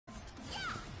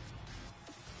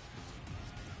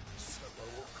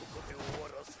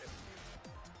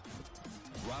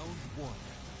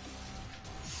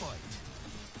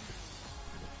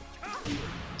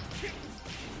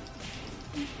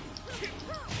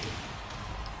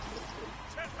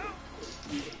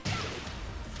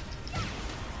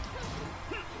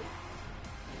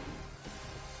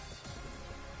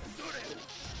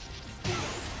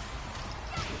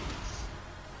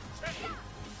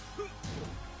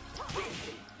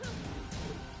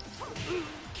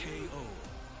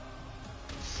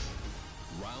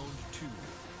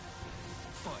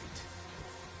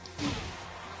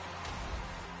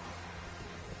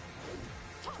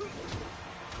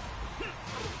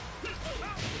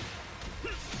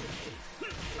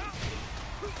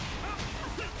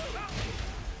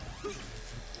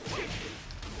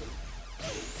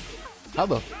How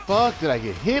the fuck did I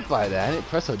get hit by that? I didn't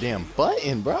press a damn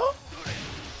button, bro.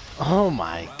 Oh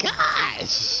my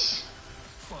gosh.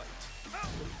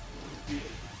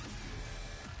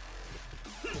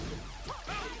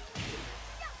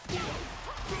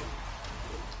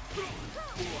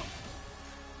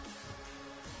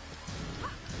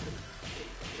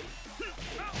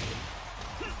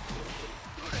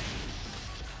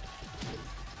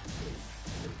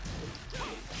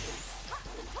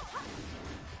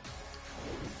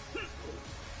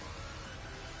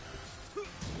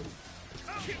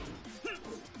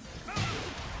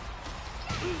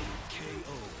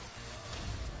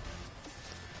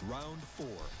 Round 4.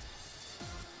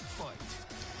 Fight.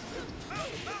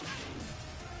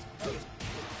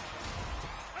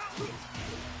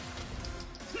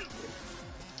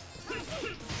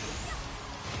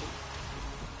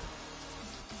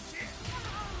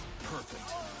 Perfect.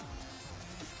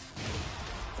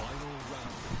 Final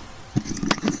round.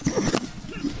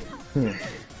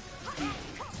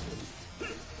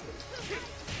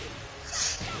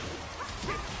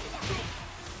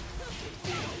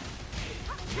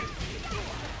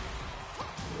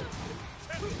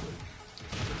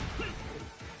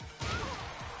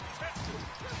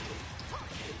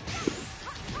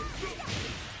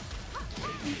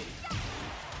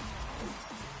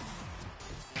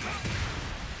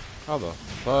 How the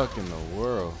fuck in the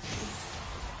world?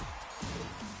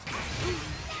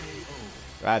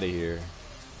 Out of here.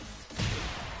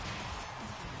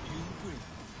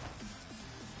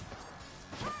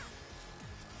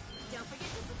 Don't forget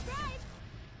to subscribe.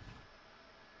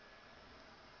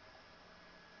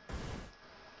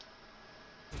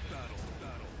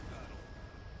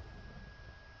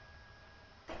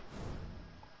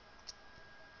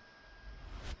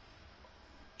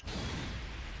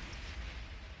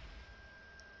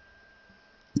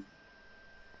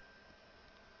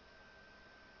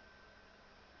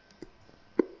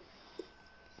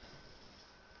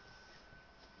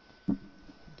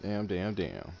 Damn, damn,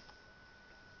 damn.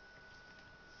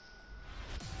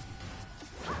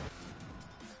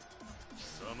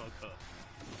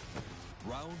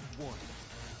 Round 1.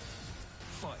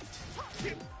 Fight.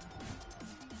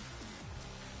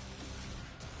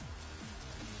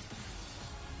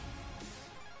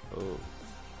 Oh.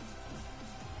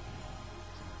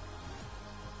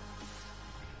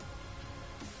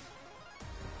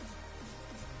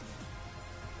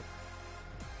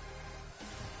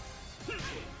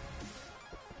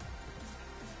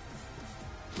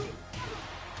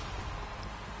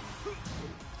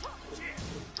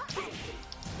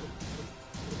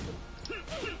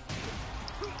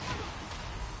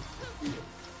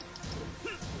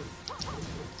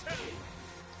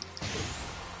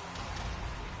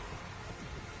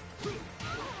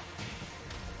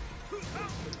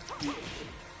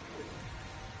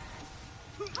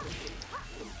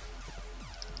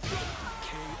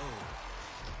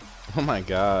 Oh my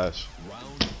gosh.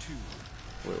 Round 2.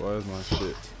 Wait, why is my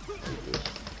shit like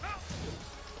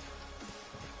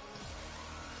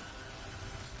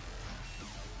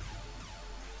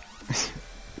this?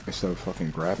 They're so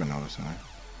fucking grabbing all the time.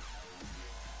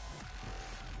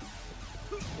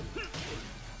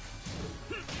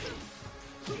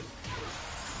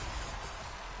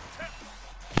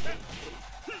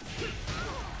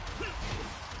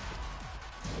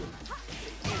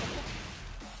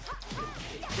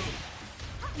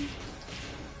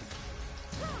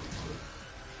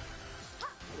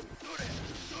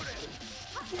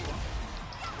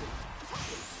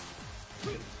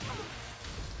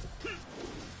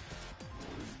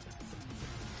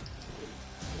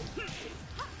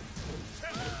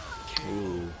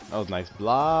 Ooh, that was nice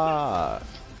block.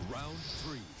 Round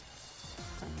 3.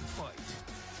 Fight.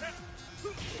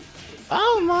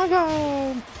 Oh my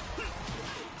god.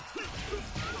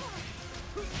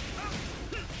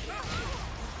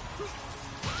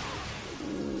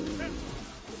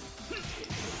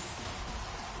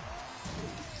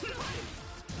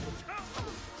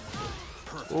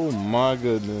 Oh my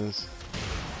goodness.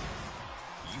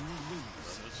 You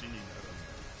lose.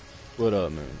 What up,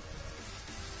 man?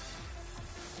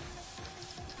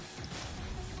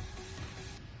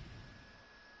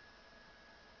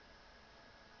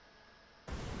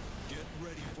 Get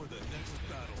ready for the next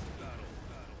battle.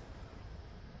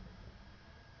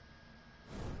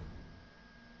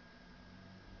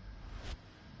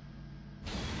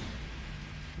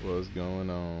 What's going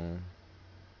on?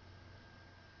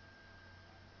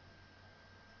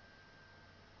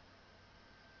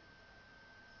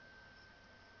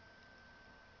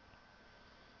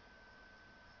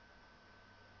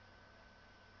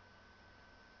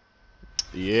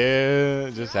 Yeah,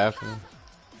 just happened.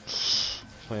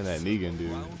 Playing that Negan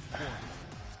dude. Round 1.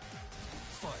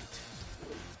 Fight.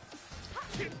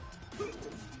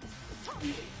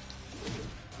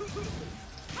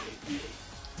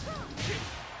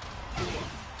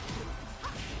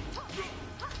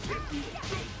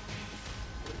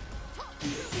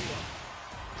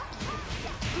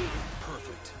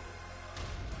 Perfect.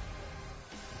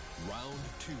 Round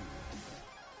 2.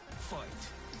 Fight.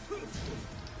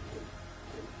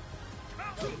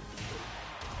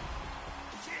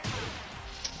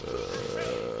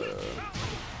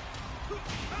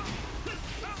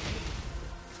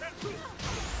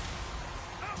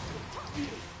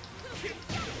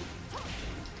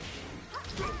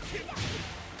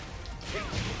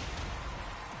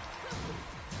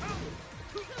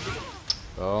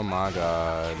 Oh my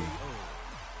god.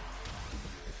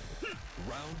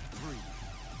 Round 3.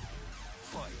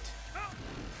 Fight.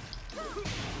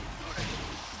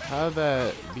 How'd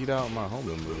that beat out my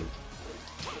homing move?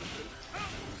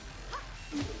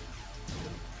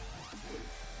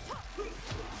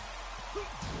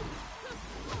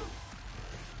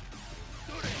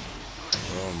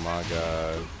 Oh my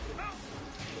god.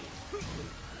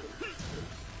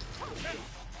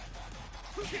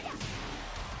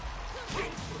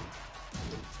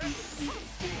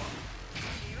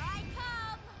 Here I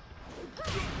come.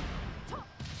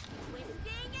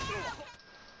 Twisting it.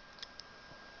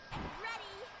 And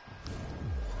ready.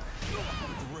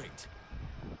 Great.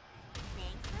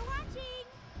 Thanks for watching.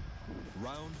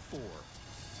 Round 4.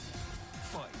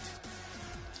 Fight.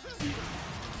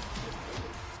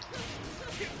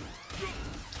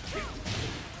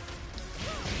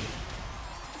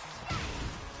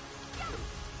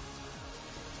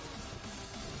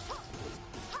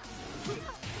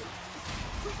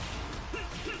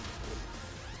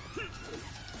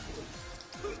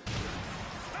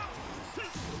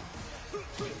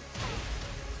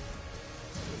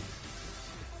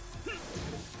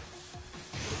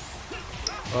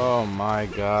 Oh my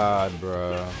god,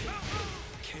 bruh.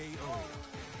 KO.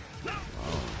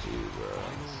 Oh gee,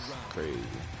 bruh. It's crazy.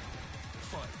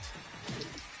 Fight.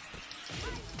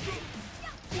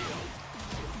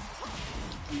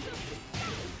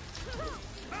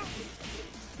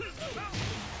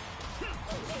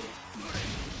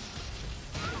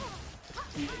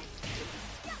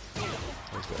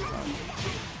 What's that time?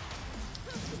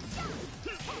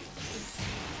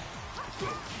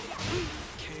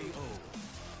 KO.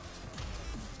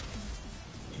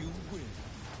 You win.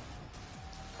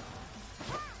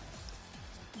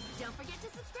 Don't forget to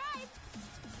subscribe.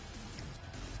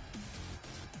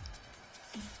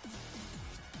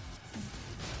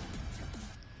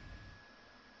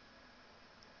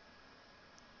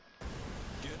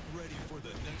 Get ready for the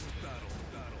next battle.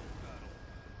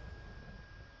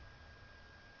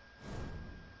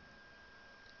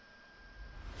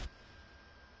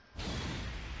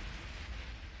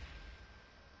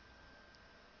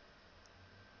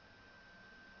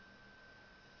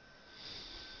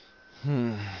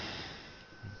 I'm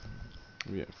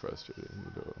getting frustrated. Let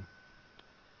me go.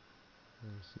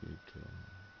 Let's need to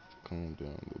calm down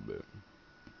a little bit.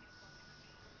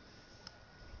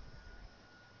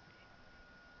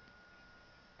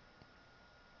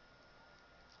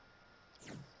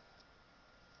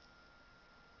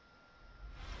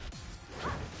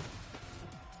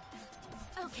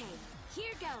 Okay,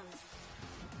 here goes.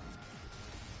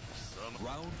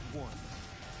 Round 1.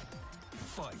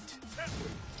 Fight.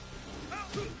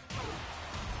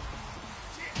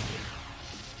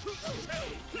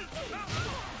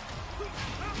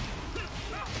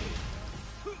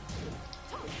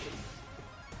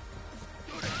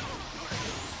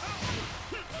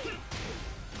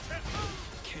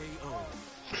 KO.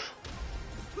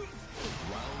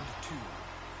 Round 2.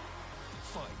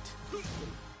 Fight.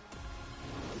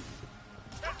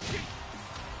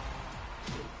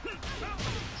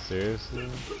 Seriously?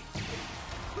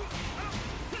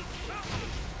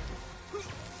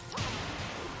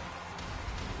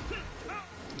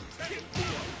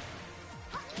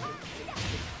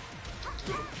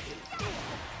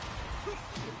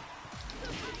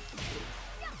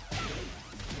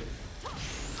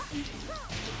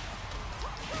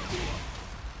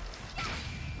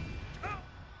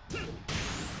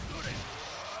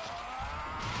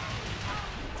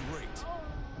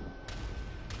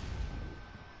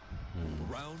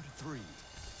 Round 3.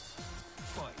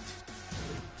 Fight.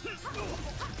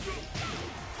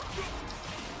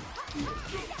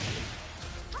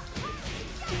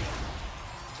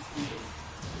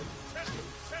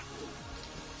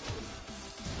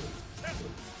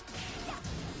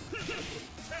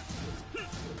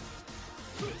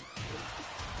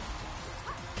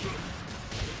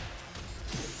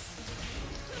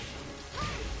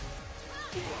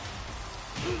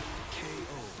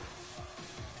 KO.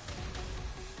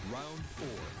 Round 4.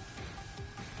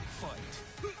 Fight.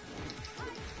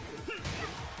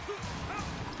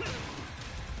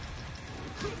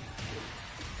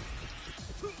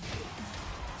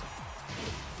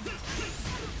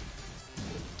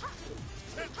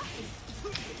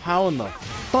 How in the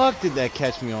fuck did that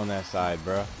catch me on that side,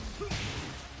 bro?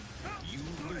 You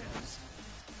lose.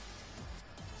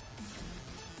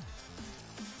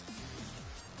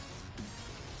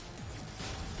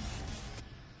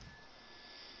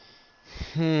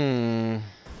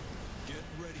 Get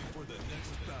ready for the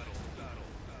next battle.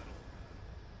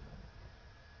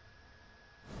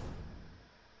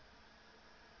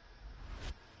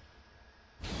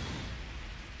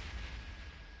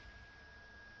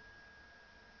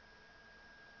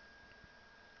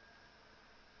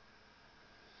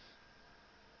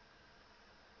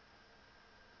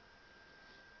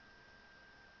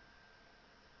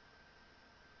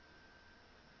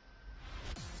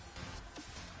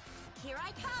 Here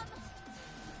I come.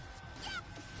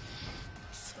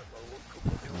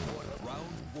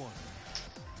 Round 1.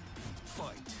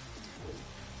 Fight.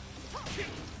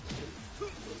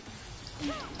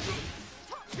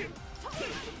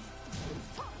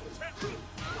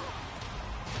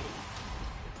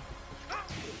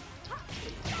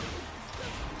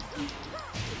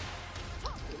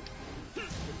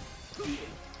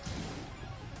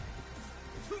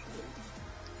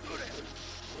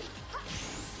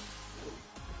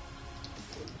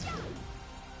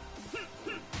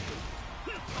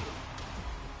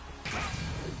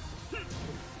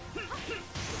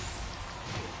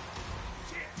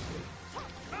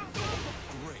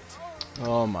 Great.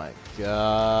 Oh my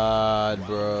god,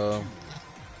 bro.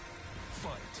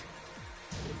 Fight.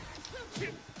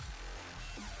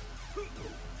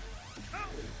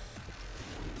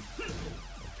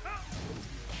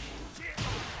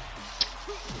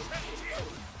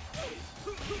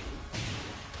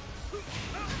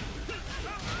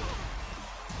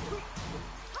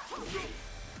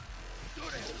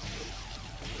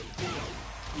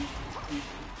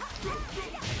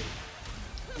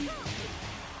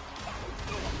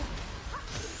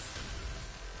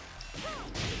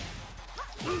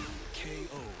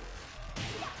 KO.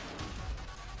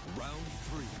 Round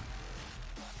 3.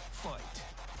 Fight.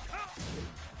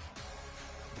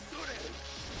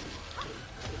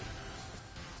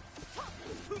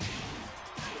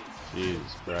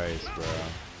 Jesus Christ, bro.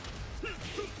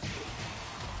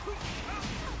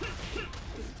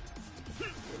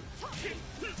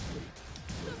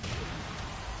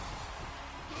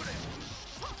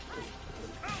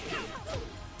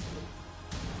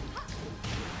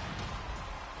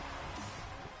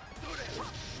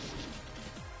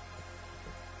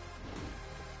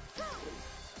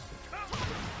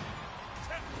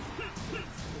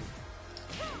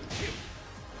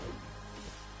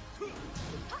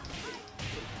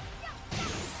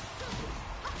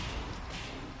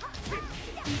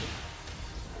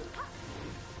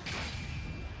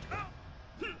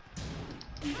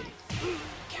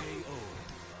 KO.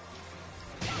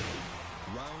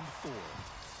 Round 4.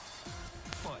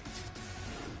 Fight.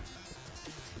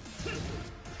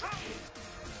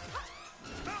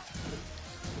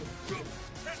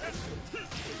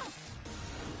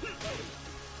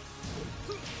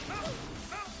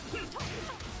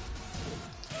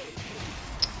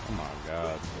 Oh my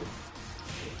god.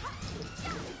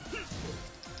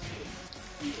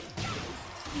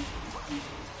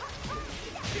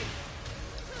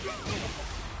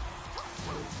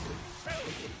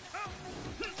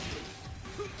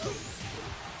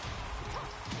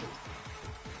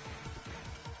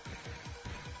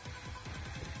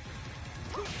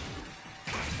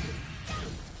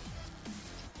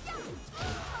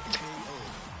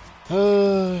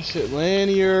 Oh shit,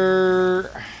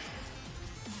 Lanier.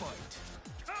 Fight.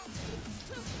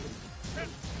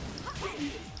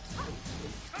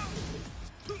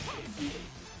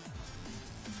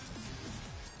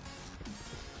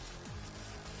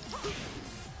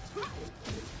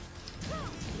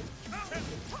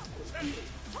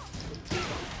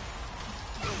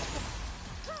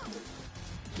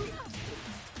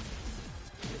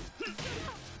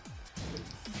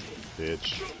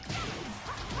 Bitch.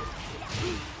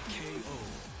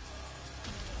 KO.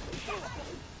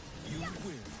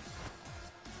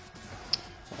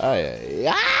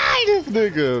 This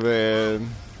nigga, man.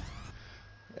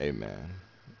 Hey, man.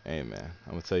 Hey, man.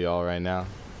 I'm gonna tell y'all right now.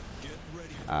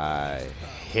 I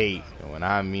hate, and when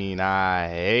I mean I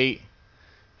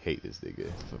hate this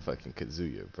nigga for fucking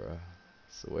Kazuya, bro. I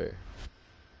swear.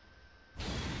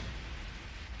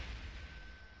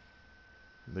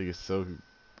 Nigga so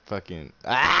fucking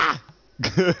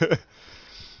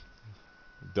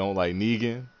Don't like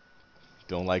Negan,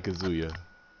 don't like Kazuya.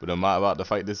 But am I about to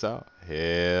fight this out?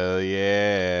 Hell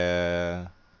yeah.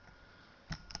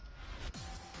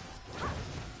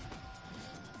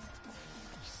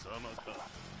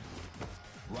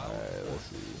 Alright, let's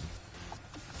see.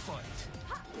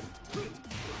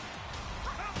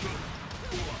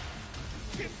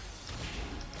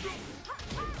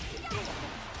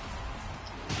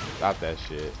 Stop that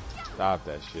shit. Stop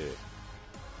that shit.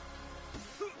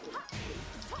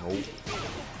 Nope.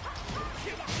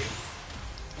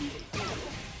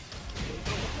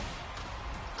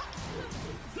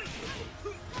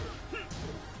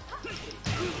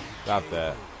 Stop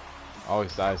that.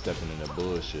 Always sidestepping in the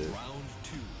bullshit.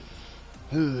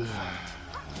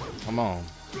 Come on.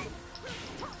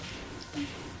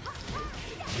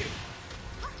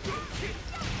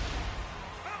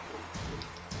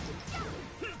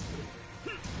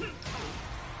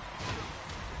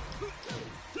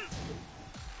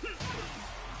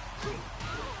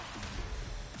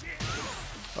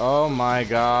 Oh my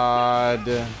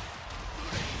god.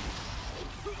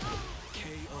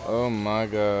 Oh my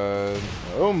god.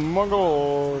 Oh my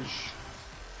gosh.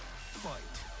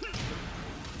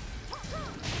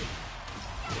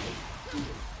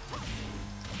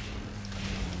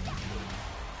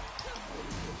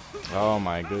 Oh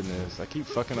my goodness. I keep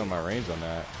fucking up my range on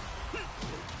that.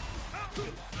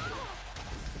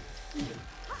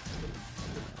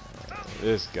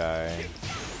 This guy.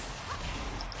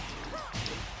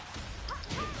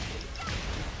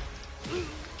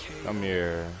 Come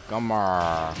here. Come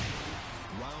here.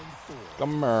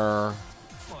 Come here.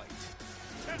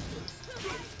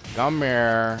 Come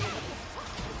here.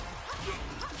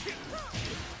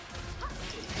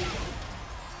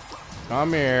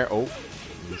 Come here. Oh,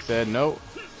 he said no.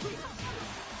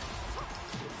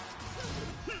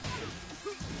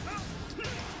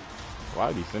 Why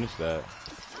did he finish that?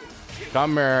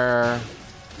 Come here.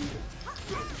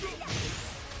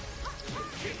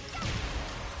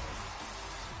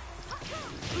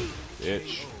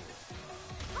 Bitch.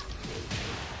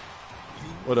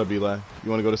 What up, Eli? You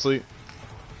want to go to sleep?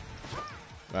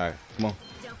 Alright, come on.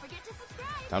 Don't forget to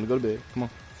subscribe. Time to go to bed. Come on.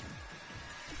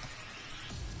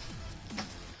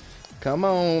 Come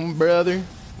on, brother.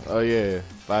 Oh, yeah.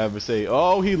 If I ever say,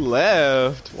 oh, he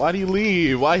left. Why'd he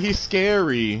leave? Why he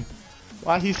scary?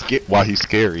 Why he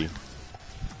scary?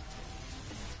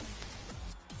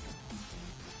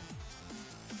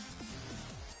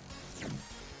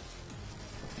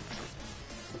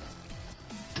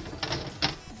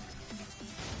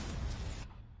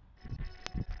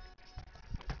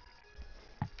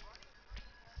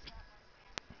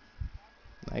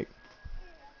 Like,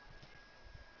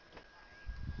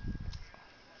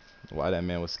 why that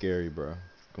man was scary, bro?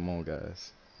 Come on,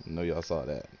 guys. I know y'all saw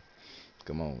that.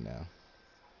 Come on now.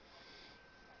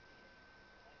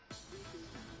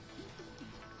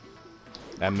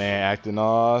 That man acting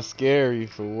all scary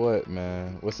for what,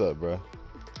 man? What's up, bro?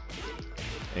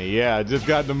 And yeah, I just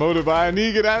got demoted by a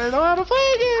Negan. I didn't know how to play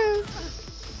it.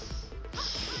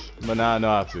 But now I know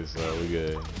how to, so we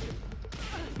good.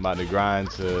 I'm about to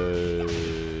grind to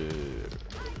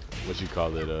what you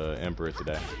call it, Emperor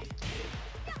today.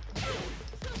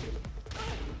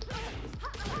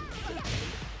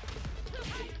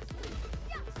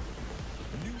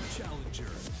 New challenger.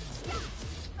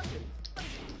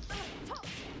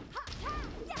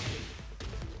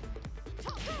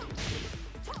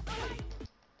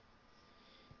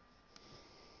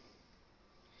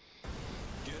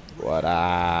 What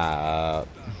up?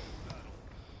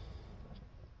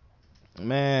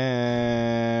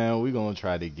 Man, we gonna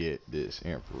try to get this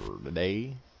Emperor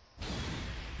today.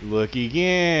 Look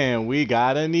again, we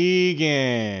got a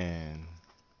Negan.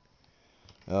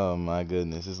 Oh my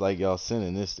goodness, it's like y'all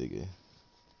sending this nigga.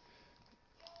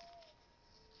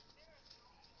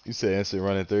 You said instant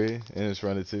running 3 and it's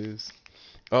running 2s.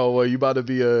 Oh well, you about to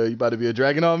be a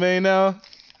Dragonite main now?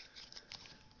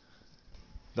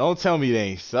 Don't tell me it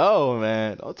ain't so,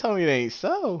 man. Don't tell me it ain't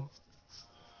so.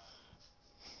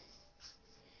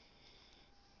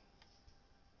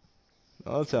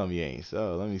 Don't tell me it ain't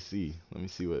so. Let me see. Let me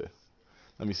see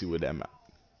what that mouth.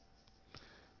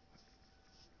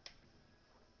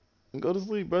 Go to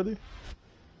sleep, brother.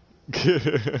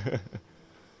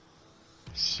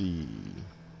 She.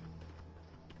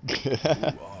 Who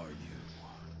are you?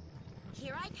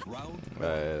 Here I come. Round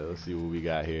Alright, let's see what we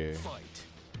got here. fight.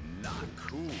 Not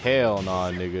cool. Hell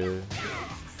nah, nigga.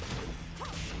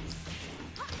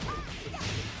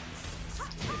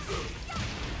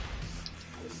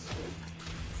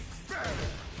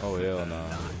 Oh hell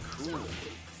nah.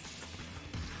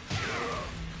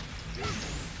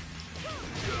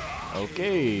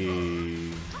 Okay.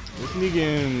 This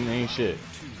nigga ain't shit.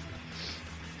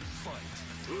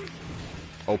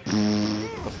 Oh, what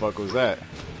the fuck was that?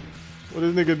 What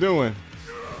is nigga doing?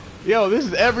 Yo, this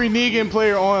is every Negan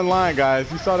player online,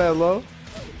 guys. You saw that low?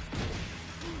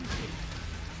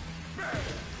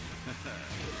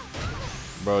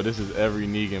 Bro, this is every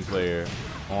Negan player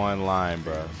online,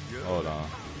 bro. Hold on.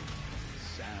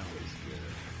 Sounds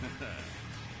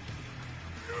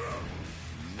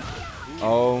good.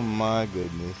 Oh my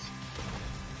goodness.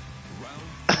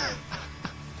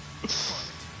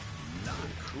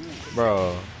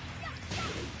 Bro.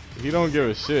 He don't give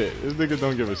a shit. This nigga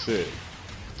don't give a shit.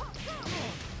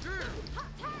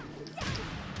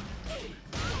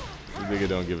 This nigga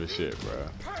don't give a shit, bro.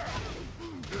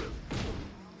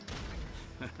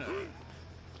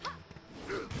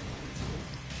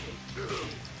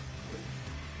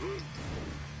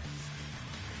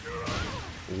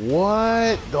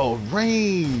 What? The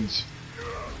range?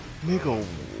 Nigga,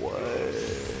 what?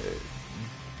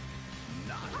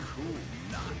 Not cool.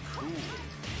 Not cool.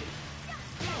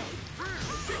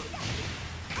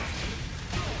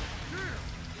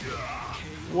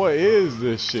 What is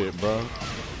this shit, bro?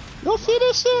 Y'all see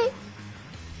this shit?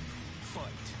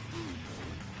 Fight.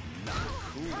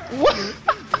 What?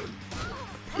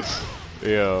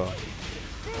 Yo.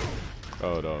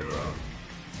 Hold on, bro.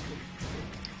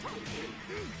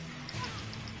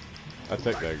 I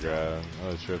took that grab. I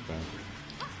was tripping.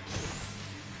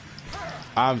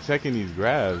 I'm taking these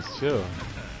grabs. Chill.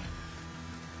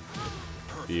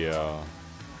 Yeah.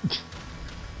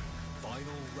 Final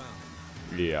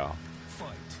round. Yeah.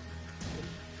 Fight.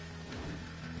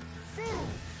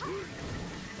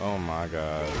 Oh my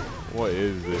god. What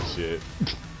is this shit?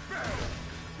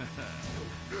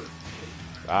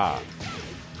 Ah.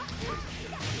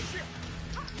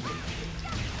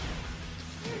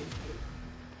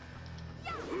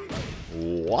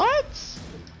 What?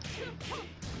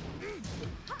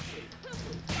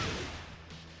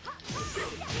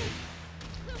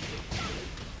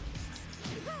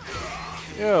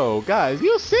 Yo, guys,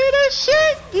 you see this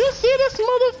shit? You see this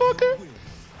motherfucker?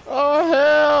 Oh,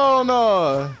 hell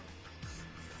no.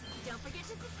 Don't forget to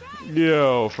subscribe.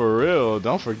 Yo, for real,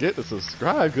 don't forget to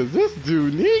subscribe, because this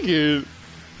dude, Negan,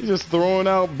 he just throwing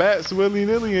out bats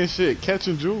willy-nilly and shit,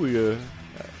 catching Julia.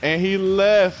 And he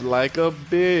left like a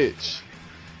bitch.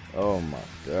 Oh my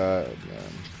god,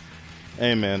 man.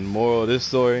 Hey man, moral of this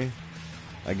story,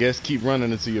 I guess keep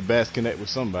running until your bats connect with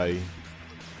somebody.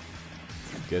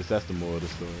 I guess that's the moral of the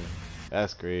story.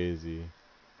 That's crazy.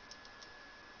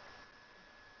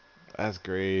 That's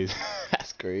crazy.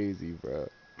 That's crazy, bro.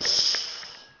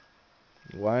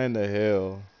 Why in the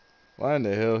hell? Why in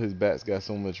the hell his bats got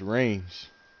so much range?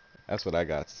 That's what I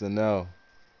got to know.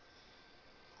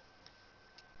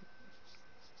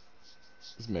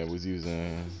 This man was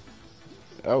using...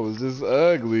 That was just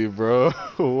ugly, bro.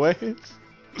 What?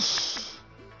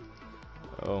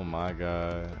 Oh my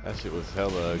god. That shit was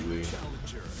hella ugly.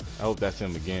 I hope that's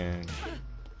him again.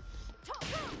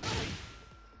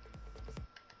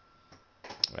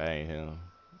 That ain't him.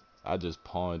 I just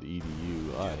pawned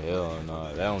EDU. Oh hell no.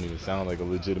 That don't even sound like a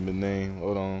legitimate name.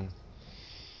 Hold on.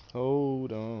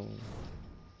 Hold on.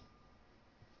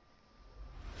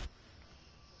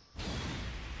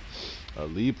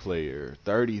 Elite player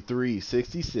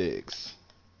 3366.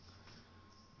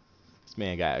 This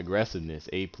man got aggressiveness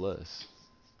A+.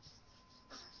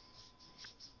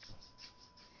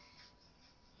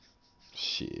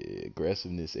 Shit,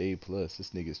 aggressiveness A+.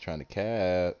 This nigga's trying to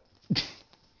cap.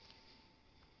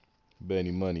 Bet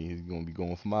any money he's gonna be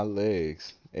going for my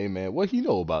legs. Hey man, what he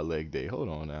know about leg day? Hold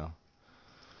on now.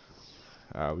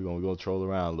 Alright, we're gonna go troll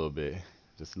around a little bit.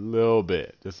 Just a little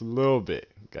bit. Just a little bit.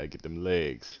 Gotta get them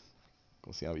legs.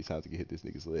 Gonna see how many times I can hit this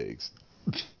nigga's legs.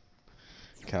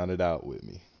 Count it out with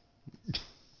me.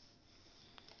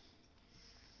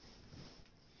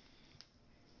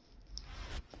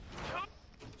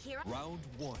 Round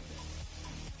one.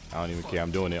 I don't even care. I'm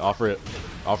doing it. Off rip.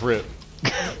 Off rip.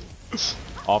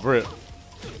 Off rip.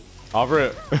 Off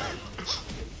rip.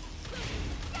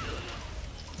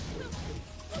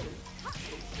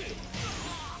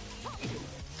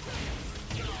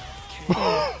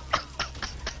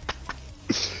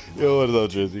 Yo, what is up,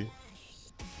 Drizzy?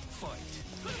 Fight.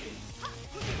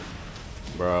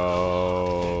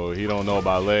 Bro, so he don't know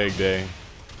about leg day.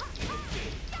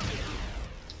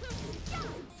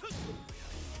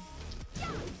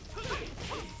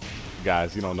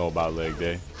 Guys, he don't know about leg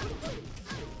day.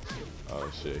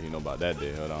 Oh shit, he know about that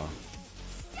day. Hold on.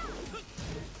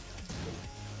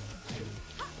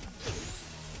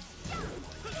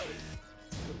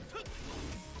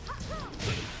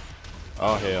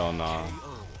 Oh hell nah.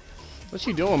 What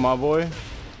you doing, my boy?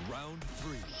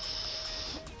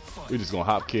 We just gonna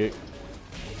hop kick.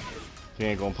 He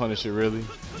ain't gonna punish it really.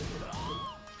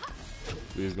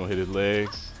 We just gonna hit his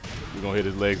legs. We gonna hit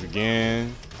his legs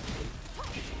again.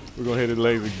 We're gonna hit his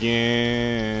legs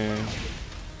again.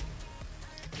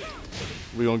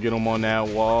 We gonna get him on that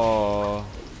wall.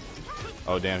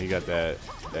 Oh damn, he got that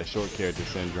short character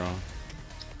syndrome.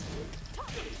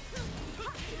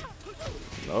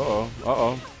 Uh-oh,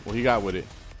 uh-oh. What he got with it?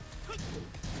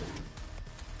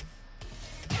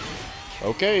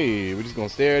 Okay, we're just gonna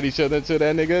stare at each other until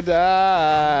that nigga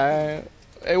die.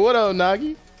 Hey, what up,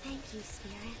 Nagi? Thank you,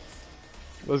 spirits.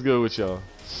 What's good with y'all?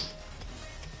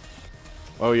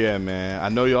 Oh yeah, man. I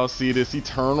know y'all see this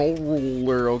eternal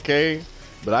ruler, okay?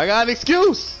 But I got an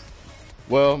excuse.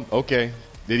 Well, okay.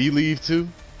 Did he leave too?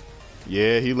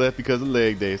 Yeah, he left because of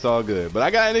leg day. It's all good. But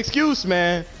I got an excuse,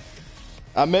 man.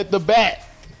 I met the bat.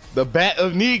 The bat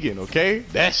of Negan, okay?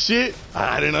 That shit,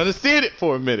 I didn't understand it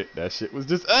for a minute. That shit was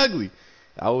just ugly.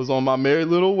 I was on my merry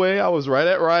little way. I was right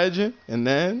at Raijin. And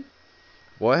then,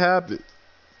 what happened?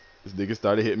 This nigga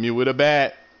started hitting me with a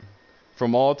bat.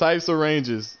 From all types of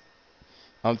ranges.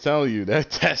 I'm telling you, that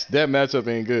matchup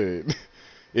ain't good.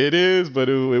 It is, but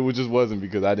it just wasn't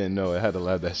because I didn't know. I had to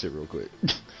laugh that shit real quick.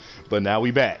 But now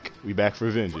we back. We back for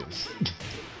vengeance.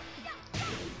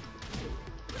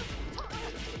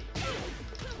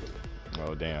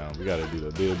 Oh damn, we gotta do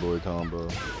the big boy combo.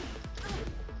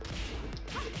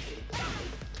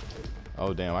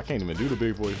 Oh damn, I can't even do the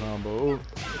big boy combo.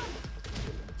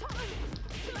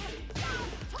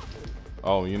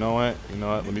 Oh, you know what? You know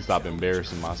what? Let me stop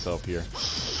embarrassing myself here.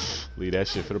 Leave that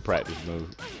shit for the practice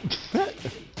move.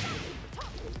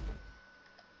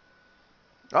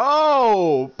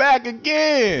 Oh, back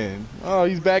again. Oh,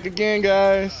 he's back again,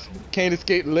 guys. Can't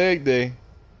escape leg day.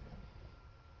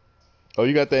 Oh,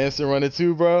 you got the instant running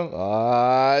too, bro?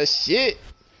 Ah, shit.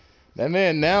 That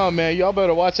man now, man, y'all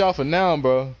better watch out for now,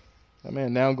 bro. That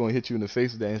man now gonna hit you in the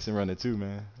face with that instant running too,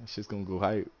 man. That shit's gonna go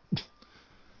hype.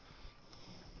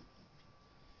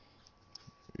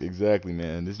 Exactly,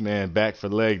 man. This man back for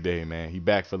leg day, man. He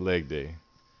back for leg day.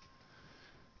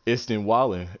 Instant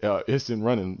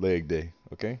running leg day,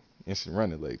 okay? Instant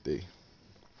running leg day.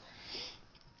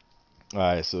 All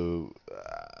right, so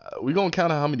we're gonna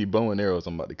count how many bow and arrows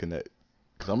I'm about to connect.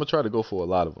 Cause I'm gonna try to go for a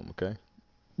lot of them, okay?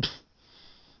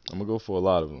 I'm gonna go for a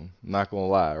lot of them. Not gonna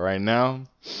lie. Right now,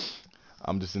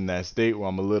 I'm just in that state where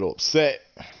I'm a little upset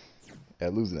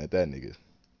at losing at that nigga.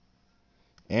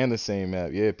 And the same map.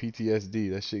 Yeah,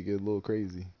 PTSD. That shit get a little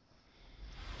crazy.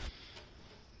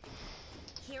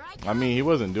 I mean, he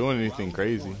wasn't doing anything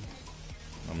crazy.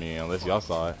 I mean, unless y'all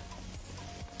saw it.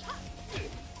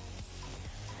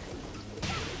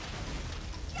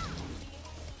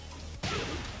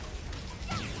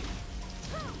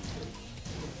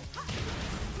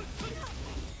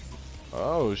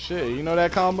 Oh shit, you know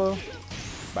that combo?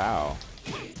 Bow.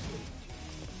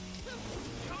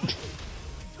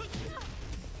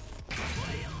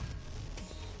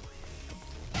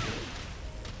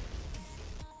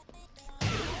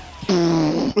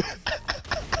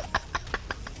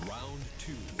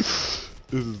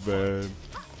 This is bad.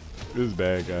 This is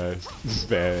bad, guys. This is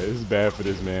bad. This is bad for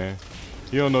this man.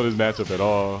 He don't know this matchup at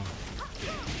all.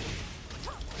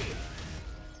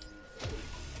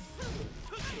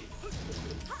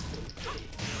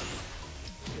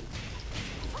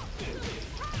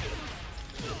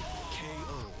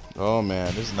 Oh man,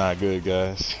 this is not good,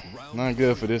 guys. Not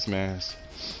good for this man.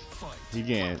 He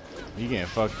getting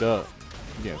fucked up.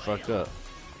 He getting fucked up.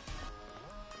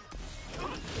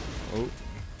 Oh.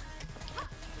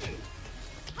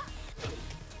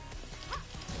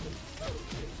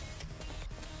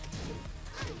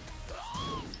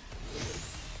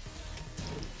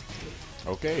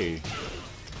 Okay.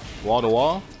 Wall to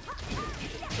wall.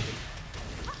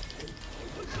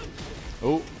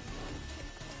 Oh.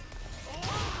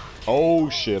 Oh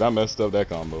shit, I messed up that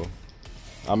combo.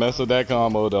 I messed up that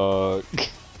combo, dog.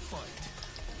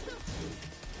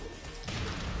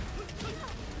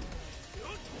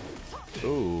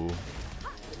 Ooh.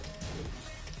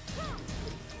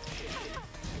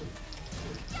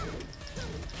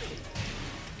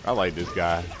 I like this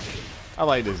guy. I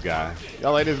like this guy.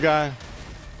 Y'all like this guy?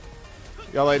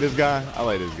 Y'all like this guy? I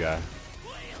like this guy.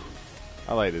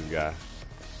 I like this guy.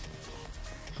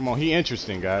 Come on, he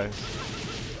interesting, guys.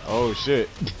 Oh shit.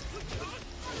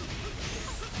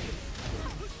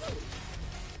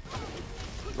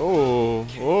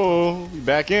 Oh, we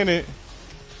back in it.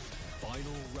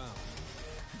 Final round.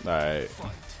 Alright.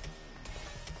 Fight.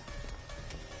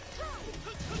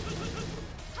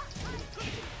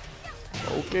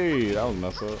 Okay, that was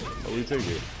messed up. But we take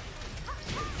it.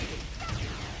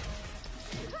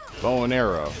 Bow and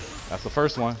arrow. That's the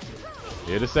first one.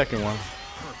 Here the second one.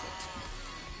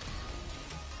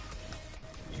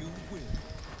 You win.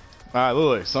 Alright,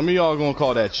 look, some of y'all gonna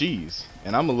call that cheese.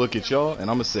 And I'm gonna look at y'all and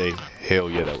I'm gonna say, hell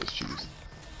yeah, that was cheese.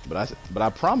 But I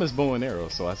promised bow and arrow,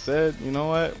 so I said, you know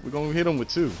what? We're gonna hit him with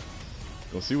 2.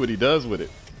 Gonna see what he does with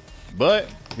it. But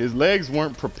his legs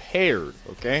weren't prepared,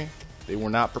 okay? They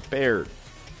were not prepared.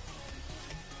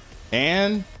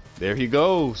 And there he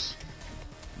goes.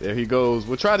 There he goes.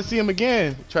 We'll try to see him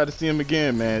again. Try to see him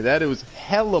again, man. That it was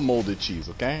hella molded cheese,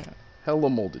 okay? Hella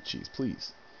molded cheese,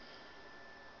 please.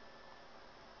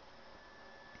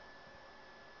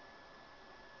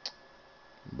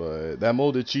 But that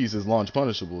molded cheese is launch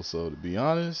punishable, so to be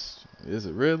honest, is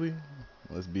it really?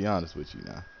 Let's be honest with you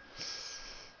now.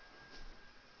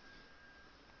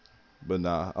 But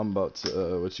nah, I'm about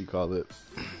to, what you call it,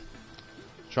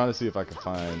 trying to see if I can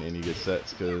find any good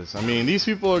sets, because, I mean, these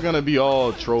people are going to be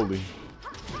all trolly.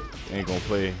 Ain't going to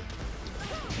play.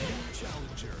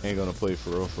 Ain't going to play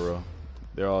for real, for real.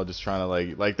 They're all just trying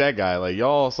to, like that guy, like,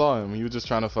 y'all saw him. He was just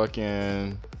trying to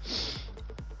fucking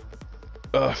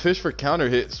fish for counter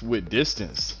hits with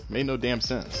distance. Made no damn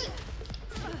sense.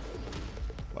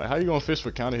 Like, how you going to fish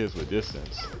for counter hits with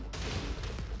distance?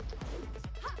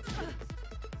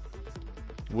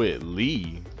 With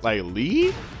Lee? Like,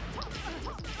 Lee?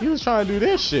 He was trying to do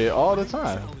this shit all the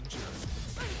time.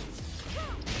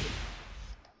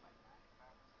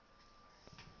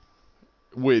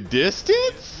 With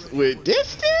distance? With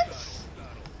distance?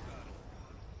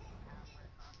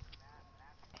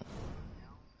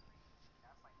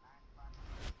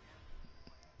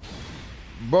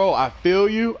 Bro, I feel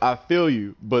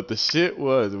you, but the shit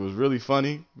was, it was really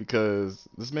funny because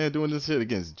this man doing this shit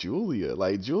against Julia.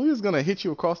 Like, Julia's gonna hit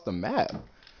you across the map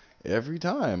every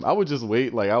time. I would just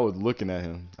wait, like, I was looking at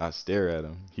him. I stare at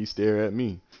him. He stare at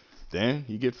me. Then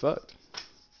he get fucked.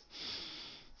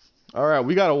 Alright,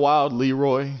 we got a wild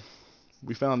Leroy.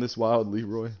 We found this wild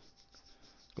Leroy.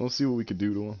 Gonna see what we could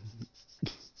do to him.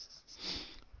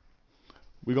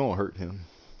 We gonna hurt him.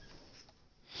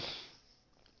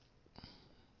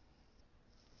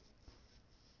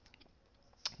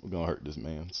 We're gonna hurt this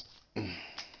man's. And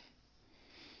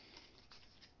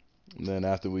then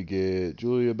after we get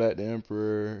Julia back to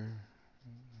Emperor,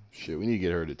 shit, we need to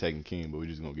get her to Tekken King, but we're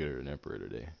just gonna get her to Emperor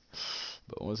today.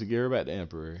 But once we get her back to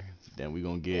Emperor, then we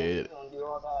gonna get. You gonna do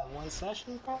all that in one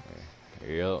session, bro?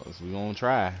 Yeah, so we gonna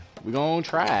try. We gonna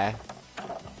try.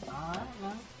 Alright,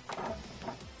 man.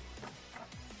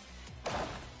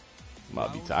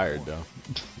 Might be tired though.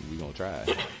 We gonna try.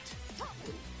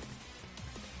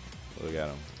 Look at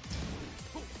him.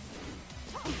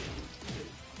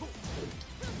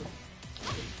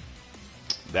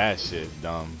 That shit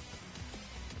dumb.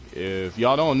 If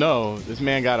y'all don't know, this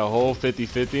man got a whole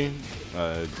 50-50.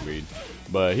 Agreed.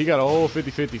 But he got a whole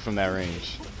 50-50 from that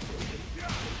range.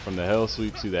 From the hell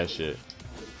sweep to that shit.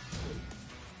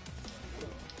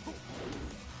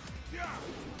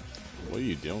 What are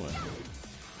you doing?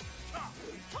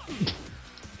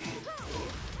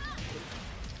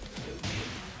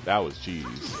 That was cheese.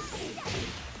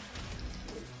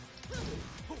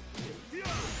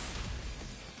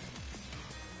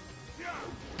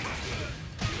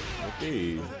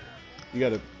 Okay. You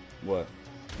gotta, what?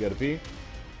 You gotta pee?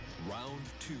 Round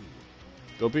 2.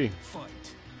 Go pee. Fight.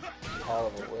 Hell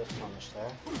of a whiff punish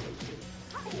there.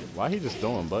 Why he just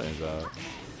throwing buttons out?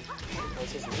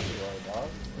 What's his name, dog?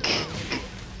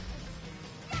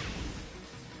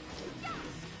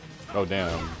 Oh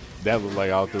damn. That looked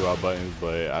like all threw our buttons,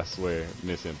 but I swear,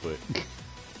 misinput.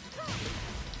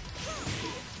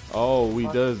 Oh, he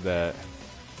does that.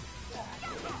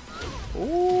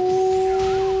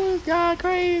 Ooh, this guy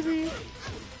crazy.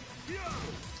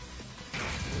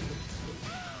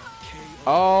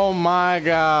 Oh my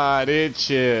god, it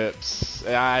chips.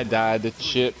 I died to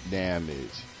chip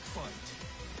damage.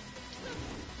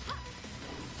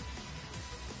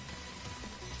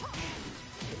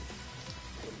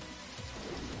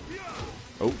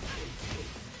 Oh.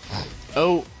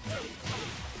 Oh.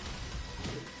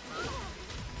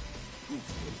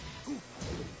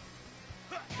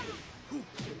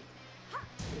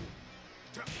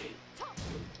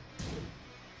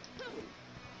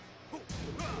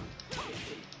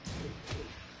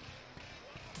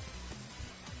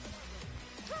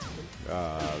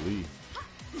 Golly.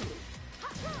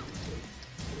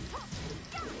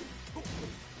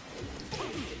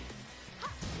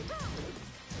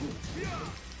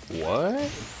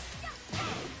 What?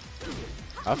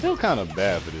 I feel kind of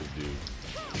bad for this dude.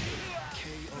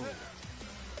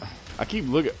 I keep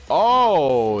looking.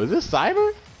 Oh, is this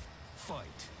Cyber?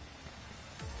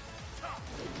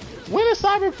 When did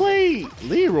Cyber play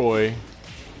Leroy?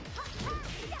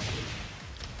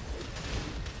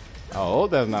 Oh,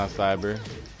 that's not Cyber.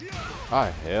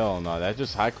 Oh, hell no. That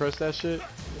just high crushed that shit?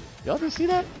 Y'all didn't see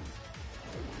that?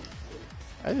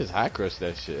 I just high crushed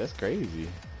that shit. That's crazy.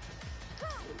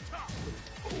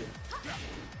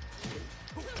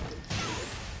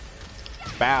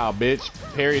 Bow, bitch.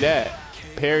 Parry that.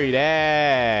 Parry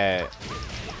that.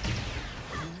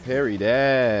 Parry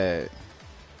that.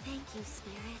 Thank you,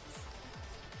 spirits.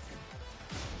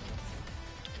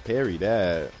 Parry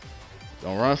that.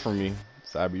 Don't run from me.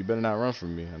 Cyber, you better not run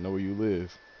from me. I know where you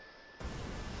live.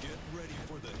 Get ready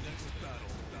for the next battle.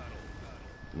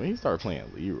 When you start playing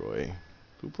Leroy,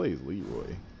 who plays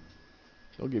Leroy?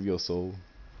 Don't give your soul.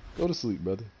 Go to sleep,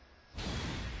 brother.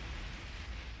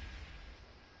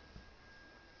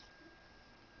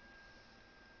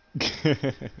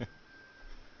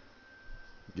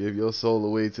 Give your soul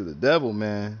away to the devil,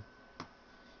 man.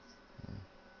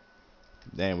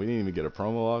 Damn, we didn't even get a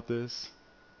promo off this.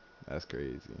 That's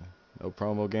crazy. No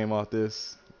promo game off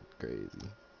this. Crazy.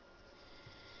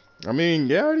 I mean,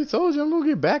 yeah, I already told you I'm gonna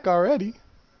get back already.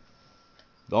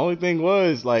 The only thing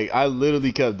was, like, I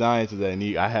literally kept dying to that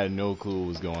knee. I had no clue what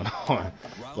was going on.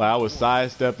 Like, I was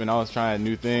sidestepping, I was trying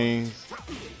new things.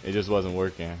 It just wasn't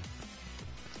working.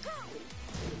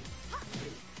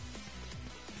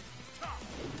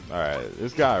 Alright,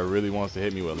 this guy really wants to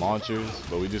hit me with launchers,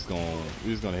 but we just gonna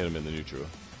hit him in the neutral.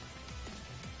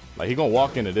 Like, he gonna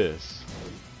walk into this.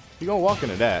 He gonna walk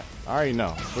into that. I already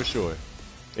know, for sure.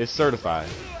 It's certified.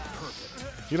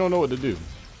 You don't know what to do.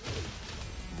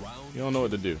 You don't know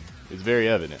what to do. It's very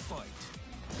evident.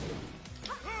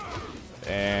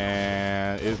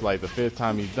 And it's like the 5th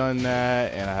time he's done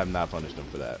that, and I have not punished him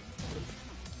for that.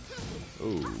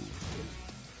 Ooh.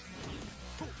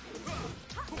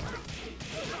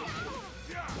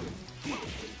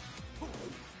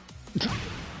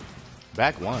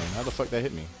 Back one. How the fuck that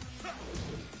hit me?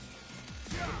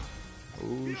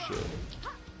 Oh shit.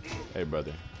 Hey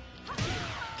brother.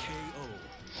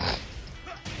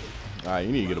 Alright,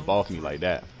 you need to get a ball for me like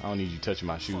that. I don't need you touching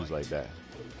my shoes like that.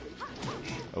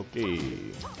 Okay.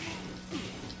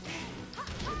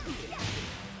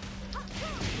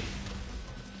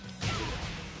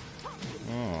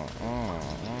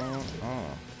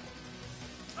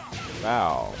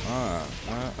 Wow.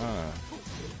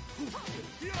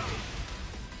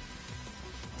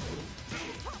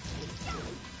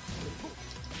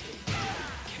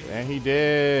 And he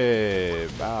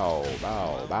did. Bow,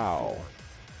 bow, bow.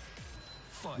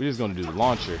 We're just gonna do the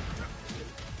launcher.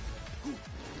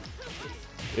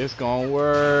 It's gonna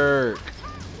work.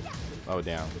 Oh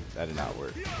damn, that did not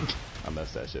work. I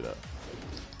messed that shit up.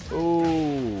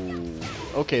 Ooh.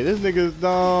 Okay, this nigga's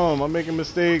dumb. I'm making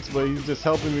mistakes, but he's just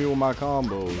helping me with my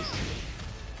combos.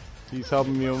 He's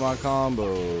helping me with my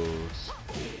combos.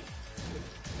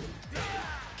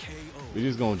 We're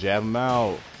just gonna jab him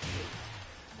out.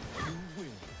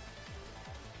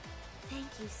 Thank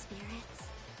you, spirits.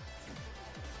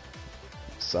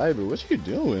 Cyber, what you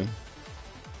doing?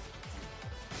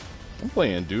 I'm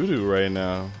playing doo-doo right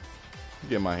now.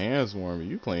 Get my hands warm.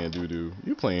 You playing doo-doo.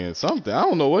 You playing something. I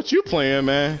don't know what you playing,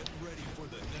 man.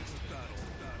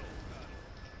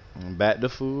 I'm back to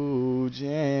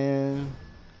Fujian.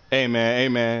 Hey man, hey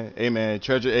man, hey man.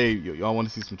 Treasure, hey, y'all want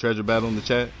to see some treasure battle in the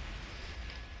chat?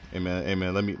 Hey man, hey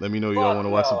man. Let me know y'all want to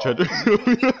watch some treasure.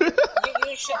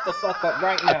 You shut the fuck up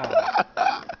right now.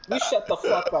 You shut the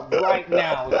fuck up right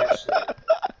now with that shit.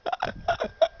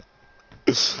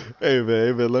 Hey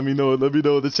man, let me know in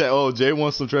the chat. Oh, Jay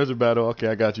wants some treasure battle. Okay,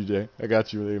 I got you, Jay. I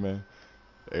got you, hey man.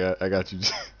 I got you.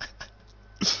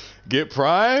 Get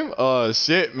Prime? Oh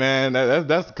shit, man.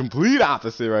 That's the complete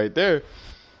opposite right there.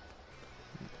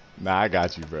 Nah, I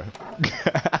got you, bro.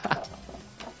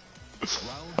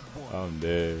 I'm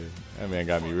dead. That man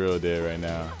got me real dead right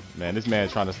now. Man, this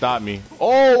man's trying to stop me.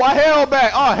 Oh, I held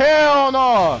back. Oh, hell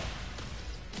no.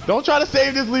 Don't try to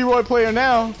save this Leroy player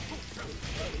now.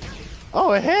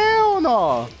 Oh, hell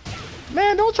no.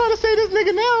 Man, don't try to save this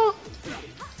nigga now.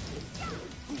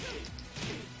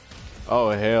 Oh,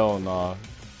 hell no.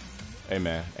 Hey,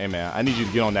 man. Hey, man. I need you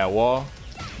to get on that wall.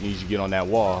 I need you to get on that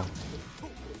wall.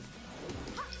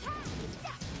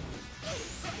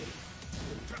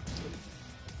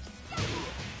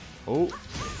 Oh.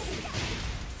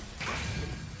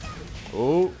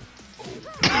 Oh.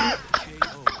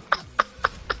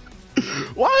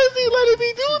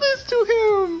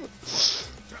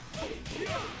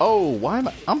 Oh, why am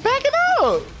I'm backing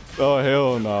up? Oh,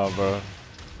 hell no, bro.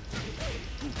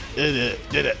 Did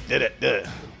it.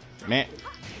 Man,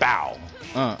 bow.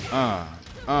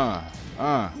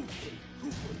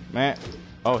 Man.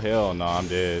 Oh, hell no, I'm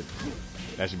dead.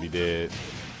 That should be dead.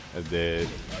 That's dead.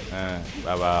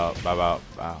 Bow.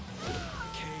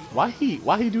 Why he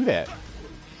do that?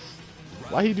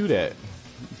 Why he do that?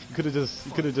 He could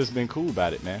have just been cool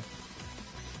about it, man.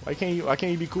 Why can't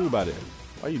you be cool about it?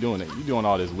 Why you doing it? You doing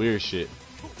all this weird shit.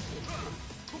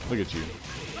 Look at you.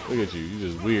 You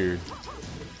just weird.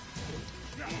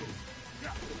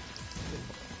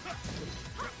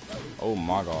 Oh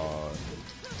my god.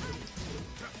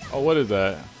 Oh, what is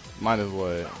that? Minus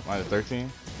what? Minus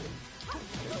 13?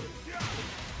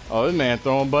 Oh, this man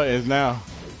throwing buttons now.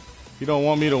 He don't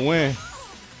want me to win.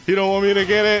 He don't want me to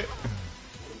get it.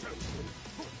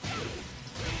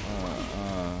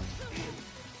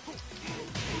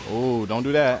 Oh, don't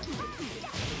do that.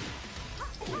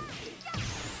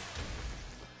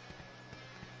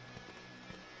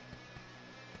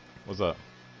 What's up?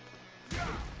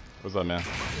 What's up, man?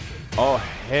 Oh,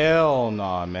 hell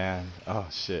nah, man. Oh,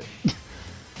 shit.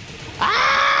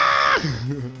 Ah!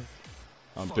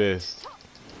 I'm pissed.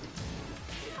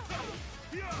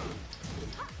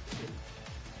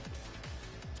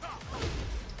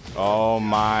 Oh,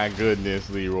 my goodness,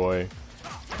 Leroy.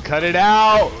 Cut it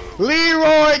out!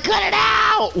 Leroy, cut it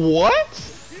out!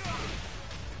 What?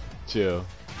 Chill.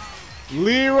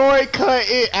 Leroy, cut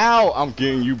it out! I'm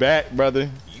getting you back, brother.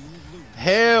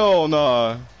 Hell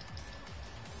no.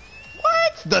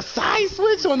 What? The side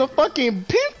switch on the fucking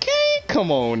Pimp King?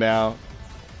 Come on now.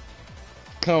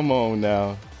 Come on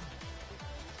now.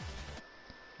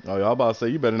 Oh, y'all about to say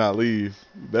you better not leave.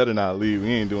 You better not leave. We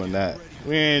ain't doing that.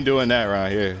 We ain't doing that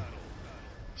around here.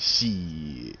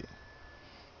 Shit.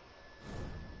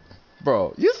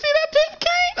 Bro, you see that Pimp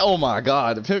Cane? Oh my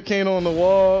god, the Pimp Cane on the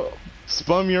wall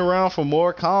spun me around for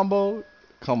more combo?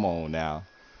 Come on now.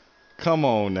 Come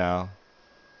on now.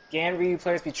 Ganryu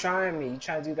players be trying me. You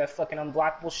trying to do that fucking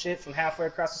unblockable shit from halfway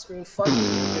across the screen? Fuck you,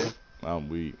 nigga. I'm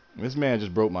weak. This man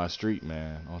just broke my streak,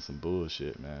 man. On some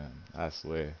bullshit, man. I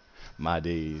swear. My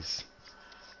days.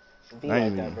 Be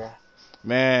like that, bro.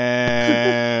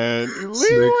 Man.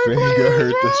 Snake Finger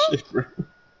heard that shit, bro.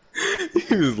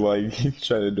 He was like, he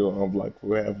tried to do it on block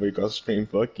for halfway across the stream.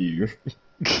 Fuck you.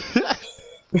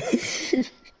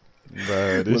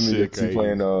 Bro, this shit crazy.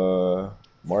 Playing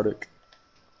Marduk.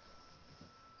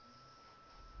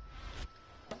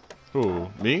 Who?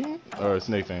 Me? Or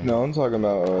Snake Fang? No, I'm talking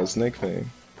about Snake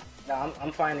Fang. No,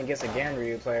 I'm fighting against a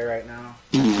Ganryu player right now.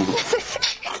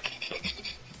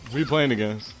 Who you playing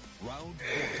against?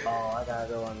 Oh, I gotta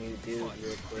go on mute, dude,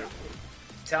 real quick.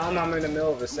 Tell him I'm in the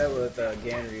middle of a set with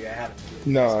Ganryu. I had him.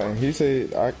 No, he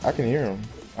said I can hear him.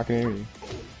 I can hear you.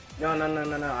 No.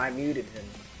 I muted him.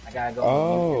 I gotta go.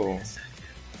 Oh. On mute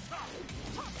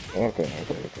in a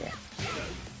second. Okay.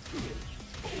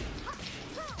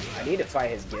 I need to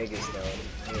fight his Gigas though.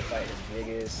 I need to fight his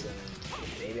Gigas, and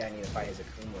maybe I need to fight his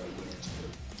Akuma again.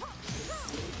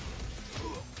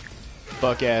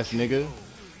 Fuck ass nigga.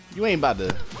 You ain't about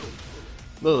to.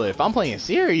 Look, if I'm playing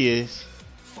serious,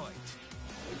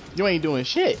 you ain't doing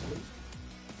shit.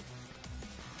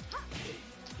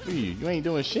 You ain't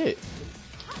doing shit.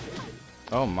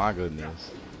 Oh my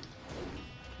goodness.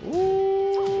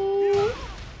 Ooh.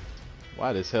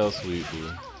 Why this hell sweep,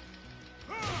 dude?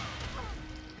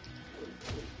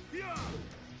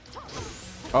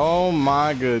 Oh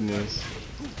my goodness.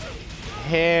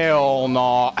 Hell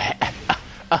no.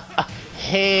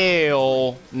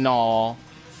 Hell no.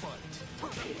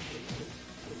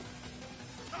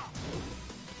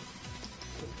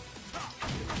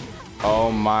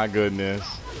 Oh my goodness.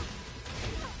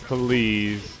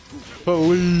 Please.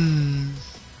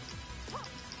 Please.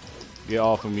 Get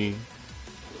off of me.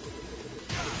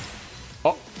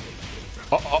 Oh.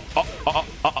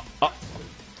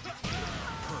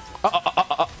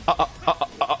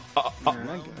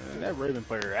 Man, that Raven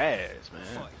player ass,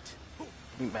 man.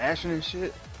 He mashing and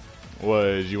shit.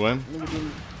 Was you win? Nigga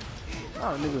didn't.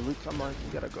 Oh, nigga, we talking about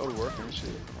you gotta go to work and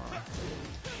shit. Come on.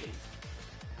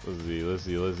 Let's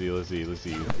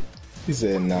see. He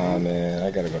said, nah, man, I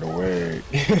gotta go to work.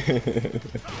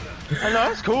 I know,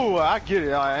 that's cool. I get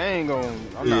it. I ain't gonna.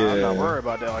 I'm not worried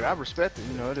about that. Like, I respect it.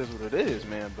 You know, it is what it is,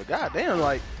 man. But goddamn,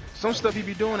 like, some stuff he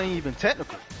be doing ain't even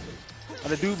technical. Like,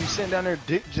 the dude be sitting down there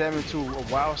dick jamming to a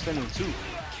wild standing too.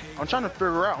 I'm trying to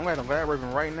figure out. I'm gonna grab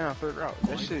Raven right now and figure out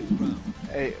that shit.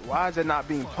 Hey, why is that not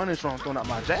being punished when I'm throwing out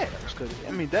my jabs? Because,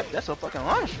 I mean, that's a fucking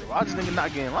launcher. Why is this nigga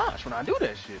not getting launched when I do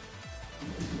that shit?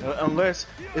 Unless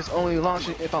it's only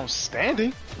launching if I'm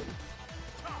standing.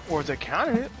 Or is it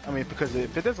counter hit? I mean, because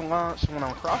if it doesn't launch when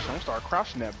I'm crouching, I'm gonna start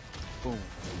crouching that. Boom.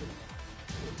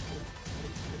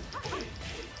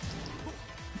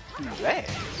 That.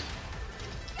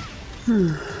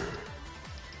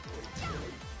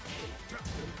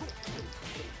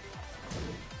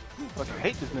 Fucking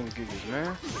hate this nigga Gigas,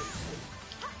 man.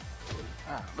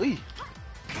 Golly.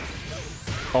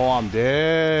 Oh, I'm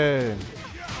dead.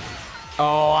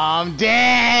 Oh, I'm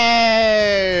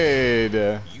dead.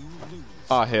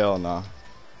 Oh, hell no.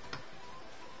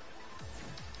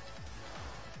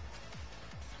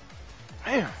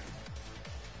 Damn.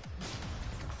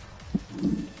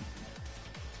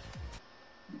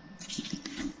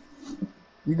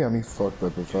 You got me fucked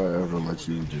up if I ever let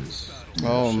you just.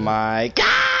 Oh my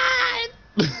god!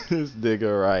 This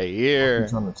nigga right What are you here.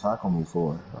 trying to tackle me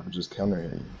for? I could just counter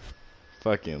hit you.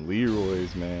 Fucking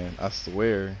Leroy's, man. I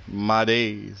swear. My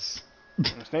days.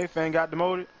 Snake Fan got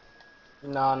demoted.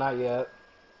 No, not yet.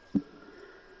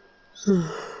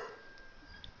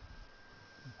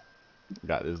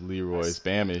 Got this Leroy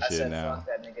spamming shit now. Fuck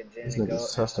that nigga Jimmy This Goat.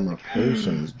 nigga's testing my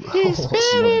patience, bro. He's Oh my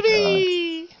spamming God.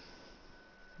 me.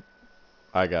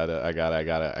 I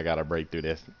gotta break through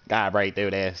this. Gotta break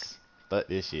through this. Fuck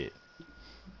this shit.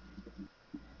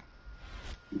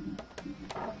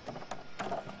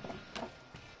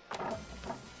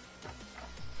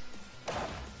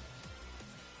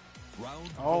 Round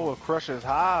Oh, it crushes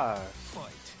high.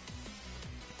 fight.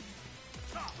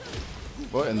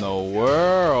 What in the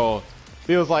world?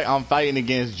 Feels like I'm fighting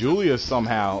against Julius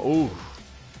somehow. Ooh.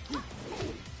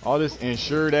 All this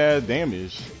insured ass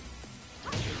damage.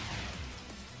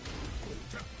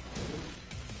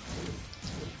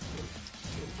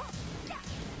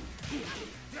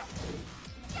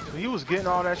 He was getting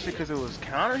all that shit because it was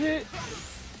counter hit.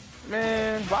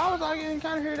 Man, why was I getting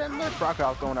counter hit that much? Rock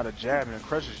out throwing out a jab and it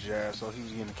crushes jab, so he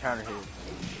was getting a counter hit.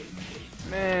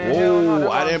 Man, hell no, Whoa, that's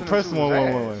why I I'm didn't sending press to his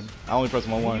 1-1-1. ass. I only pressed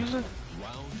 1-1.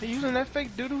 He using that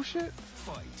fake doodoo shit?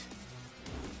 Fight.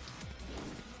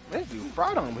 That dude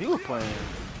fraud on him. He was playing.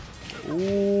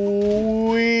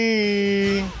 Ooh-wee.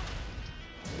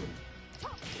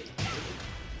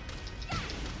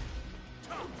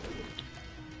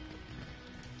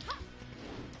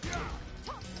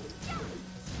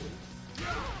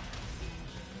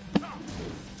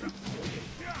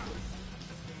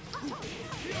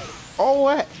 Oh,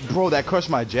 what? Bro, that crushed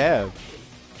my jab.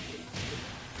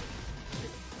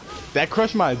 That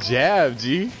crushed my jab,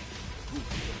 G.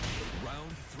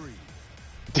 Round 3.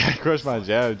 That crushed my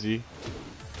jab, G.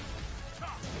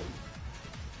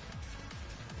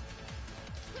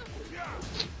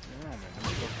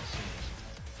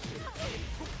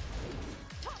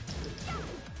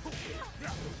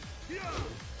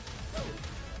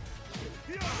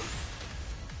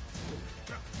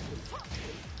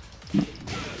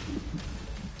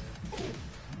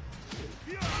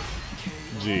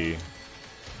 G.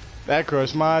 That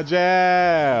crushed my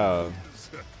jab.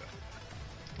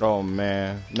 Oh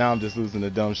man, now I'm just losing the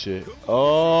dumb shit.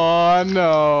 Oh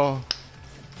no.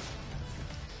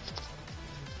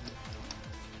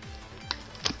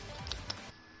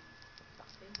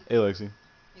 Hey Lexi.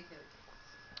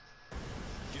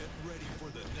 Get ready for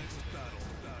the next battle.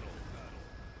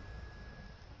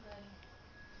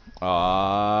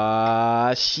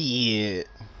 Ah shit.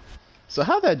 So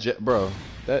how that bro?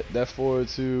 That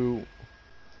 4-2,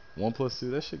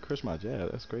 1+2. That shit crushed my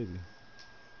jab. That's crazy.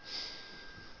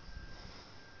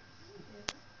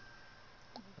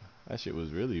 That shit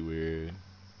was really weird.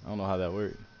 I don't know how that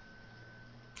worked.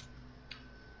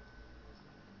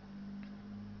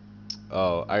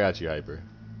 Oh, I got you, Hyper.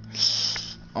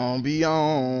 On be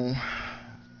on.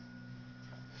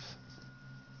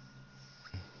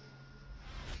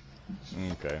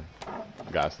 Okay.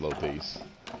 Got a slow pace.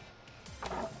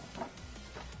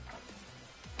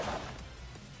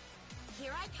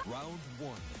 Here I come. Round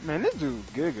 1. Man, this dude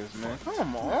gigas, man.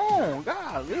 Come on,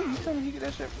 golly. You tell me he get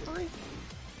that shit for free?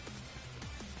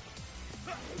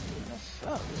 That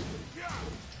sucks.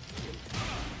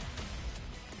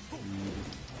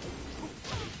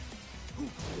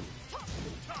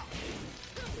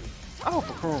 I hope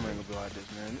Akuma ain't gonna be like this,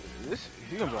 man.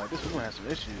 He gonna be like this, we're gonna have some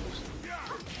issues.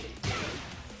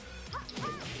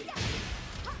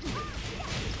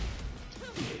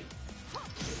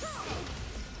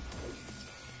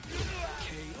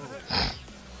 KO.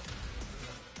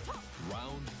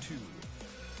 Round 2.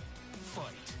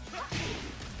 Fight.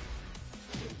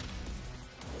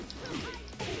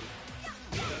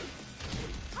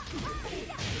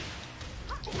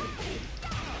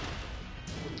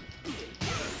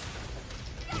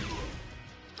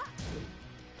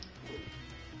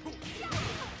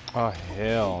 Oh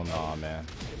hell no, man.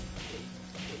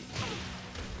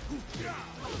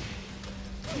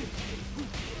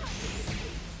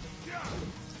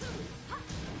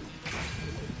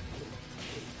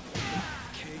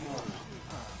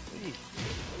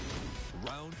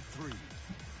 Round 3.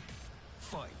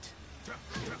 Fight.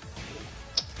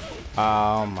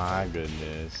 Oh my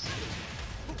goodness.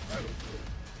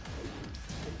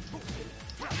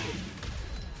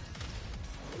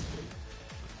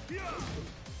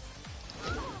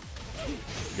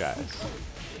 Guys,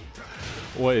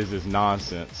 what is this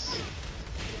nonsense?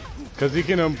 Because he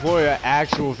can employ an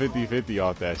actual 50-50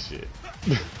 off that shit.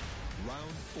 Round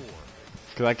 4.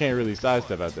 Because I can't really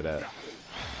sidestep after that.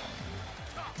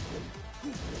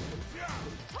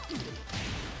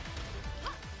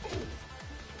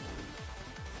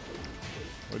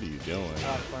 What are you doing?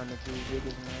 I'll find the two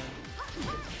biggest, man.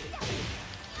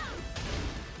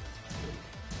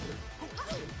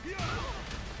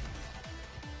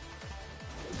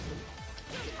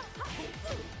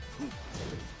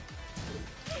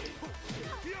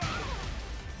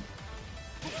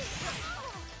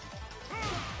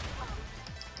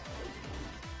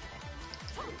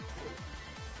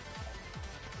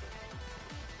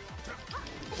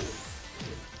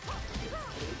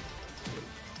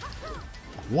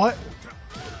 What?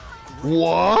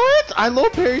 What? I low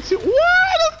parry too. What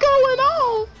is going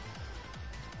on?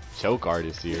 Choke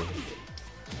artist here.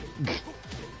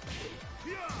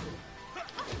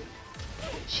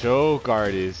 Choke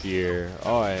artist here.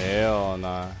 Oh hell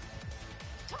nah.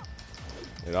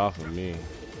 Get off of me.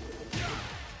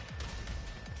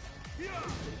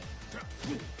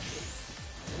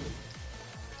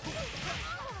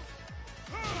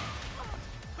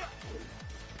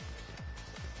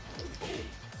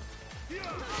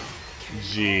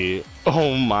 Gee.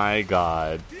 Oh my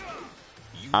god.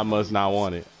 I must not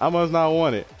want it. I must not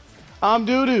want it. I'm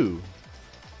doo-doo.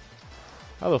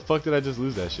 How the fuck did I just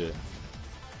lose that shit?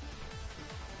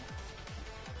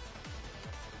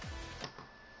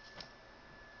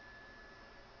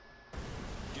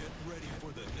 Get ready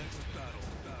for the next battle.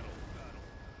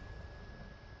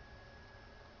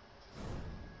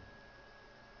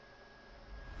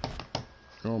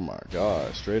 Oh my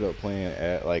god, straight up playing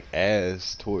at like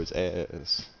ass towards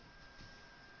ass.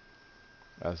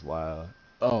 That's wild.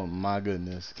 Oh my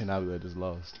goodness, cannot believe I just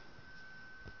lost.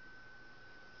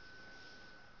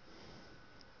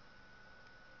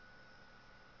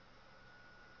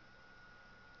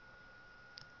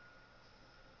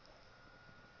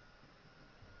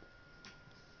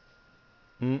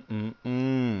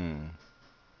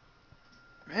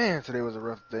 Man, today was a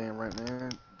rough day in right,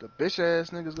 man. The bitch ass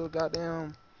niggas go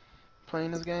goddamn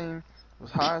playing this game was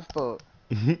high as fuck.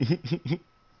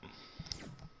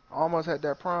 Almost had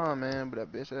that prom, man, but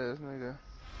that bitch ass nigga.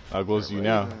 How close to you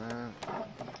Raven, now? man.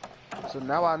 So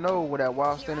now I know where that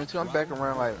wild standing 2. I'm back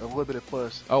around like a little bit of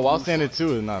plus. Oh, while standing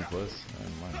 2 is not plus.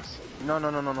 Minus. No.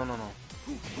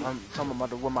 I'm talking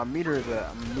about where my meter is at.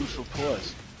 I'm neutral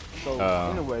plus. So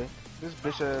anyway, this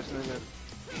bitch ass nigga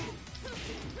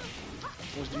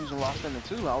was using while standing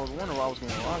 2. I was wondering why I was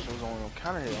getting launched. I was only on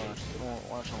counter hit launch. I don't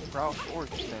launch on crouch or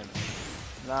standing.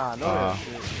 Nah, I know that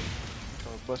shit. So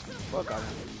I was busting the fuck out of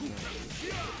him.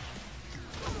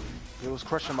 It was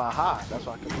crushing my high. That's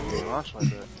why I kept getting launched like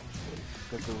that.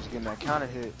 Because it was getting that counter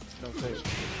hit notation.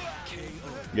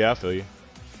 Yeah, I feel you.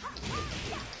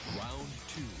 Round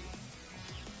 2.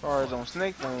 As far as on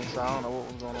Snake thing, so I don't know what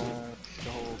was going on. The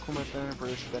whole Kuma thing,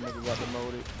 pretty sure that nigga got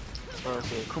demoted. Or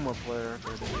it's a Kuma player.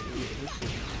 This shit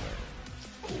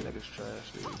is nigga's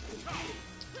trash, dude.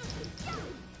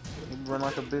 He run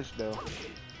like a bitch though.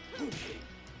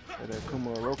 That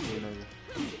Kuma Roku nigga.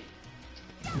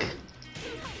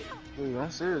 Dude,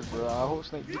 I'm serious, bro. I hope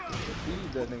Snake beat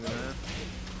that nigga, man.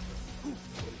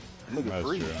 That nigga That's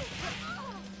free. true.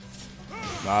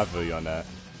 Nah, I feel you on that.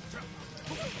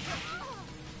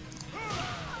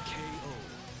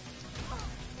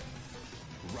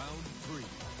 Round 3.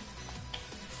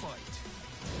 Fight.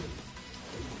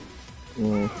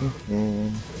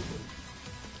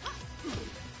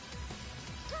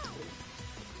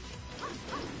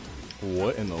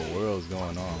 What in the world is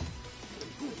going on?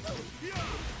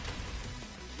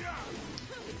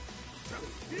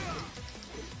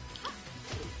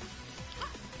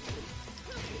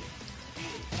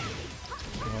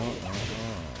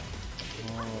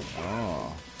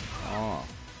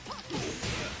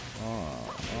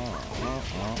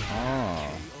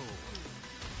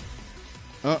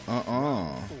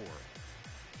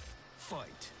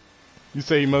 Fight. You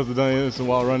say he must have done this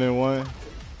while running 1?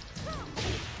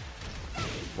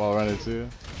 While running 2?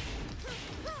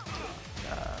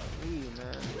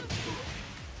 Man.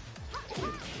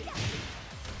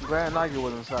 I'm glad Nike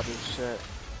wasn't inside this chat.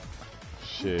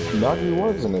 Shit. Nagi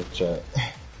was in the chat.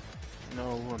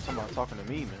 No, we weren't talking about talking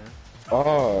to me, man.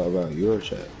 Oh, about your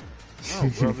chat. No,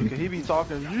 bro, because he be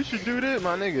talking, you should do this,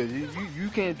 my nigga. You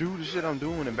can't do the shit I'm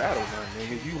doing in battle, my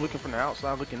nigga. You looking from the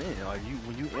outside looking in. Like,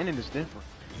 when you in it, it's different.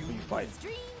 When you fight.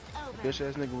 Bitch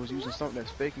ass nigga was using something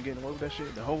that's fake and getting away with that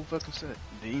shit the whole fucking set.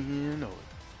 Didn't know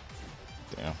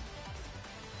it. Damn. You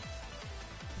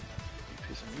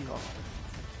pissing me off.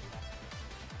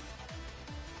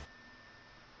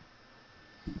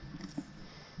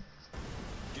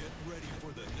 Get ready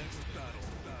for the next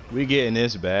battle. We getting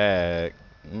this back.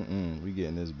 We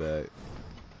getting this back.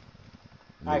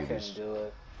 I couldn't do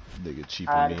it. Nigga I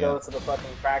cheaping had to me go out. to the fucking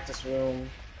practice room,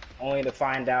 only to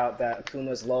find out that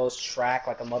Akuma's lows track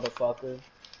like a motherfucker.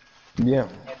 Yeah.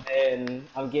 And then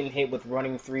I'm getting hit with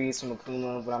running threes from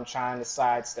Akuma when I'm trying to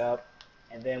sidestep.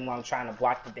 And then when I'm trying to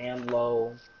block the damn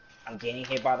low, I'm getting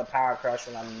hit by the power crush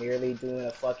when I'm merely doing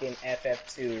a fucking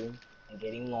FF2 and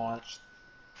getting launched.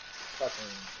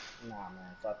 Fucking, nah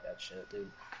man, fuck that shit, dude.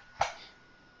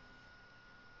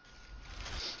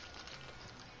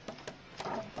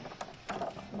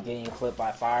 I'm getting clipped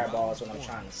by fireballs when I'm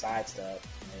trying to sidestep.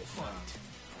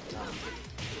 I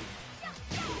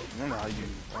don't know how you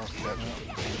lost that.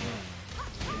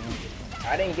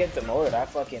 I didn't get demoted. I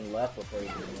fucking left before he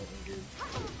demoted me, dude.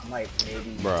 I'm like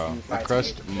maybe Bro, 2 I fights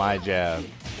crushed away from my demoted. jab.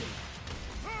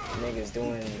 Niggas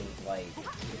doing like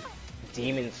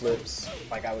demon flips,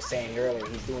 like I was saying earlier.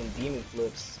 He's doing demon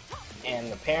flips,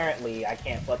 and apparently I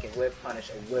can't fucking whip punish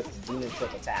a whipped demon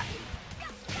flip attack.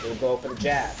 He'll go for the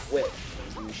jab, whip,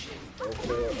 and do shit. Go for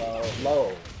the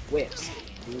low, whips,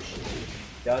 and do shit.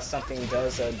 Does something,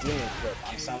 does a demon flip.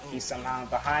 He's somehow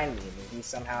behind me, and he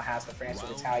somehow has the France to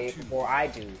retaliate before I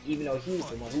do, even though he's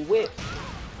the one who whipped.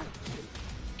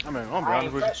 I mean, I'm I be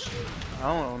ain't honest with fresh. you.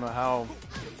 I don't know how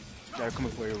that Akuma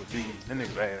player would beat that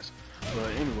nigga's ass. But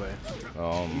anyway,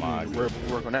 Oh my you god.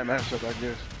 work on that matchup, I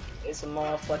guess. It's a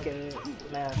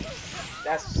motherfucking, man,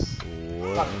 that's...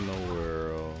 What in the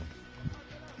world?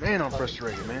 Man, I'm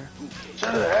frustrated, man. Should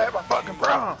have had my fucking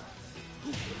prom.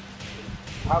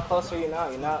 How close are you now?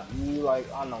 You like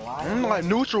on the line? I'm like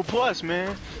neutral plus,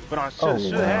 man. But I should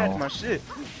have wow. had my shit.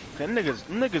 Them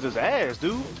niggas is ass,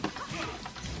 dude.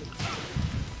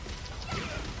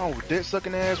 Oh, dick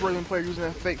sucking ass Raven player using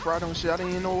that fake fraud on shit. I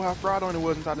didn't even know how fraud on it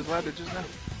was until I just grabbed it just now.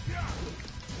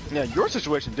 Yeah, your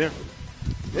situation different.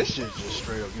 This shit's just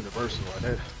straight up universal like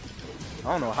that.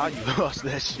 I don't know how you lost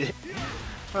that shit.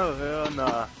 Oh hell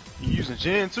nah. You using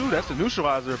Gen 2? That's the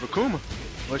neutralizer of Akuma.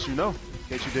 Let you know, in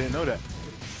case you didn't know that.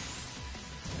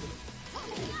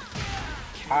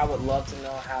 I would love to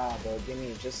know how, though. Give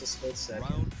me just a split second.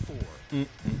 Round 4.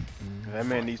 That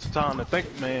man needs some time to think,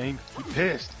 man. He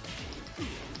pissed.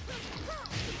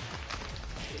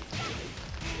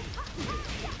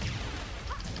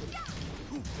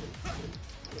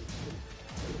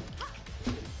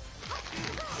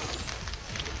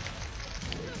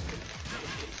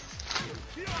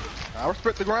 I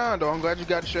respect the grind, though. I'm glad you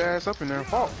got your ass up in there and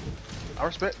fought. I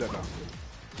respect that, though.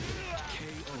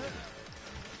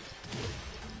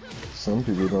 Some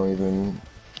people don't even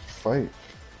fight.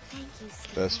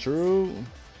 That's true.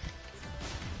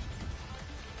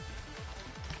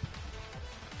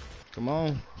 Come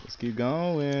on, let's keep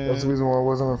going. That's the reason why I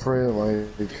wasn't afraid.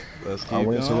 Like, Let's keep I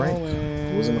went to rank.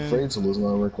 going. I wasn't afraid to lose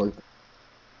my rank like that.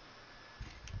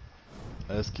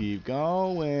 Let's keep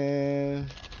going.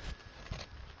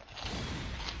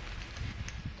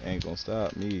 Ain't gonna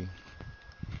stop me.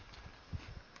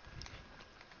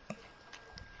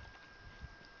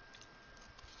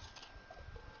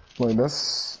 Like,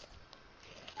 that's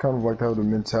kind of like how the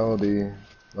mentality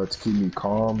to keep me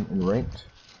calm and ranked.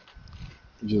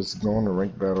 Just going to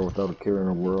rank battle without a care in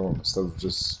the world instead of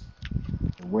just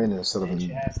winning instead of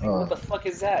What the fuck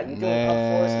is that? You doing up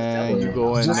Man, force you and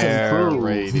go in Just there improve.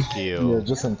 ready to kill. Yeah,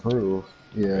 just improve.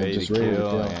 Yeah, ready just to ready to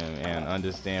kill kill. and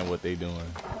understand what they doing.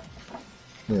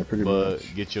 Yeah, pretty But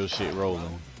much. get your shit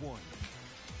rolling.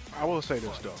 I will say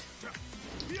this, though.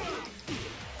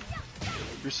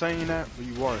 You're saying that, but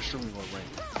you are extremely low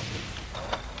ranked.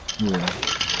 Yeah.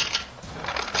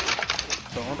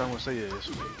 So one thing I'm gonna say is,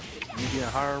 you getting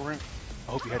higher rank,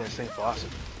 I hope you had that same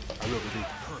philosophy. I really do.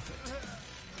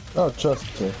 Oh,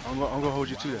 trust me. I'm gonna hold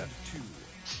you to that.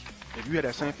 If you had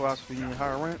that same philosophy in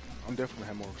higher rank, I'm definitely gonna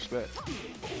have more respect.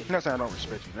 I'm not saying I don't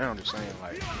respect you now, I'm just saying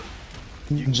like,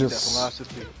 you keep that Just,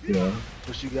 philosophy. yeah,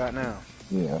 What you got now?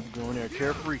 yeah. You go in there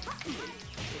carefree.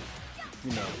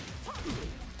 You know,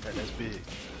 that's big.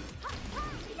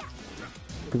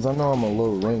 Because I know I'm a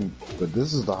low rank, but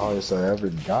this is the highest I ever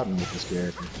gotten with this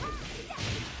character.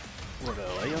 What,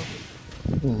 Leo?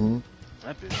 Mm-hmm.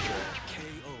 That bitch trash.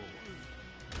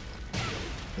 KO.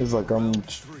 It's like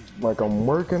I'm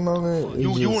working on it.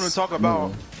 It's You want to just, talk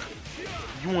about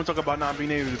not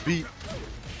being able to beat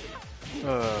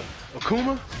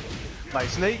Akuma? Like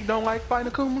Snake don't like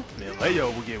fighting Akuma? Then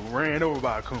Leo will get ran over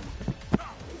by Akuma.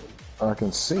 I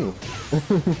can see.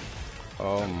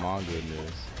 Oh my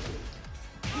goodness.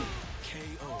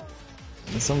 KO.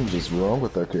 There's something just wrong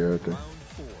with that character. Round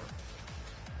 4.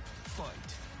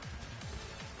 Fight.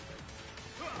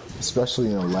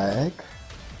 Especially in lag.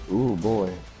 Ooh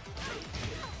boy.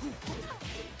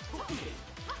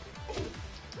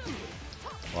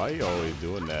 Why are you always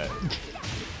doing that?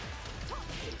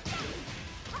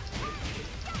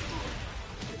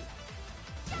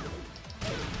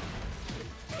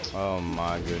 Oh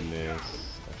my goodness.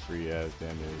 That free ass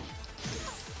damage.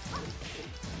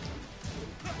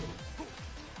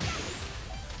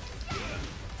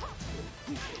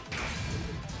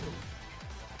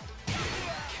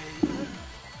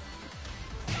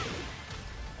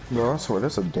 No, I swear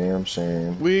that's a damn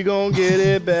shame. We gon' get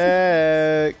it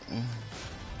back.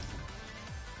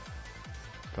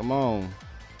 Come on.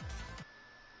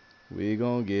 We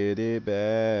gon' get it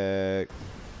back.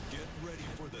 Get ready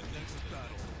for the next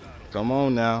battle. Come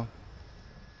on now.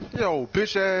 Yo,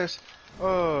 bitch ass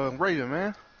Raven,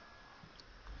 man.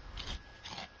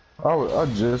 I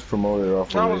just promoted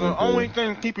off That of was the Raven only Pay.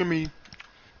 thing keeping me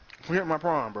from hitting my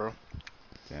prime, bro.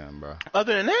 Damn, bro.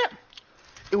 Other than that,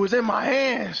 it was in my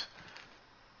hands.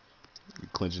 You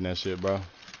clinching that shit, bro.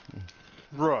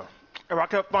 Bruh, if I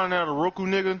kept finding out a Roku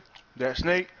nigga, that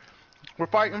Snake, we're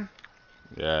fighting,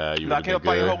 Yeah, you and I would have kept been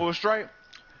fighting good. Hobo and Stripe,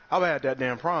 I would have had that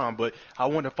damn prime, but I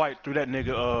wanted to fight through that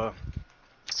nigga,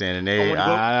 Standing I there. wanna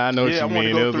go- I know what yeah, I you wanna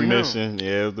mean. go It was the through him. mission.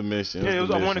 Yeah, it was the mission. yeah, It was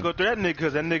the I wanted to mission. go through that nigga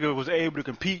because that nigga was able to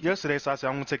compete yesterday, so I said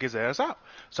I'm going to take his ass out.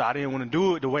 So I didn't want to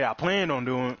do it the way I planned on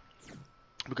doing it,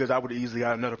 because I would have easily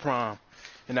got another prime,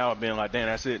 and I would have been like, damn,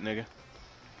 that's it, nigga.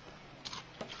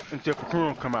 Until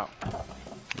Cocoon come out.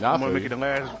 Nah, I I'm going to feel make you. it the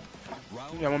last, yeah,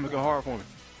 I'm going to make it hard for me.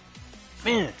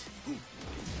 Man,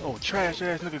 oh, trash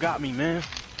ass nigga got me, man.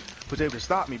 Was able to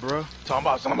stop me, bro. Talking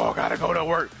about somebody gotta go to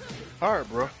work. Alright,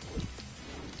 bro.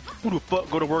 Who the fuck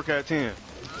go to work at 10?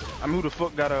 I mean, who the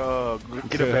fuck gotta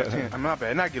get up at 10? I'm not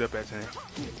bad, not get up at 10.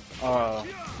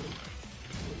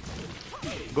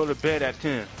 Go to bed at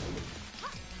 10.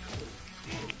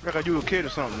 Like you a kid or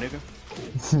something, nigga.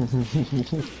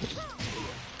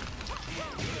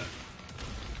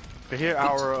 But here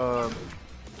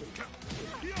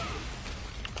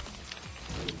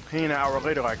he ain't an hour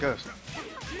later like us.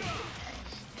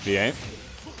 He ain't?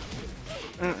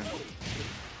 Mm-mm.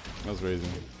 That's crazy.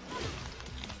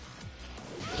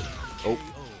 Oh.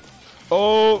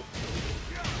 Oh!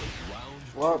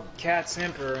 Well, Cat's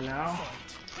Emperor now.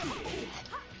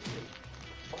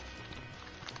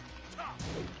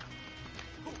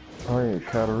 Oh yeah,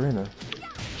 Katarina.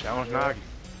 Challenge Nagi.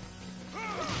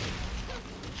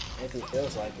 If he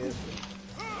feels like it.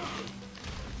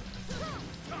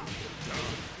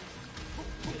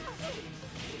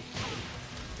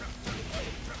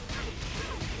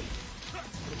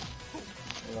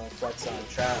 We're gonna flex on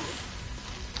trap.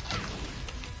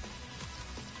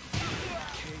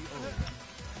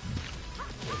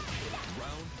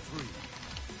 Round 3.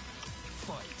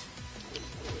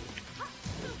 Fight.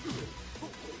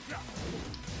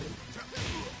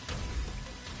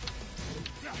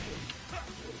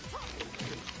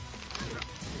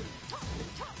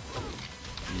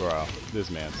 Bro, this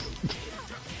man's.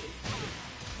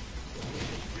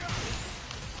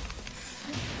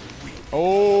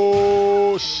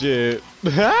 Oh, shit.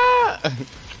 Round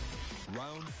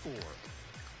 4.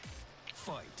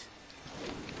 Fight.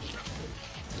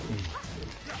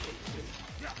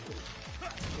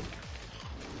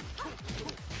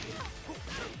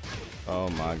 Oh,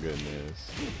 my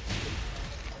goodness.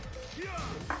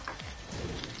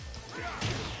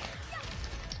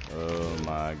 Oh,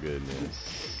 my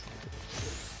goodness.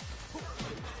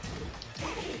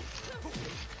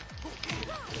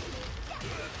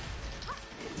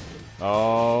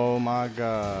 Oh my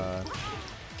god.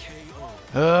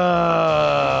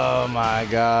 Oh my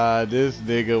god. This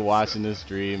nigga watching the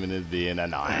stream and is being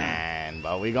annoying.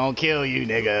 But we gonna kill you,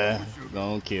 nigga. We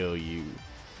gonna kill you.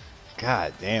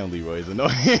 God damn, Leroy's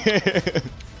annoying.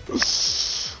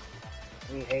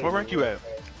 What rank you at?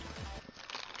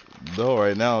 Though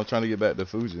right now I'm trying to get back to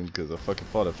Fujin because I fucking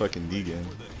fought a fucking Negan.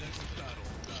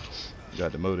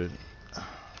 Got demoted.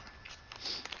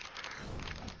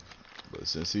 But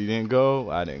since he didn't go,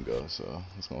 I didn't go, so I'm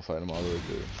just gonna fight him all the way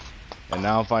through. And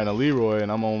now I'm fighting a Leroy,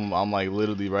 and I'm like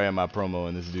literally right at my promo,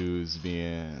 and this dude's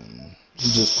being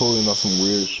He's just pulling off some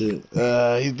weird shit.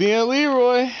 he's being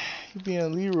Leroy. He's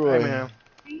being Leroy. Hey man,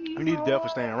 you need to definitely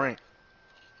stay in rank.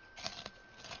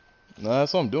 No,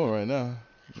 that's what I'm doing right now.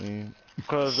 I mean,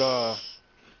 Cause mm,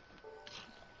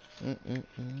 mm, you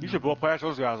mm. should blow past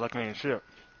those guys like they ain't shit.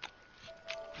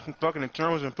 Fucking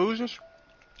internals and fusions.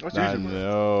 That's I easy, bro.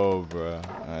 know, bro.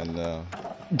 I know.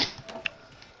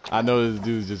 I know this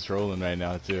dude's just trolling right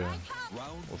now too.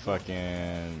 With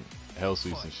fucking hell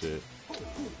sweeps and shit.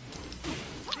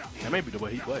 That may be the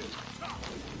way he plays.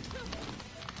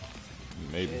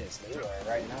 Maybe. Yes, they are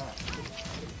right now.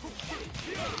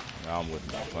 I'm with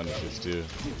my punishes too.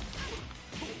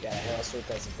 You got a hell sweep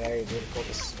that's very difficult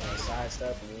to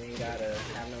sidestep, and you ain't gotta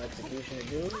have no execution to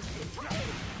do it.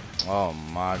 Oh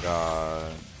my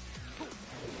god.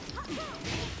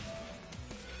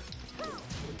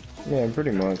 Yeah,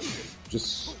 pretty much.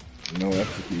 Just no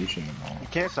execution at all. You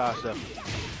can't sidestep.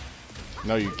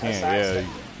 No, you can't. I Yeah,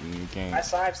 sidestepped you I can't.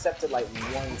 sidestepped it like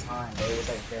one time, but it was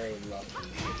like very lucky.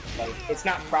 Like, it's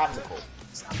not practical.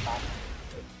 It's not practical.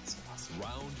 It's possible.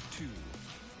 Round 2.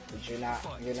 But you're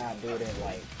not doing it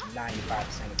like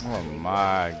 95% of the Oh time.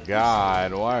 my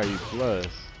god. Why are you plus?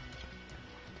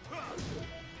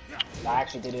 I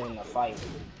actually did it in the fight.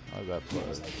 How's that I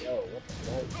was plus? like, yo, what the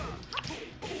fuck?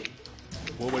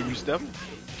 What way you stepping?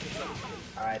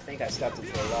 I think I stepped it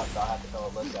to the left, I'll have to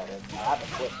go look at it. I have to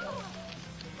flip though.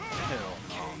 Hell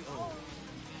no.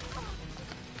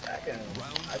 I can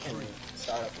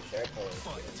start up the share code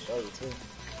and show you too.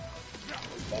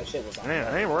 That shit was on.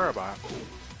 Man, I ain't worried about it.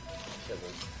 Shit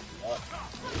was up.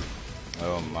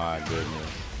 Oh my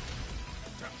goodness.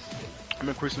 I'm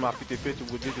increasing my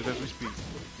 50-50 with digits as we speak.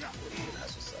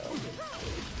 That's what's up.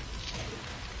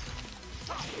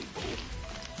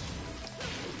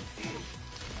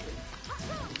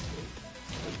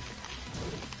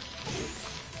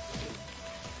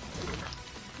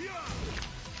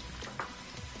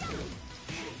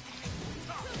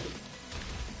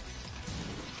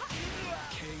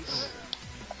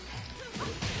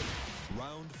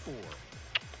 Round 4.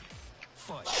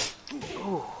 Fight.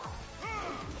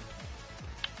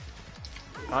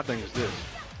 My thing is this.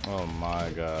 Oh my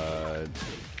god.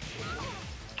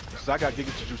 Cause I got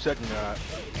Giga to do second god.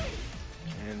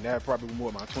 And that probably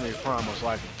more my 20th prime most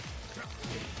likely.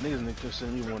 Niggas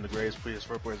consider me one of the greatest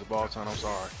PS4 players of all time, I'm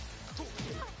sorry. KO.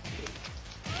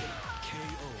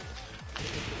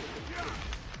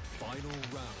 Final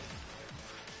round.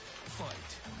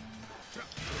 Fight.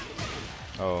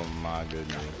 Oh my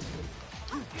goodness.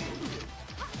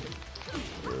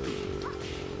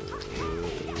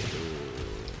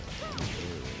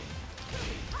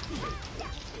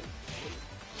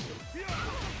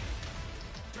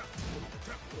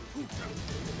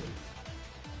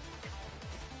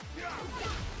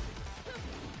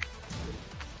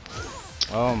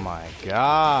 Oh my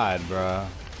god, bruh.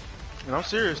 And I'm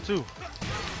serious too.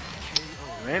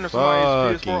 Man, if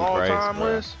somebody's PS4 Fucking Christ, all-time bro.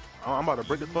 list, I'm about to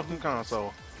break the fucking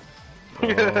console.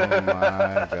 Oh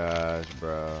my gosh,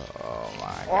 bro. Oh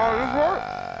my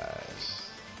gosh.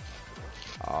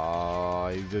 Oh,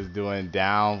 he's just doing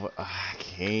down. I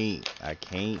can't.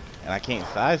 And I can't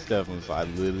sidestep him, so I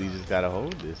literally just gotta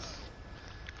hold this.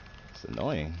 It's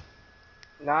annoying.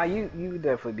 Nah, you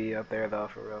definitely be up there though,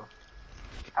 for real.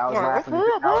 I was Yeah, laughing. for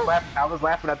real, bro. I was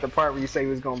laughing at the part where you say he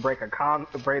was gonna break a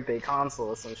birthday console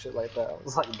or some shit like that. I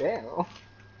was like, damn.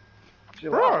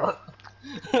 Chill Bro.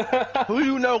 out. Who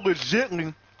you know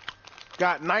legitly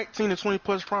got 19 to 20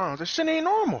 plus primes? That shit ain't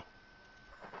normal.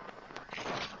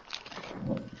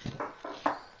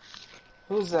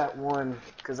 Who's that one?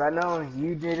 Cause I know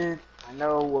you did it. I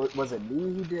know, was it me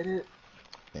who did it?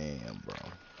 Damn, bro.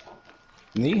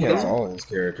 He has all his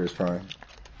characters prime.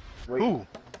 Wait, Who?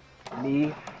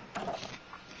 me.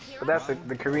 But that's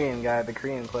the Korean guy, the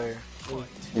Korean player.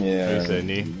 Yeah, You said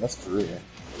knee? that's Korea.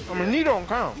 I mean, he don't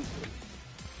count.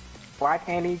 Why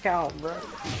can't he count, bro?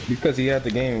 Because he had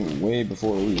the game way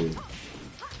before we did.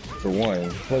 For one,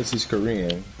 plus he's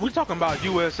Korean. We talking about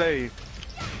USA,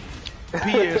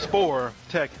 PS4,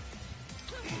 Tekken.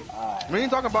 We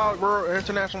ain't talking about world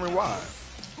internationally wide.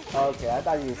 Okay, I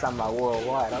thought you were talking about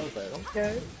worldwide. I was like,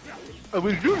 okay. If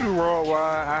we do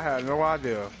worldwide, I had no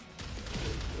idea.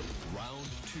 Round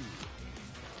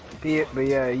 2. But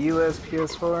yeah, US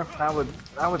PS4,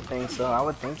 I would think so. I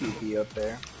would think he'd be up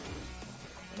there.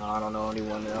 No, I don't know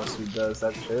anyone else who does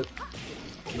that shit.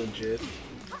 Legit.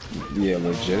 Yeah,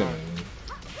 legitimately.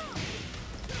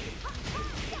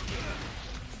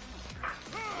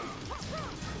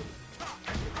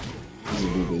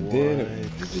 They did.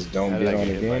 They just don't How did get I on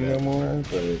get the hit by game that? no more,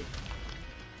 but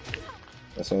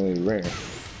that's only rare.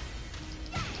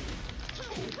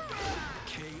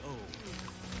 KO.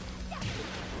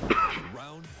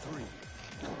 Round 3.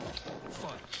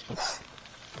 Fight.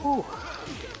 Ooh.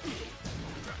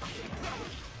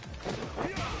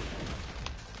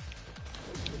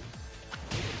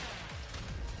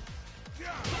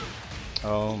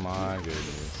 Oh my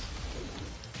goodness.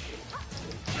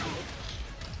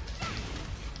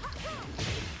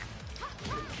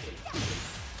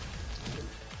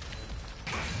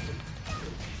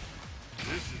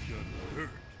 This is gonna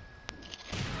hurt.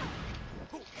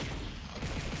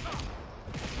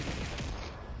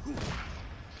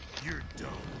 You're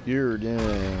done. You're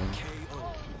done.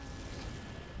 KO.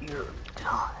 You're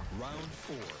done. Round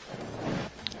 4.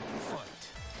 Fight.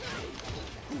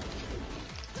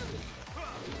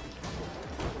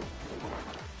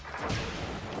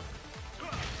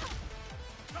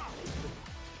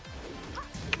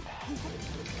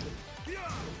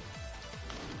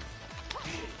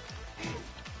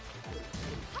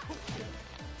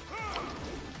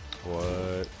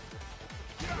 What?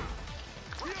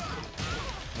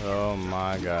 Oh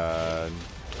my god.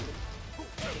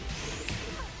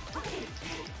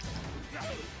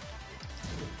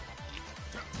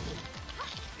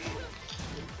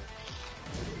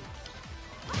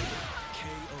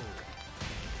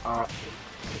 Uh,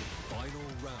 Final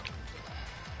round.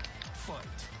 Fight.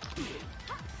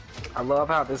 I love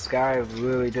how this guy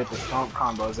really did the stomp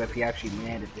combo as if he actually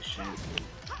landed this shit.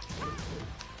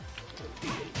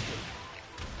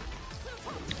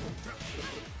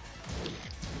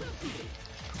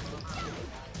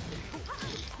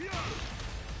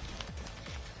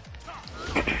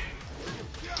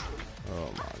 Oh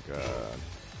my god.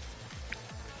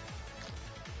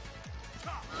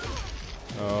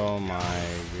 Oh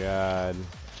my god.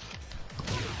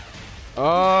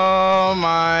 Oh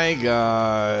my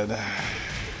god.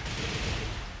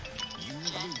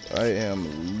 I am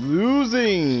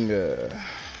losing to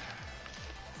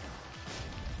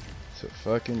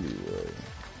fucking Leroy.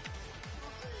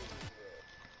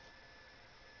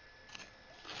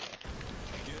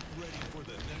 Get ready for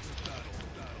the next battle.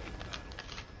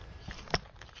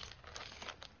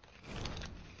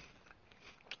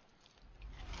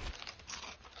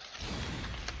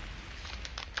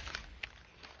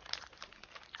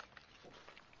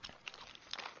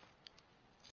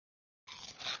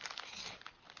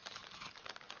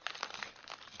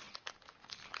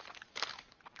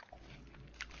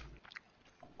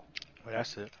 Well,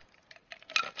 that's it.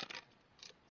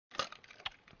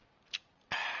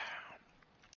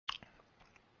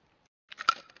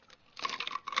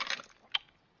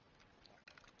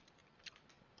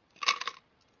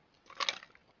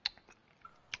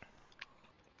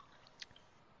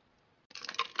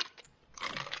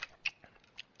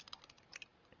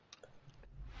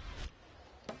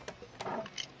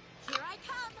 Here I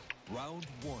come. Round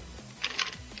 1.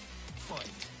 Fight.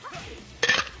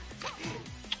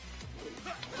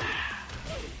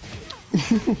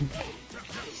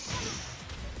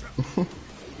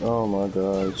 Oh my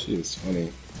god, she is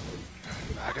funny.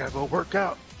 I gotta go work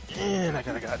out. And I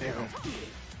gotta goddamn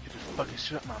you just fucking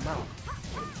shut my mouth.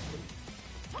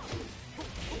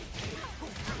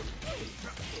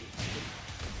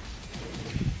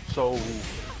 So,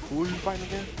 who are you fighting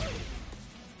again?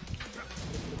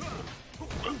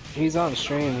 He's on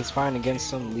stream, he's fighting against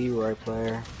some Leroy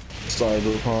player.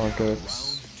 Cyberpunk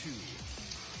X.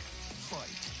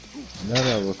 Fight. Now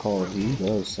that I recall, he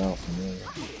does sound familiar.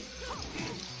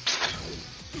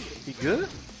 He good?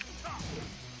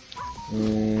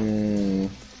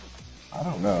 I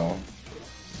don't know.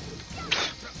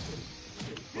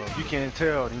 Well, if you can't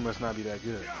tell, he must not be that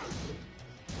good.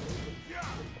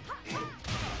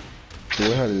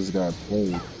 So how this guy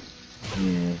played?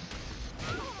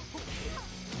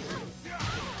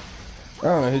 I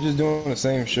don't know, he's just doing the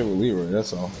same shit with Leroy,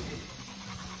 that's all.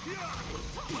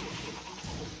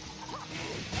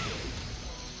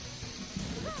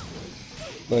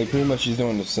 Like, pretty much he's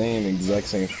doing the exact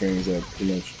same strings that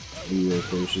pretty much Leroy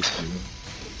plays just doing.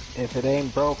 If it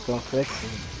ain't broke, don't fix it.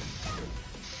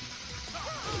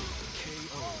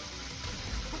 KO.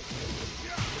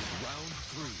 Round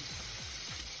 3.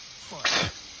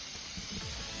 Fight.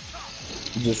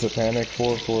 Just a panic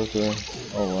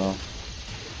 4-4-3. Oh wow.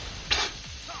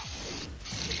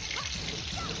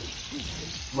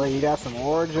 Wait, you got some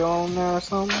Orajel in there or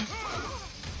something?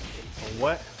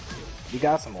 What? You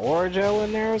got some Orajel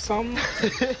in there or something?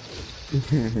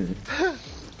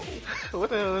 What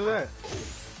the hell is that?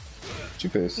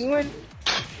 Toothpaste. Yeah,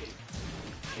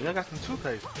 I got some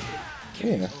toothpaste.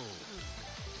 Yeah.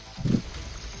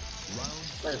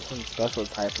 That's some special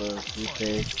type of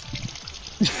toothpaste.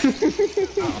 I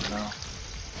don't know.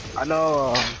 I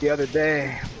know the other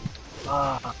day,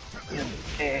 my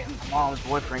mom's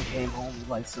boyfriend came home with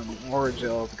like some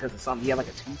Orajel because of something. He had like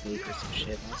a toothache or some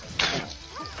shit. And I was like, oh.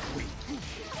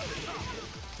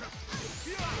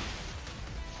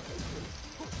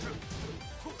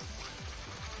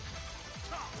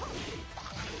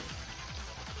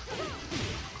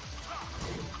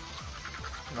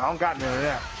 I don't got none of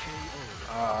that.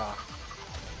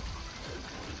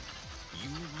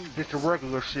 Just the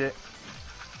regular shit.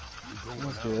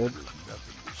 That's good.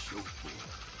 Nothing to show for it.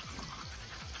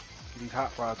 These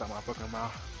hot fries out my fucking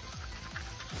mouth.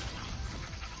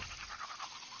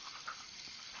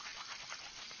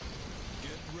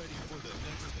 Get ready for the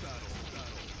next battle.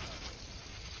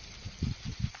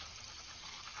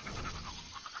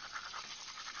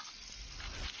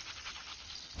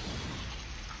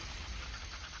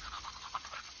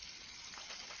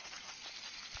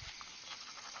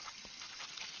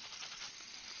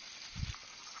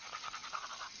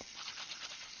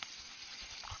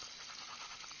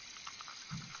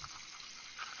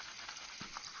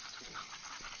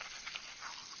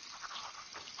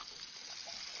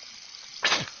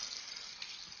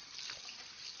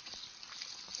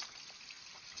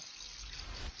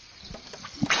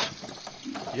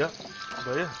 Yep.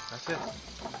 But yeah, that's it.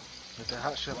 Get that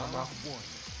hot shit in my Round mouth. 1.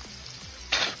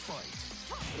 Fight.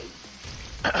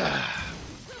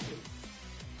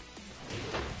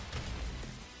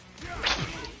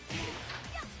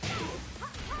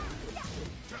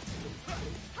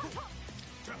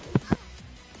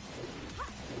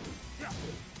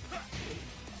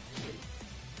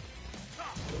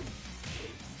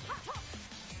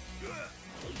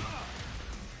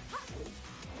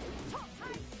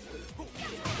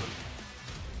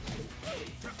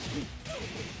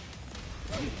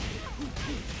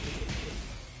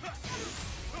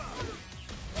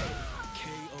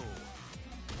 KO.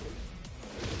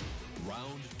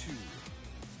 Round 2.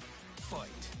 Fight.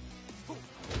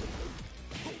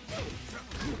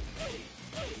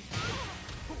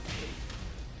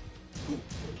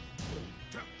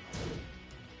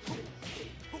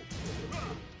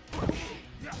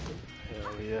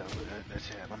 Hell yeah, that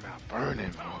shit had my mouth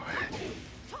burning, boy.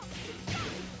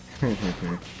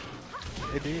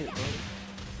 It did, bro.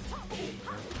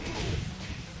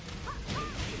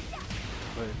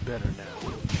 But it's better now.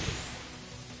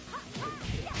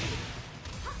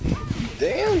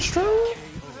 Damn, strong.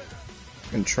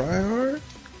 And try hard.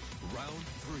 Round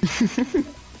 3.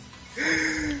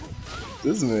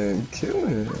 This man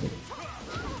killing him.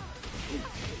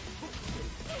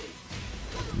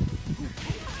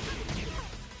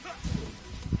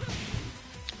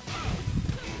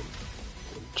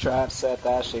 Trap said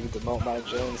that shit demote my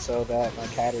gym so that my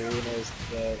Katarina is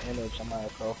the image on my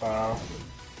profile.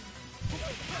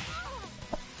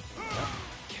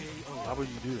 Why would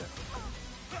you do that?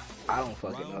 I don't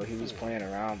fucking know. He was playing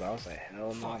around, but I was like,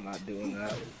 hell no, I'm not doing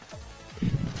that.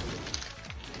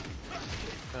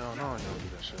 Hell no, I don't do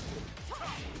that shit.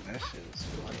 That shit is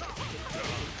funny.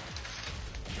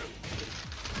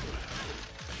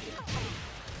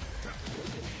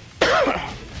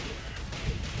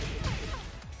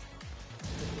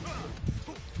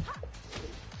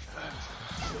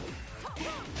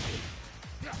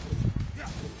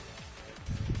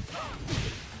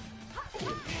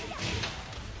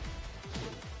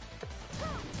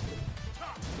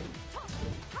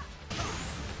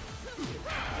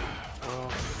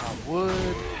 I would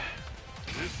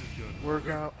work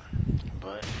out,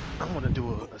 but I want to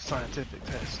do a scientific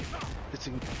test to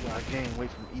see what I gain weight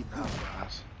from eating hot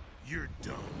fries. You're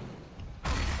done. I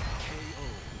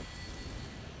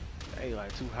ate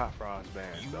like 2 hot fries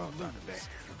bags dog throughout the day.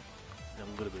 And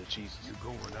a little bit of cheese. You're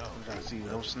going out. I'm trying to see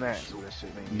no snacks so that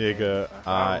shit make me Nigga,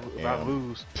 gain. If I am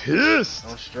lose, pissed.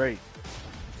 I'm straight.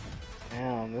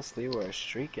 Damn, this Leroy is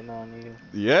streaking on you.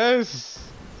 Yes,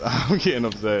 I'm getting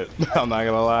upset. I'm not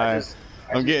gonna lie.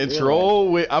 I'm getting realized-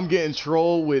 trolled with. I'm getting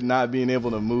trolled with not being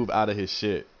able to move out of his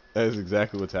shit. That is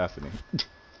exactly what's happening.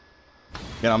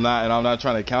 And I'm not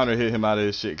trying to counter hit him out of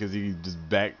his shit because he just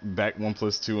back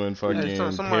 1+2 and fucking Hey,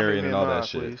 somebody parrying make me and a all mod, that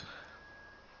shit.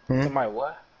 please. Somebody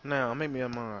what? Now, make me a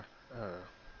mod.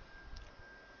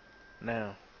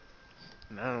 Now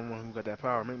I'm the one who got that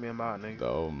power. Make me a mod, nigga.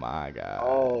 Oh my god.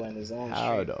 Oh, in his own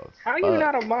How stream. the How you fuck?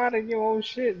 not a mod in your own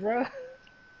shit, bro?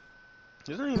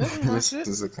 This ain't my shit.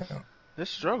 This account. This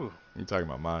struggle. You talking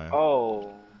about mine?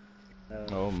 Oh.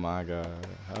 Oh my god.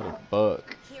 How the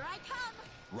fuck? Here I come.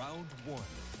 Round 1.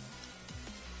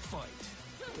 Fight.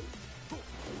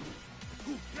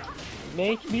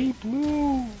 Make me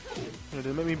blue. Yeah,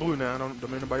 they make me blue now. Don't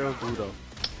make nobody else blue though.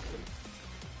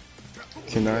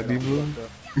 Can I be blue?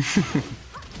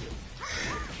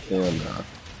 Hell nah.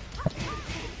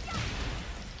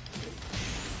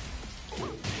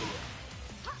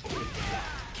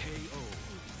 KO.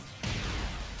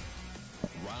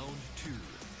 Round 2.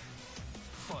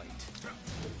 Fight.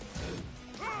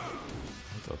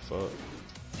 What the fuck?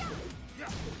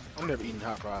 I'm never eating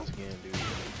hot fries again, dude.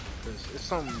 Cause it's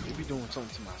something, it be doing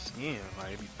something to my skin.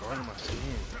 Like, it be burning my skin.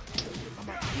 On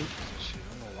my pinkies and shit.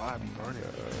 I don't know why it be burning.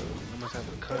 I must have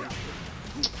to cut it.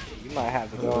 You might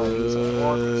have to go and use some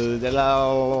forks.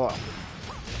 Hello.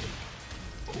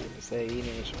 Instead of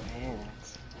eating with your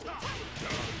hands.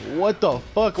 What the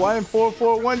fuck? Why didn't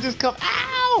 441 just come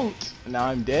out? Now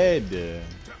I'm dead.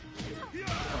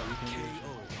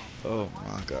 Oh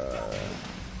my god.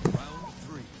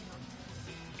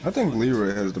 I think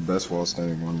Leroy has the best wall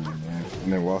standing on there, man.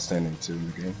 And then wall standing too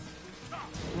in the game.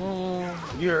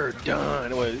 You're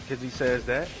done. Wait, because he says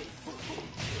that?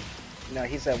 No,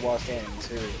 he said wall standing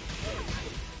too.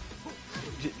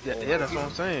 Yeah, that's what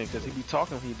I'm saying. Because he be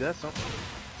talking when he does something.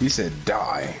 He said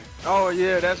die. Oh,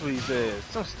 yeah, that's what he says.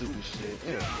 Some stupid shit.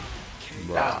 Yeah.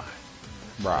 Bruh.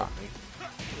 Bruh.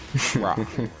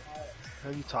 Bruh. How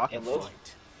you talking? It looks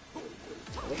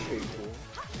pretty cool.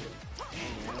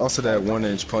 Also, that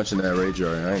 1-inch punch in that Ray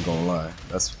Jar, I ain't gonna lie.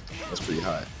 That's pretty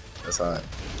high. That's high.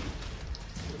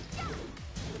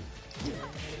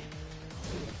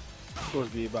 It's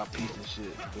supposed to be about peace and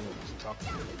shit. Talking.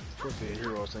 It's supposed to be a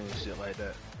hero saying shit like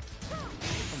that. Come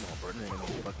on, bro. That ain't no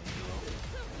fucking hero.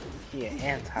 He an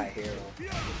anti-hero.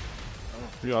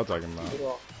 What y'all talking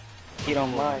about? He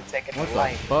don't mind taking What a the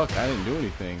life. fuck? I didn't do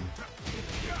anything.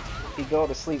 He go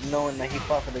to sleep knowing that he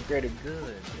fought for the greater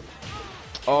good.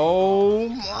 Oh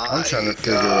my I'm trying to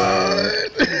figure out.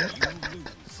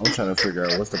 I'm trying to figure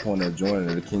out what's the point of joining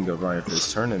the King of Iron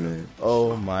Fist tournament.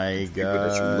 Oh my People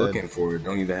that you're god. looking for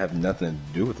don't even have nothing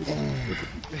to do with the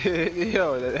game.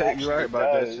 Yo, you're right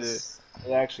about that shit.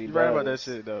 It actually You're does. right about that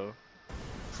shit, though.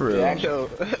 For real. Yo,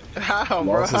 how,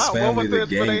 bro? Lost his How, what family was the to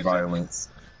gang explanation? violence.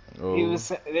 Oh,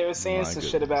 They were saying my some goodness.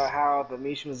 shit about how the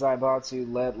Mishima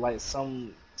Zaibatsu led like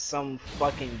some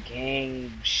fucking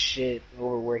gang shit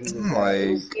over where he was at.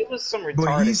 Like, It was some retarded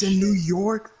But he's in shit. New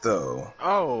York, though.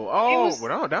 Oh,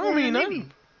 well, that don't mean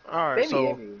nothing. Alright, Maybe so,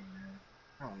 everywhere.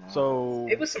 I don't know. so,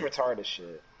 It was some retarded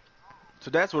shit. so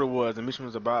that's what it was. And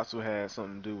Mishima Zabatsu had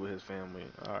something to do with his family.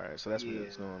 Alright, so that's Yeah.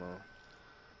 what's going on.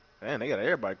 Man, they got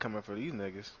everybody coming for these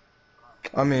niggas.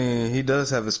 I mean, he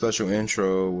does have a special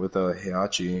intro with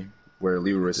Heihachi, where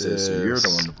Leroy says, so you're the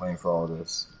one to blame for all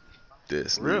this.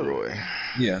 This Really? Leroy.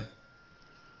 Yeah.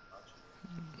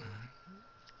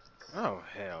 Oh,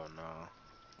 hell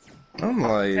no. I'm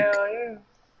like, Hell yeah.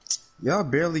 y'all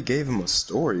barely gave him a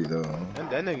story, though.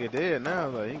 That nigga dead now.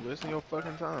 Like, he wasting your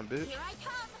fucking time, bitch. Here I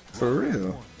come. For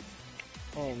real.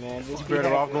 Hey man, just You be better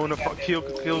happy off going to you got that kill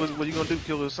little- his, what you gonna do?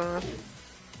 Kill his son?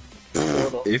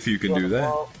 If you can do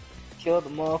that. Kill the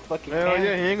motherfucking Hell parent.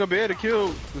 yeah, he ain't gonna be able to kill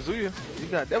Kazuya. You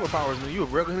got devil powers, man. You a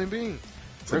regular human being.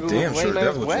 For Regular damn sure, lame-ass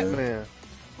Devil black Jim. man.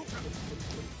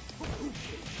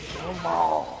 Come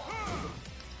on.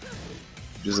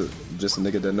 Just a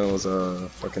nigga that knows,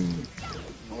 fucking...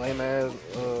 Lame ass,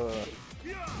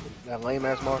 that lame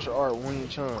ass martial art, Wing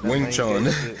Chun. That Wing lame Chun.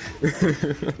 gay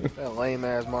shit. That lame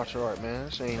ass martial art, man.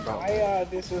 That shit ain't about. Why y'all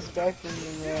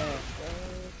disrespecting the man?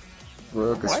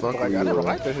 Bro, cause fuck I never Leroy.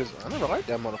 liked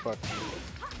that motherfucker.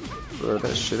 Bro,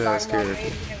 that shit-ass character.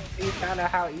 He found out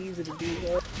how easy to do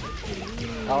that.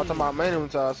 I was talking about Manu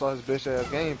until I saw his bitch ass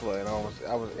gameplay, and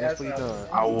I was instantly done.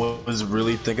 I was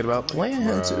really thinking about playing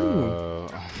him, too. Oh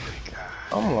my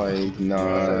god. I'm like, That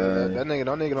nah.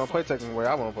 nigga don't play Tekken the way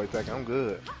I want to play Tekken. I'm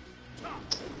good.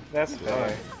 That's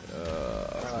fair.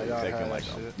 Y'all Taking had like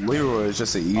that shit. Leroy is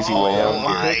just an easy way out. Oh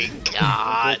my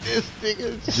god. This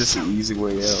nigga. Just an easy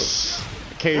way out.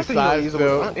 Can't He ain't sidestep.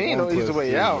 no easy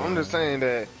way 1+2, out. I'm man. just saying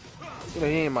that, you know,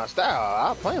 he ain't my style.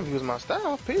 I'll play him if he was my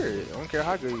style, period. I don't care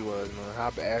how good he was, you know,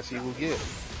 how bad he will get.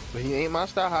 But he ain't my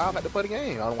style, how I like to play the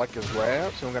game. I don't like his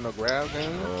grabs. He don't got no grab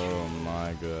game. Oh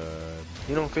my god.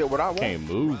 He don't fit what I want. Can't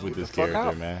move with Get this the fuck character,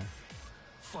 out. man.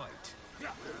 Fight.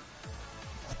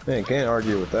 Man, can't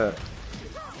argue with that.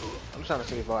 I'm trying to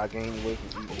see if I gain weight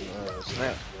from eating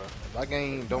snacks, bro. If I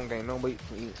don't gain no weight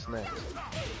from eating snacks.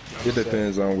 It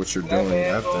depends on what you're That doing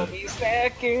man gonna after. be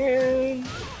stacking.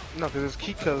 No, cause it's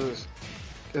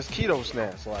keto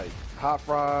snacks, like hot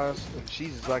fries and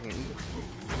cheeses I can eat.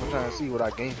 I'm trying to see what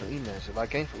I gain from eating that shit. If I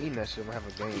gain from eating that shit, I'm gonna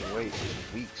have to gain weight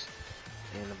in weeks.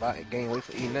 And if I gain weight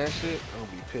for eating that shit, I'm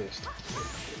gonna be pissed.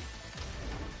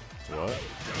 What?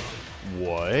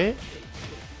 What?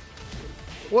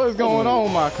 What is going on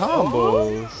with my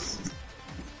combos?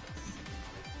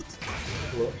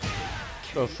 What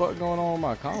the fuck going on with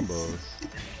my combos?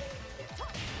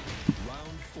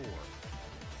 Round 4.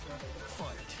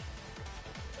 Fight.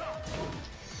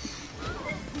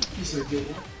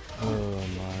 Oh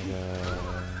my god.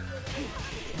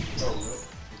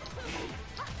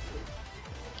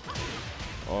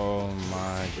 Oh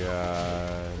my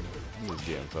god. This was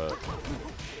getting fucked.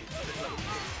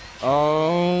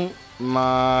 Oh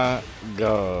my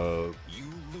god. You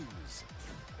lose.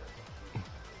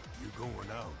 You're going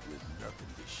out with nothing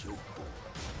to show for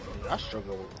it. I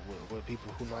struggle with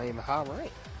people who not even high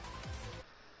rank.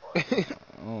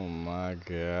 Oh my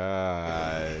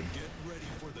god.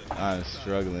 I'm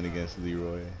struggling against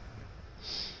Leroy.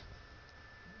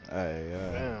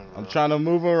 I'm trying to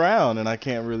move around and I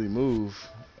can't really move.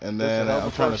 And then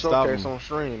I'm trying to stop him. On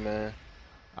stream, man.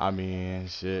 I mean,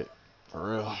 shit.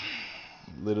 For real.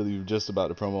 Literally just about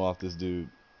to promo off this dude.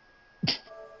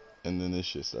 And then this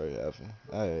shit started happening.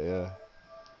 Yeah.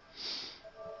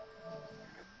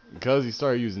 Because he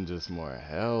started using just more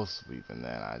hell sweep, and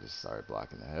then I just started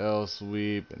blocking the hell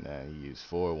sweep, and then he used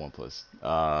 4, 1 plus,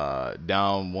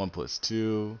 down 1 plus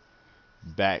 2,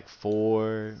 back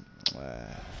 4.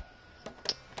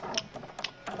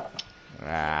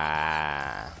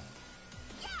 Round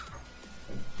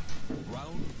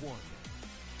 1.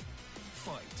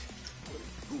 Fight.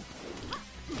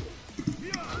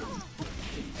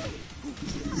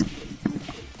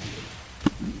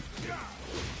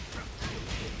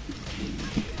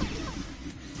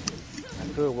 I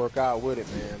could work out with it,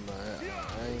 man, but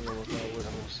I ain't gonna work out with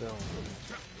it myself,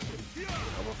 man.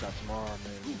 I'll work out tomorrow,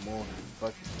 man, in the morning.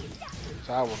 Fuck it. So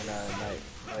I working out at night,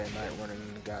 late at night, running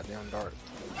in the goddamn dark.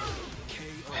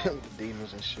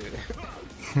 Demons and shit.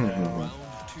 Round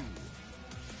 2.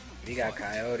 We got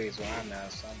coyotes where I'm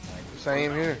at, so I'm like...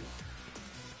 Same here.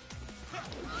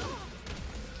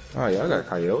 Oh, y'all got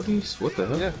coyotes? What the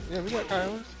hell? Yeah, we got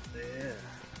coyotes. Yeah.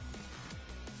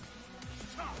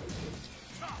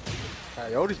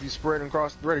 Coyotes be spreading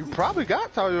across the road. You probably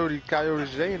got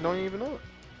coyotes, Jay, and don't even know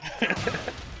it.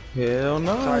 Hell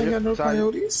no, I ain't got no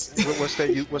coyotes. What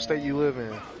state you live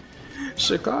in?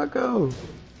 Chicago.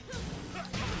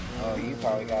 Oh, you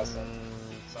probably got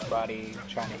somebody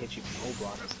trying to hit you from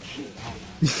O-block or some shit. I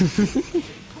don't know.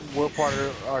 What part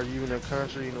are you in the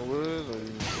country, in the woods, or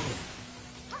you...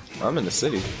 I'm in the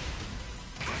city.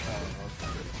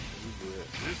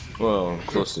 Well,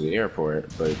 close to the airport,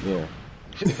 but yeah.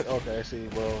 Okay, see,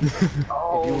 well...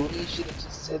 Oh, you should have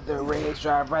just said the rage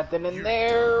drive right then and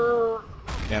there.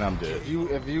 And I'm dead.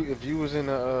 If you was in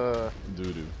the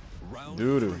Doo-doo.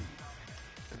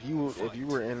 if you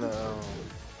were in the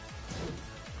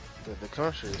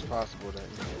country, it's possible that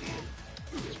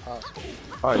it's possible.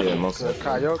 Oh yeah, most definitely.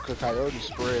 Coyotes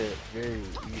spread very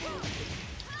easily.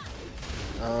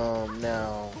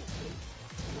 Now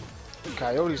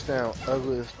coyotes sound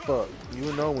ugly as fuck. You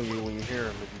will know when you hear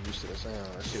them if you're used to the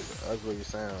sound. That shit's an ugly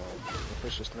sound. The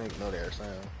fish or snake know their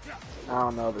sound. I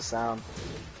don't know the sound,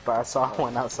 but I saw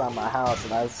one outside my house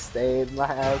and I stayed my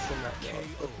ass in that.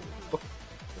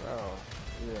 Oh,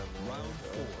 yeah, man.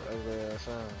 Ugly ass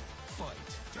sound.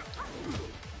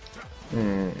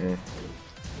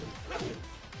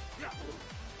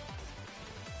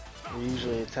 We're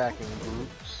usually attacking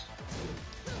groups.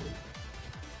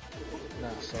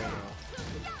 Not solo.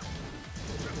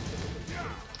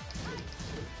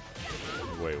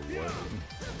 Wait, what?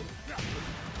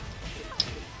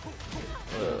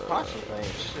 Possum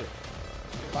ain't shit.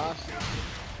 Possum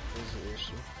is the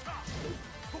issue.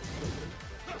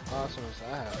 Possums,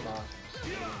 I have possums.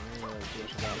 You ain't really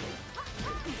just about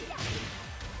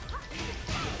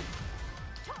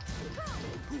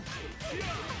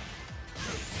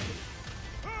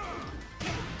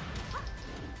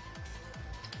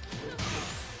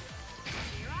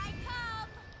Here I come!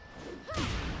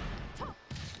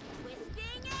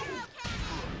 Twisting arrow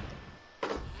cannon!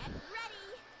 Get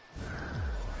ready!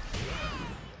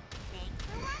 Thanks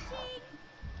for watching!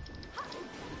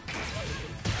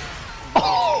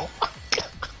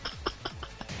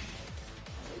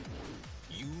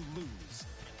 You lose.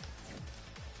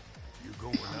 You're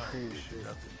going out with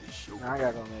nothing to show Now I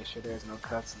gotta go make sure there's no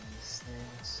cuts in these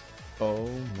things. Oh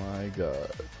my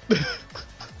god.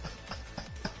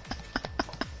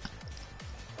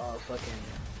 Oh, fucking...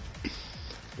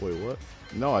 Wait, what?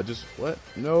 No, what?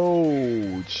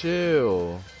 No,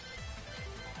 chill.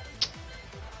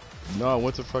 No, I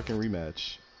went to fucking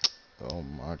rematch. Oh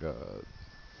my god.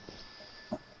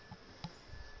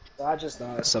 So I just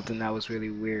noticed something that was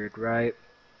really weird, right?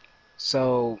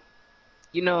 So,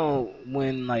 you know,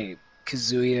 when like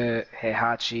Kazuya,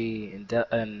 Heihachi, and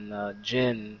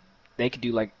Jin, they could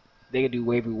do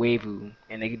Wavu,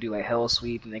 and they could do like Hell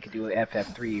Sweep, and they could do an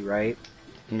FF3, right?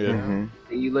 Yeah.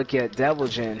 You look at Devil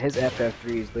Jin, his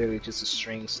FF3 is literally just a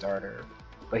string starter,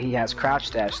 but he has Crouch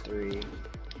Dash 3.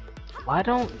 Why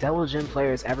don't Devil Jin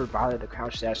players ever bother to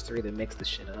Crouch Dash 3 to mix the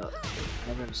shit up? I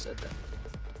never understood that.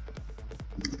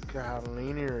 look at how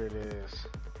linear it is.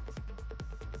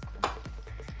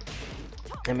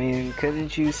 I mean,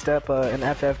 couldn't you step an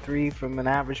FF3 from an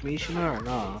average Mishima or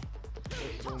no?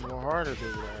 It's a little more harder to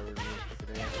do that average move, but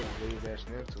they have to leave that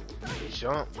into it. You can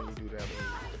jump when you do that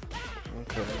move.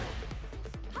 Okay.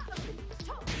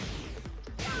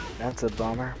 That's a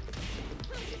bummer.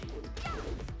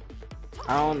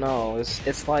 I don't know.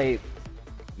 It's like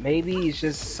maybe it's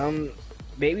just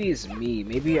maybe it's me.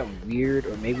 Maybe I'm weird,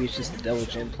 or maybe it's just the Double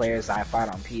Gym players I fight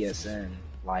on PSN.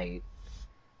 Like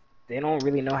they don't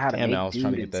really know how to Damn, I make was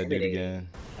trying dude to get that dude intimidating. again.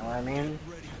 You know what I mean?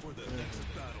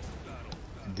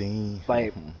 Ding.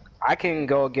 Like I can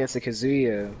go against a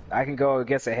Kazuya. I can go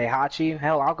against a Heihachi.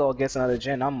 Hell, I'll go against another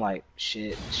Jin. I'm like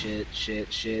shit.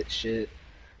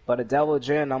 But a Devil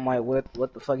Jin, I'm like, what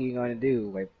the fuck are you going to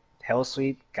do? Like Hell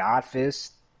Sweep, God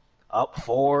Fist, up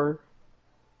 4.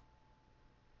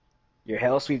 Your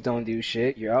Hell Sweep don't do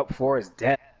shit. Your up 4 is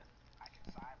dead. I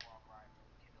can sidewalk rifle,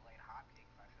 get delayed hot kick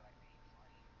if I feel like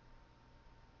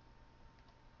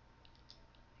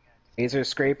being funny. Laser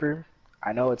Scraper,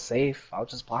 I know it's safe. I'll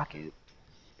just block it.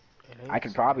 I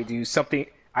could probably do something.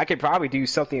 I could probably do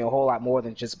something a whole lot more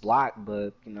than just block,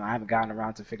 but you know I haven't gotten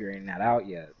around to figuring that out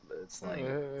yet. But it's like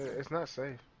It's not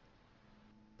safe.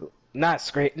 not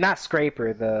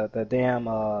scraper, the damn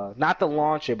not the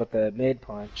launcher, but the mid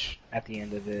punch at the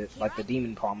end of it, like the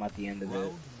demon palm at the end of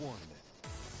it.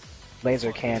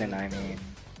 Laser cannon, I mean.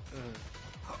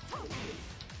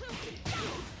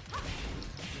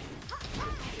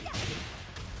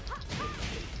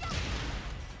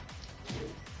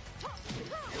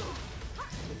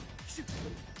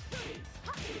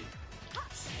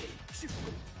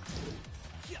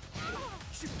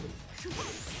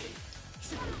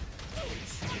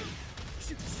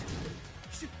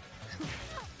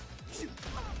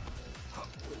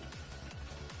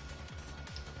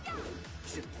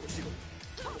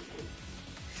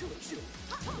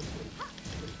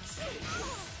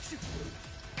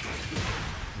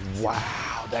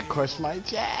 Wow, that crushed my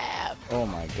jab. Oh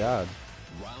my god.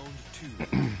 Round 2.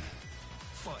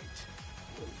 Fight.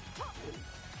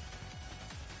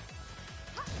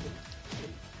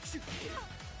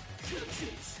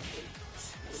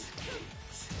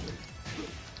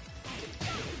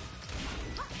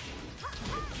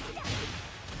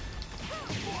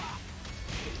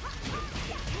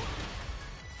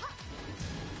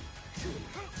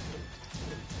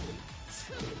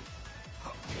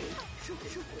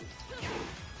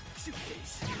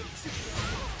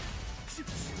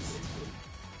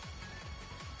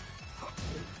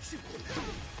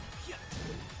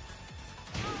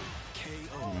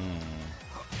 KO.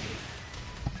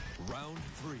 Round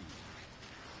 3.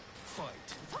 Fight.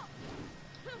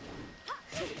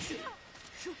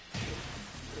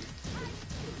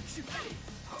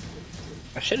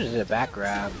 I should have did a back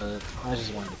grab, but I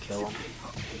just wanted to kill him.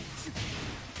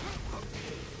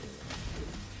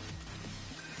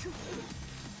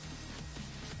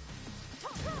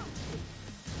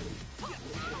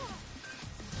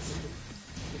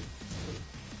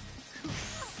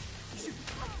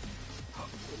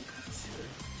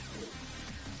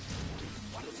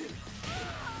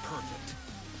 Perfect.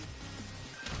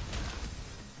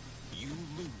 You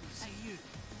lose. Hey, you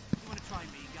wanna try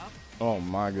me up? Oh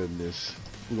my goodness.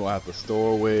 We're gonna have to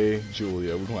store away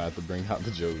Julia. We're gonna have to bring out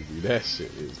the Josie. That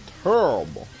shit is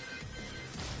terrible.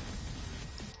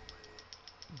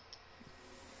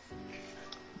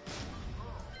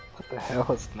 What the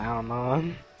hell is Noun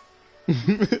on?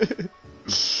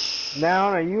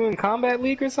 Noun, are you in Combat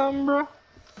League or something, bro?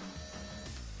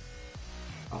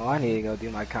 Oh, I need to go do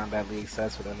my Combat League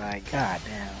sets for the night. God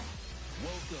damn.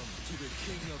 Welcome to the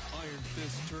King of Iron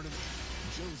Fist tournament,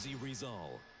 Josie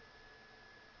Rizal.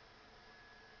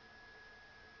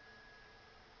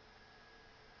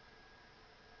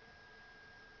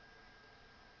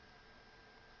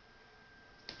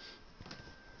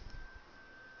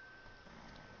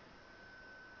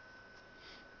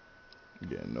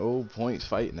 Getting no points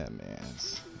fighting that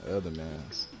man's. The other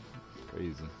man's.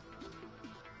 Crazy.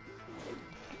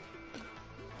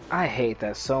 I hate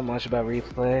that so much about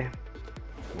replay.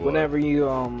 What? Whenever you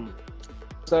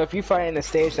so if you fight in a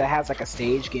stage that has like a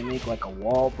stage gimmick, like a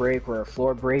wall break or a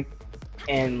floor break,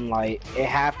 and like it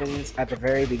happens at the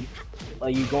very beginning,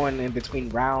 like you going in between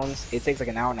rounds, it takes like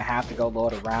an hour and a half to go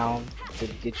load a round to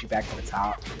get you back to the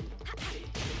top.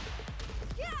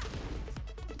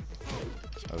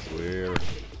 That's weird.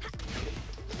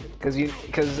 Cause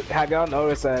have y'all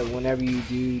noticed that whenever you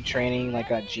do training like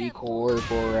a G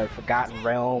Corp or a Forgotten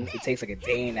Realm, it takes like a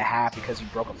day and a half because you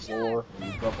broke a floor or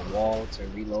you broke a wall to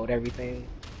reload everything.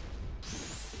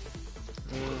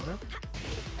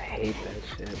 I hate that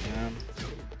shit, man.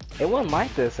 It wasn't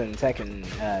like this in Tekken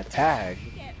Tag.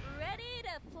 Get ready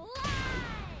to fly!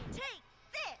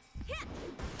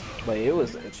 But it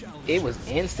was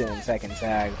instant in Tekken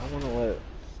Tag. I wonder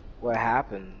what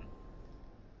happened.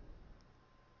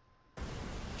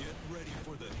 Get ready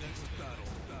for the next battle.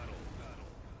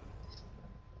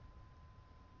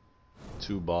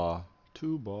 Two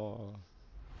ball.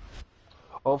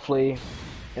 Hopefully,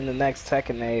 in the next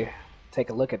Tekken they take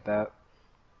a look at that.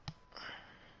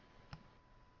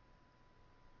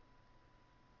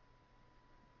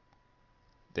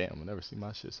 Damn, I never see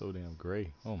my shit so damn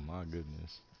gray. Oh my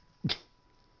goodness.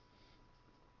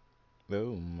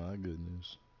 Oh my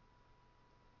goodness.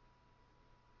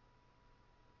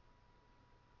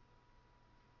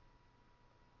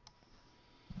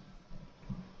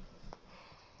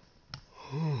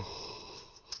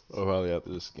 Oh, probably after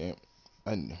this game.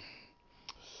 I know.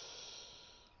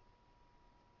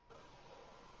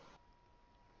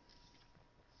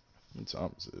 What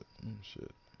time is it? Oh,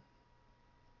 shit.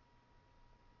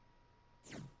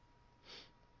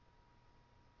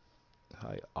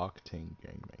 High octane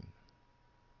gaming.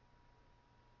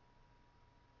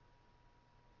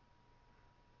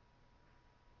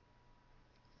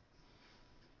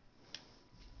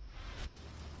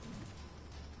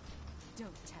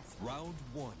 Don't test. Round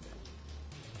 1.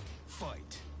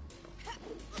 Fight.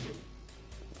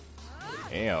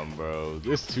 Damn, bro.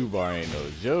 This 2-bar ain't no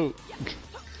joke.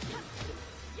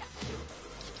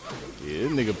 Yeah,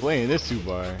 this nigga playing this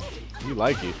 2-bar. You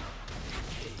like it.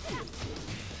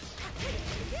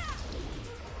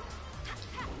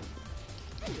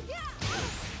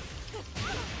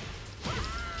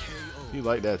 You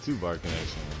like that 2-bar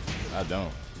connection. I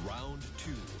don't. Round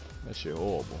 2. That shit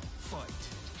horrible. Fight.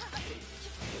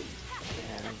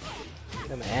 Man,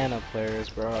 them Ana players,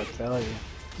 bro, I tell you.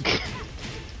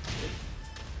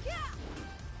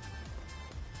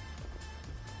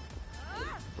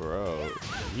 Bro,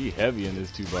 he heavy in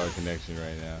this 2-bar connection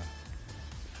right now.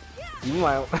 You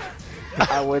might,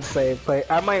 I would say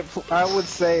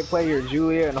play your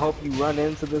Julia and hope you run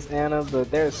into this Ana,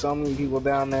 but there's so many people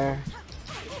down there.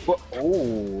 But,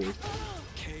 oh,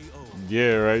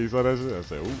 Yeah, right? You saw that shit? I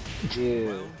said, ooh.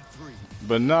 yeah.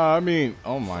 But nah, I mean,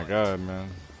 oh my god, man.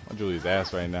 My Julie's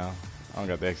ass right now. I don't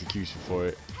got the execution for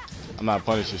it. I'm not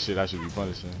punishing shit I should be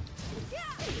punishing.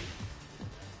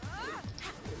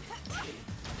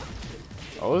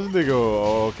 Oh, this nigga.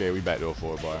 Oh, okay, we back to a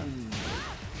 4-bar.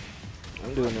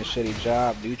 I'm doing a shitty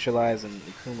job neutralizing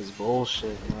Akuma's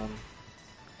bullshit, man.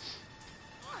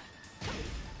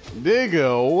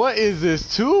 Nigga, what is this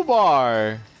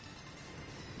 2-bar?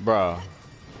 Bro.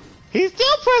 He's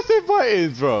still pressing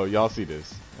buttons, bro. Y'all see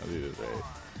this. Y'all see this, right?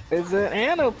 It's an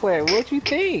Ana player. What you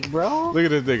think, bro? Look at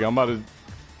this nigga. I'm about to...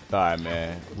 Alright,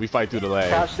 man. We fight through the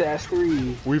lag. Couch dash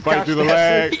 3. We fight Couch through the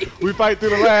dash lag. 3. We fight through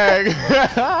the lag.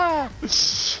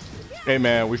 Hey,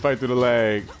 man. We fight through the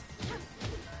lag.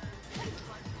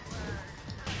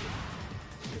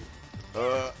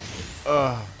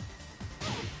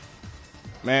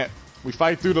 Man, we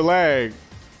fight through the lag.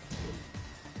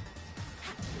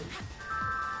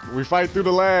 We fight through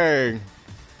the lag.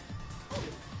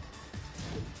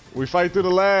 We fight through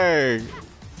the lag.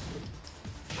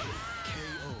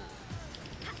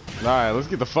 Alright, let's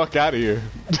get the fuck out of here.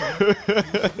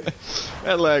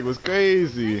 That lag was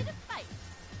crazy.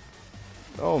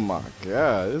 Oh my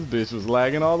god, this bitch was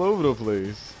lagging all over the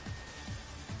place.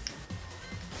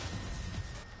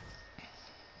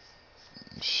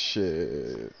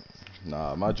 Shit.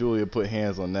 Nah, my Julia put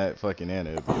hands on that fucking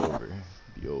Ana, it'd be over.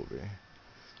 It'd be over.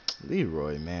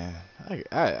 Leroy, man. How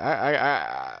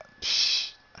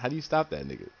do you stop that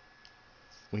nigga?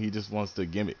 When he just wants to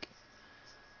gimmick.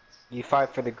 You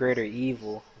fight for the greater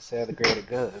evil instead of the greater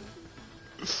good.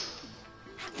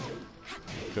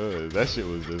 Cause that shit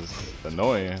was just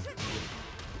annoying.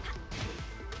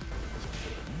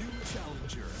 New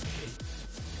challenger.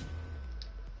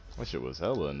 That shit was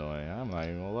hella annoying. I'm not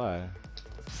even gonna lie.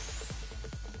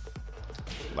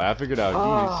 Like, I figured out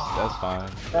geese. That's fine.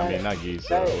 I mean, not geese.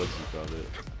 What you call it?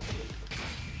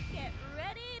 Get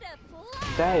ready to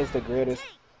fly. That is the greatest.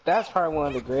 That's probably one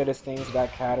of the greatest things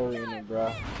about Katarina,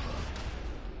 bro.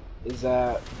 Is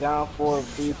that down 4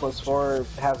 3+4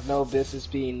 has no business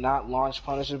being not launch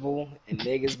punishable, and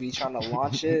niggas be trying to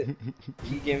launch it.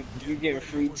 You getting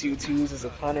free 2-2s as a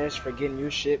punish for getting your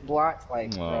shit blocked,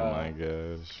 like. Oh my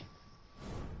gosh.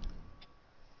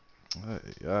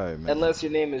 Alright, man. Unless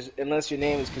your name is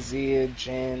Kazuya,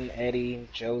 Jen, Eddie,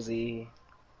 Josie,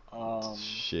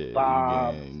 Shit,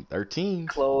 Bob, you getting 13?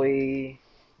 Chloe,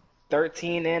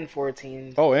 13 and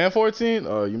 14. Oh, and 14?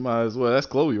 Oh, you might as well. That's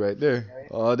Chloe right there.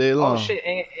 All day long. Oh shit,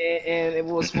 and it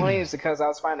was funny is because I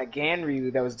was finding a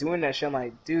Ganryu that was doing that shit. I'm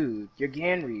like, dude, you're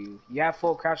Ganryu. You have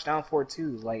full crouch down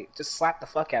 4-2. Like, just slap the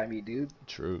fuck out of me, dude.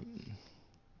 True.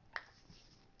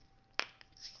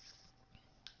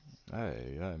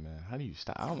 Hey, yeah, man. How do you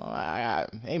stop? I don't know.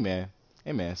 Hey, man.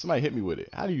 Hey, man. Somebody hit me with it.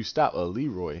 How do you stop a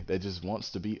Leroy that just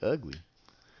wants to be ugly?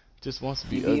 Just wants to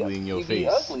be ugly in your You be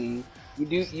face. ugly.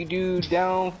 You do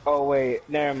down. Oh wait,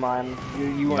 never mind.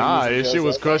 You weren't Nah, using his shit Josie.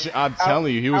 was crushing. I'm I,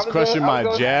 telling you, he I was was gonna crushing I was my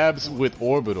gonna jabs with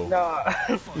orbital. no.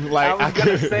 I Like I was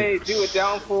gonna could. say do a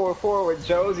down forward with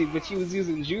Josie, but she was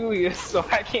using Julius, so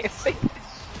I can't say.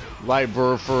 Like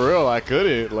for real, I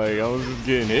couldn't. Like I was just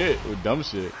getting hit with dumb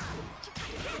shit.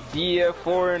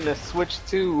 DF4 and the Switch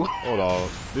 2. Hold on,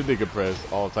 this nigga press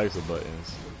all types of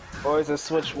buttons. Or is it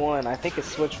Switch 1? I think it's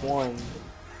Switch 1.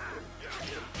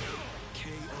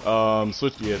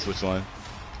 Switch. Yeah, switch line.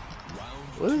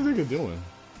 What is this nigga doing?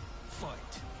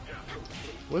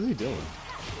 What is he doing?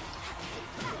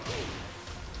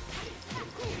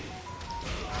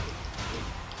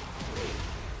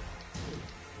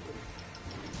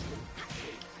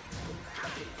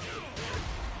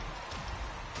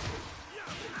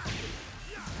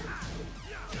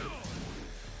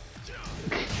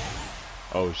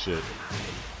 Oh shit.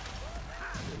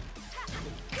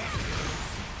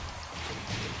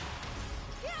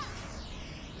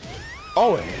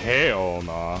 Oh hell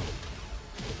nah.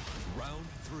 Round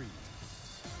 3.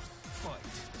 Fight.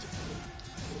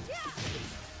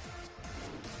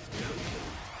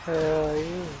 Hell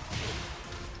yeah.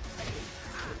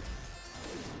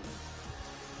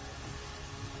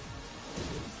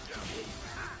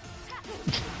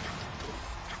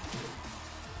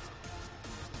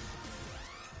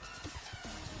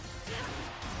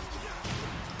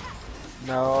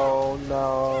 No,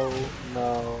 no,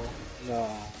 no,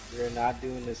 no. We're not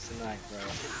doing this tonight,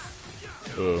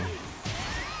 bro.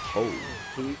 Oh.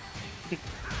 He,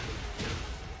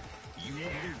 You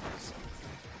lose.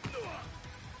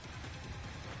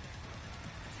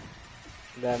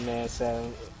 that man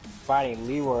said fighting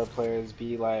Leroy players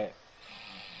be like,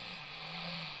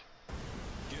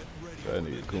 Get ready. That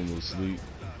nigga Kumu sleep.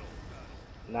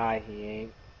 nah, he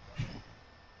ain't.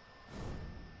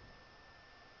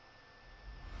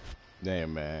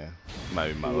 Damn, man.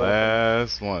 Might be my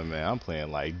last one, man. I'm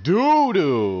playing like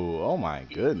doo-doo. Oh, my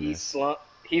He goodness. slumped.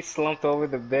 He slumped over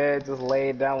the bed, just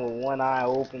laid down with one eye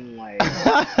open, like.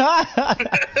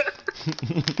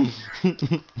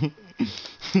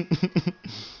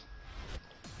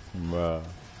 Bruh.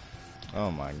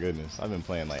 Oh, my goodness. I've been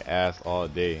playing like ass all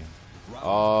day.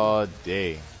 All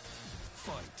day.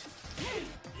 Fight.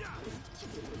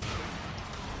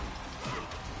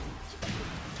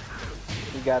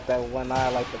 He got that one eye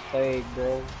like the plague,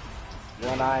 bro.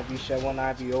 One eye be shut, one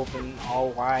eye be open, all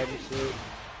wide and shit.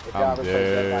 The I'm job is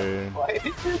dead. like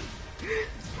that.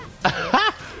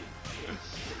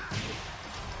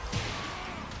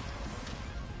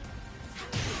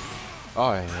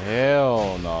 Oh,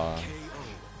 hell no.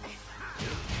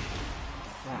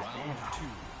 Round 2.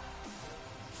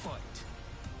 Fight.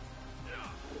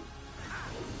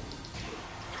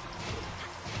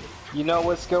 You know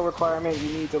what skill requirement you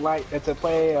need to to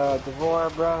play Devore,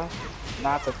 bro?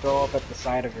 Not to throw up at the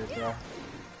side of her, bro.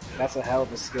 That's a hell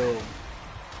of a skill.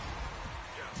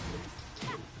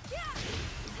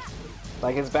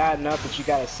 Like, it's bad enough that you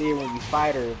gotta see her when you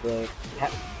fight her, but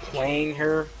playing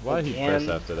her Why did he press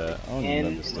after that? I don't even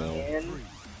understand.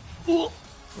 I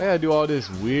gotta do all this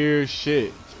weird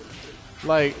shit.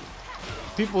 Like,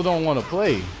 people don't want to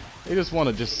play. They just want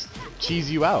to just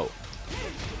cheese you out.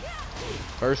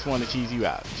 First one to cheese you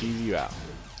out. Cheese you out.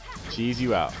 Cheese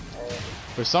you out.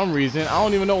 For some reason, I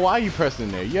don't even know why you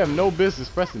pressing there. You have no business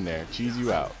pressing there. Cheese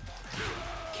you out.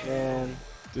 Man,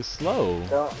 Just slow.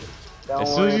 don't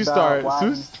As soon as worry you about start, why as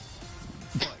soon as,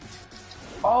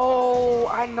 Oh,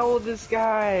 I know this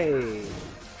guy.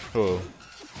 oh,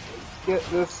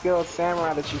 This skilled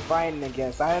samurai that you fighting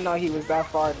against. I didn't know he was that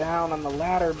far down on the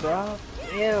ladder, bro.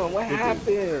 Damn, what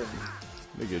happened?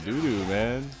 nigga doo doo,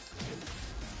 man.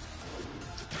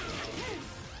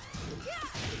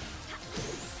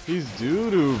 He's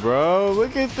doo doo, bro.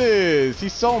 Look at this.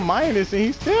 He's so minus and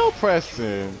he's still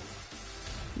pressing.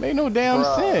 Made no damn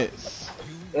Bruh. sense.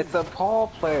 It's a Paul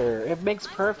player. It makes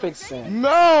perfect sense.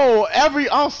 No,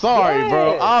 I'm sorry,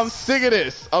 bro. Yes. I'm sick of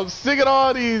this. I'm sick of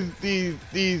all these,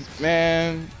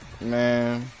 man.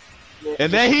 And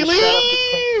then he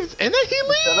leaves. And then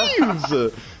he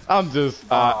leaves. I'm just,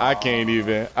 I can't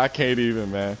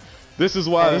even, man. This is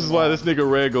why this nigga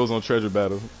Red goes on Treasure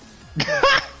Battle.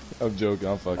 I'm joking.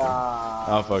 I'm fucking around.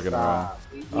 I'm fucking around.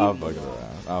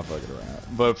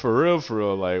 But for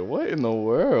real, like, what in the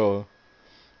world?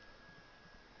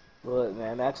 Look,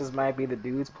 man, that just might be the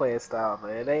dude's play style, but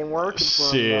it ain't working for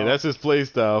him. Shit, Though. that's his play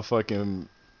style. Fucking,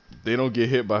 they don't get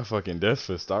hit by fucking Death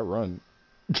Fist. I run.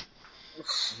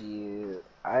 Shit,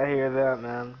 I hear that,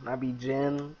 man. I be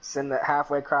Jin, send it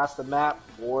halfway across the map,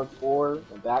 forward 4,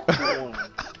 and back to 1.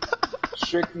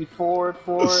 Strictly forward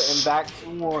 4 and back to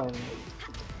 1.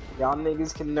 Y'all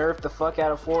niggas can nerf the fuck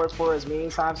out of forward 4 as many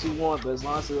times as you want, but as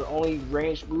long as it's the only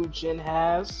ranged move Jin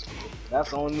has, that's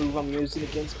the only move I'm using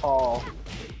against Paul.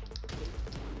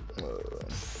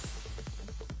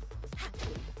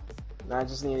 And I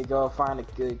just need to go find a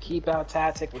good keep out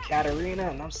tactic with Katarina,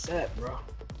 and I'm set, bro.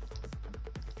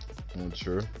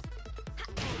 True.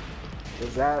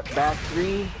 Cause that back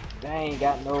 3, they ain't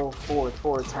got no forward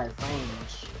 4 type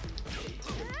range.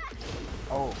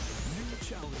 Oh. New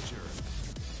challenger.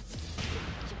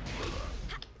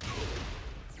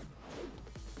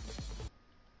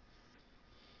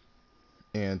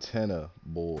 Antenna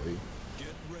boy. Get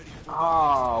ready.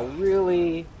 Oh,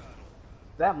 really?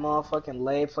 That motherfucking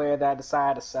lay player that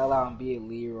decided to sell out and be a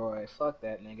Leroy. Fuck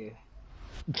that nigga.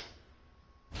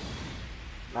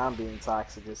 Now I'm being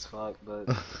toxic as fuck, but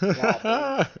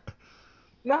God,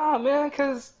 nah, man.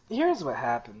 Cause here's what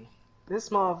happened. This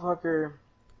motherfucker,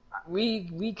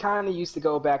 we kind of used to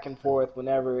go back and forth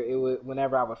whenever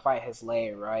I would fight his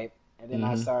lay, right? And then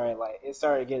I started it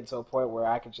started getting to a point where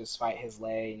I could just fight his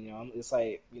lay. You know, it's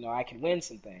like, you know, I could win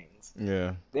some things.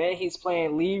 Yeah. Then he's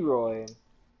playing Leroy,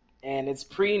 and it's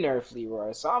pre-nerf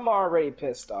Leroy, so I'm already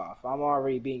pissed off. I'm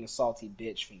already being a salty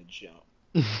bitch from the jump.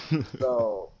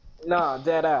 So, nah,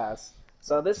 dead ass.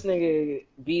 So this nigga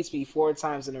beats me 4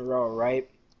 times in a row, right?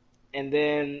 And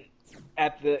then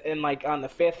on the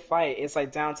 5th fight, it's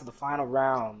like down to the final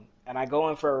round, and I go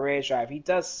in for a rage drive. He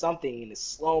does something in his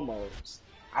slow mos.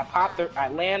 I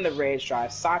land the rage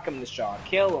drive, sock him in the jaw,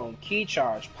 kill him, key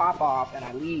charge, pop off, and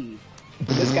I leave.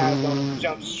 This guy's gonna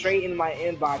jump straight into my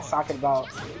inbox talking about,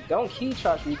 don't key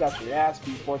charge me, you got your ass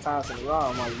beat 4 times in a row.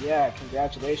 I'm like, yeah,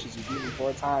 congratulations, you beat me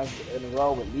 4 times in a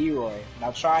row with Leroy.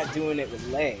 Now try doing it with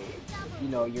Lei. You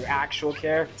know, your actual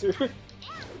character.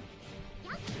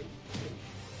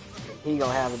 He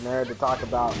gonna have a nerve to talk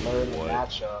about learning the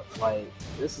matchup. Like,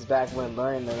 this is back when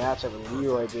learning the matchup with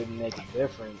Leroy didn't make a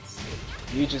difference.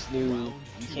 You just knew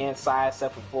you can't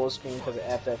sidestep for full screen because of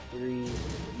FF3.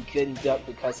 You couldn't duck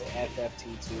because of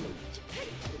FFT2.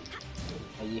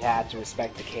 And you had to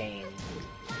respect the cane.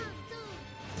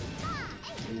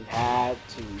 You had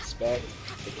to respect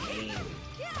the cane.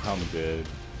 I'm good.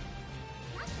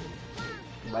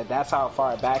 Like, that's how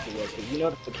far back it was. Because you know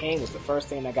that the cane was the first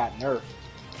thing that got nerfed.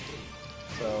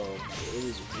 So, it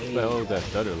was really... What the hell is that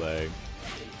stutter lag?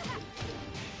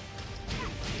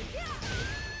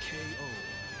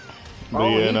 But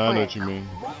Oh, yeah, he no, I know playing. what you mean.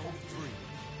 Round 3.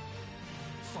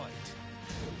 Fight.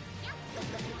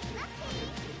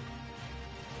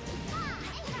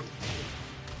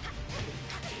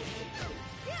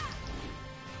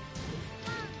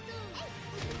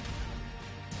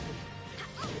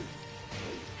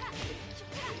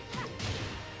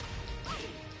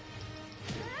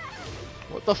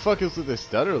 What the fuck is with this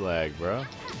stutter lag, bro?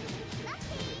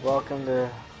 Welcome to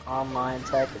online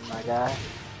Tekken, my guy.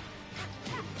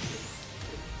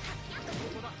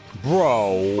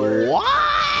 Bro,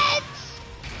 what?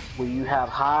 Where you have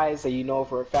highs that you know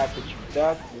for a fact that you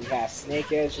ducked, you have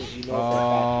snake edges you know for a fact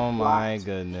Oh you my blocked,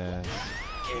 goodness.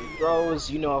 and throws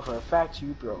you know for a fact you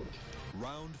broke.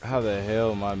 Round 4. How the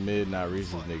hell my mid not reach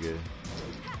this nigga?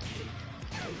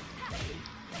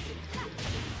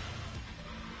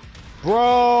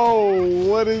 Bro,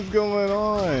 what is going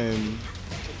on?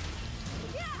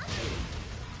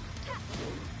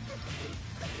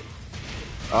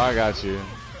 Oh, I got you.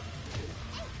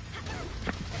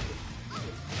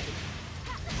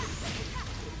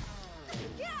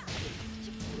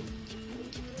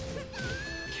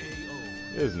 KO.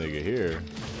 This nigga here.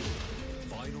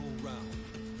 Final round.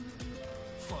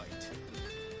 Fight.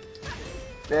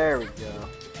 There we go.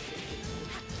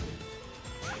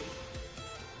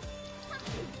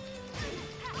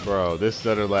 Bro, this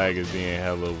stutter lag is being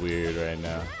hella weird right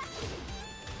now.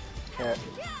 Yeah.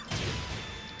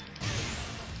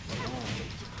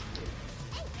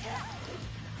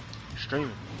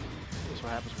 Streaming. That's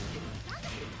what happens when you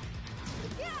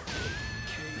stream.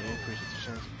 It increases the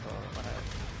chance of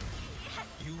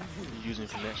You win. using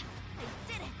connection.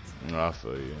 No, I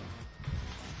feel you.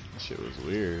 That shit was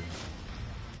weird.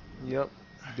 Yep.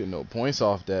 Getting no points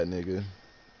off that nigga.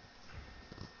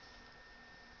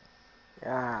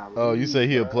 Yeah. Oh, you say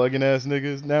he a plugging ass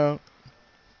niggas now?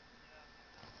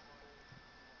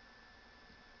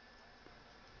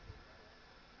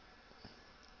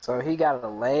 So he got a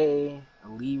Lei, a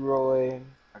Leroy,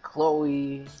 a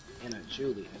Chloe, and a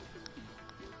Julia.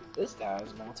 This guy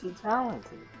is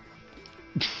multi-talented.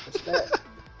 Respect.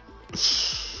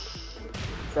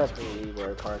 Except for the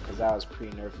Leroy part, because that was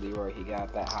pre-nerf Leroy. He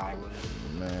got that high one.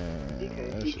 Man,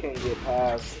 He couldn't get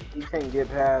past. He couldn't get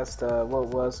past. What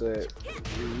was it?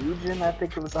 Region, I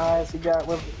think it was the highest he got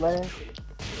with Lay.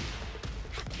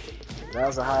 That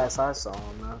was the highest I saw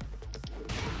him, man.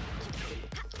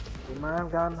 He might have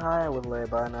gotten higher with Lay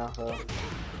by now, though.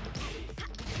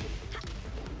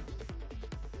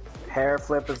 Hair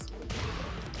flips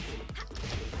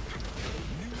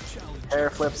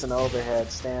an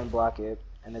overhead, stand block it,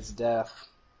 and it's death.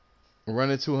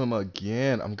 run into him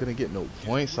again. I'm gonna get no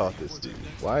points off this dude.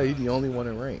 Why are you the only one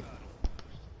in rank?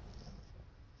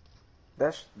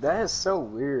 That is so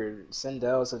weird.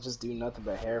 Sindels that just do nothing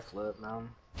but hair flip, man.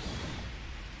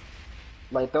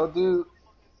 Like they'll do.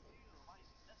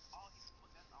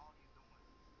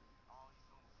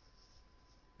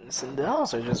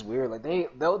 Sindels are just weird. Like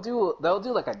they'll do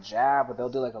like a jab, or they'll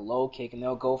do like a low kick, and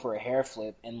they'll go for a hair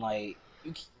flip, and like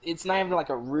it's not even like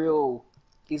a real.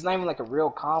 It's not even like a real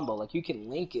combo. Like you can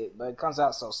link it, but it comes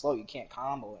out so slow you can't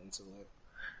combo into it.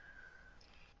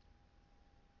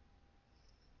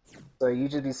 So you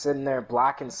just be sitting there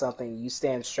blocking something, you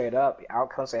stand straight up, out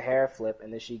comes a hair flip,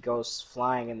 and then she goes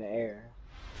flying in the air.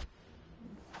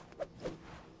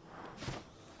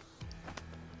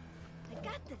 I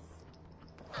got this.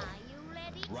 Are you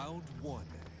ready? Round one.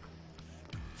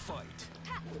 Fight.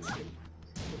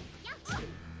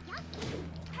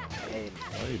 Hey,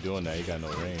 Why are you doing that? You got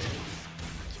no range.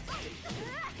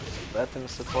 let them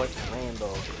support the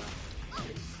rainbow.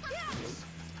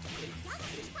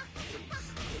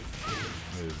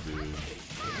 This dude.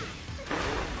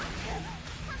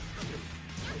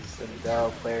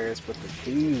 Sindel players with the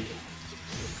D.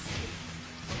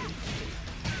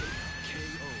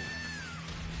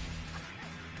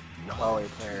 Chloe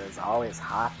players always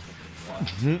hot.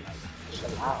 Chill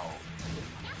out.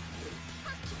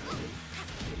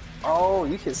 Oh,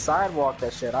 you can sidewalk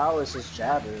that shit. I always just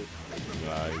jab it.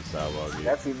 Nah, you sidewalk it.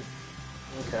 That's even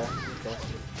okay.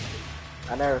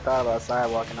 I never thought about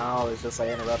sidewalking. I always just like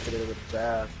interrupted it with a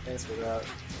jab. Thanks for that.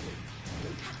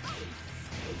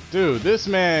 Dude, this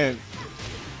man,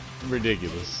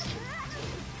 ridiculous.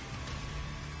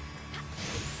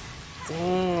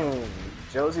 Damn,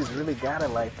 Josie's really got it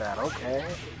like that. Okay.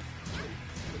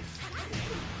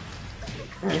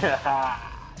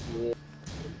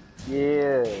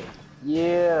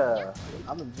 Yeah.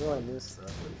 I'm enjoying this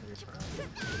stuff.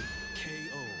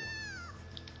 KO.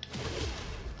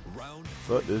 Round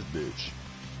Fuck this bitch.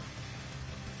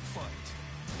 fight.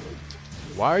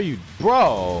 Why are you,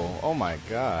 bro? Oh my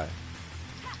god.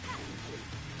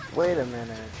 Wait a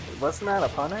minute. Wasn't that a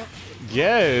punish?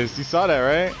 Yes, you saw that,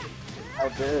 right? I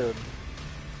did.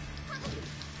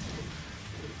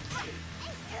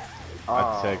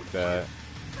 I checked that.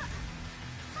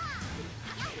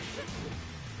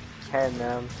 Hey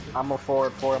man, I'm a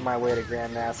forward four on my way to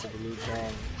Grandmaster the Liu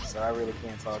Kang, so I really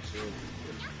can't talk shit.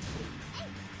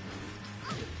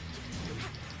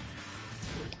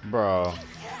 Bro.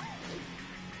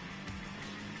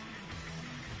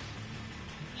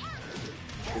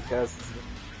 Because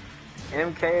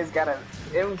MK's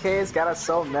got it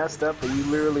so messed up that you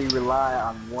literally rely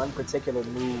on one particular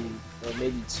move, or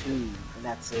maybe two, and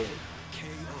that's it. KO.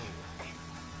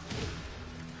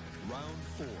 Round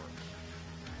four.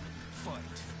 Fight.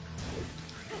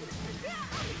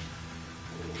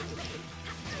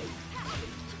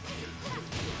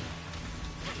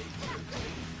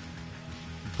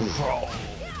 Bro.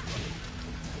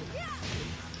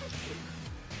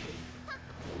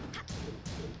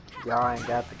 Y'all ain't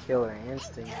got the killer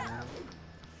instinct, man.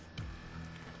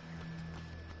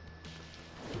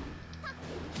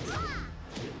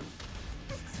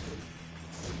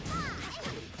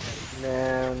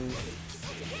 Man,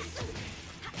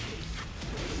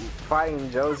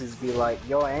 fighting Josie's be like,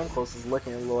 your ankles is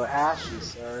looking a little ashy,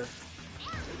 sir.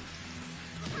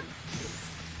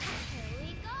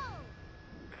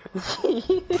 Here we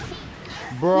go.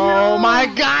 Bro, my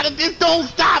god, it just don't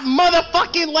stop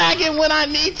motherfucking lagging when I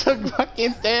need to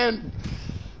fucking stand.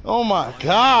 Oh my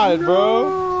god,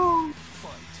 bro.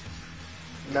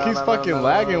 Keeps fucking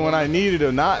lagging when I need it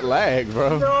to not lag,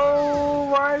 bro. No,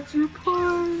 why'd you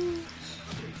punch?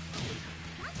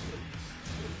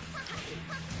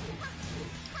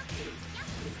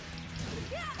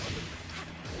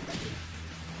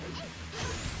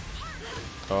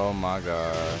 Oh my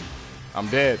god. I'm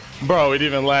dead. Bro, it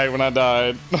didn't even lag when I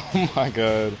died. Oh my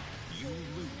god. See you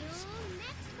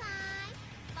next time.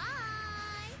 Bye.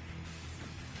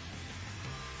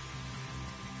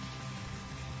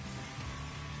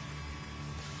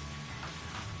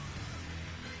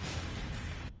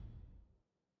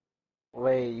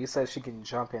 Wait, you said she can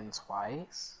jump in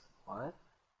twice? What?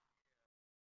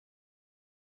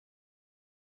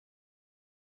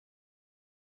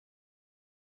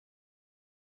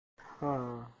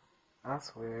 Huh.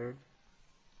 That's weird.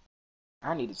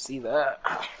 I need to see that.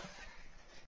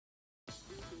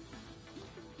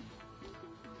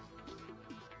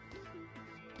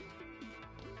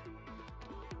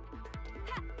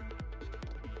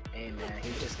 Hey man, he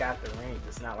just got the rank.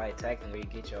 It's not like Tekken where you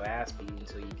get your ass beat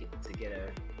until you get to get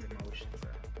a promotion,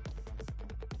 bro.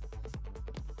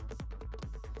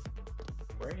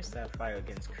 Where is that fight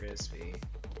against Crispy?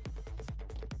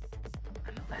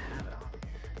 I know I have it on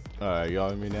here. Alright, y'all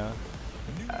hear me now?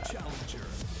 New challenger.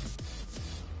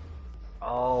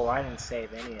 Oh, I didn't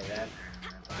save any of that.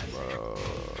 Bro,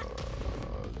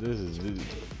 this is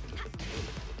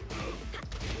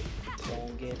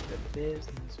Don't get the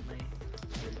business, man.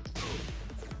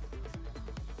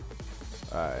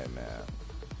 alright, man.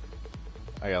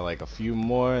 I got like a few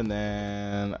more, and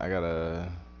then I gotta.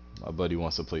 My buddy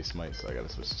wants to play Smite, so I gotta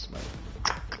switch to Smite.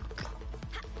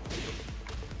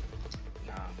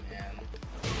 Nah, man.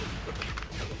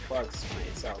 Fuck Smite.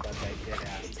 It's all about that good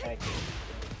ass Tekken.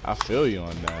 I feel you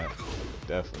on that.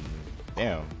 Definitely.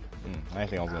 Damn. I didn't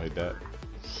think I was gonna hit that.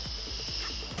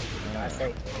 I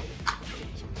say.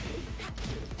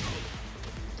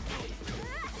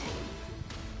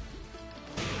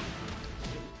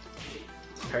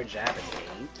 Her jab is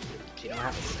 8. She don't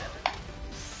have a 7.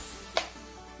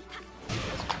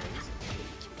 That's crazy.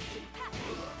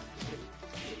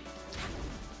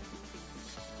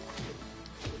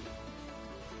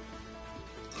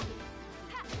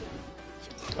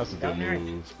 That's a good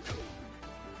move.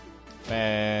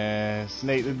 Man,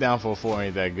 Snake, this down for 4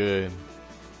 ain't that good.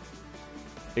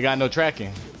 It got no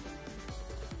tracking.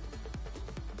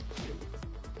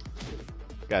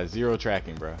 Got 0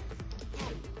 tracking, bro.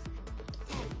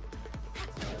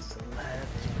 That's 11.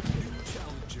 New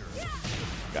challenger.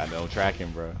 Got no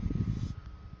tracking, bro.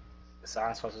 So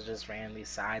I'm supposed to just randomly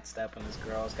sidestep when this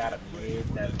girl's got a mid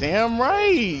that. Damn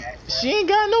right. She ain't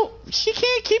got no. She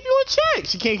can't keep you in check.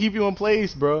 She can't keep you in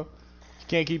place, bro. She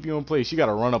can't keep you in place. She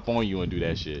gotta run up on you and do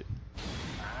that shit.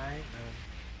 Alright,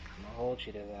 I'm gonna hold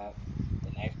you to that.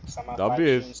 The next time I That'll fight be you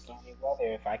it. in stormy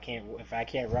weather, if I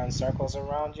can't run circles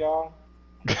around y'all,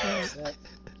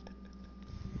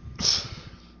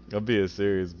 I'm being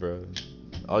serious, bro.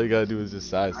 All you gotta do is just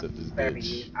sidestep this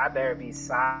bitch. I better be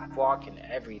sidewalking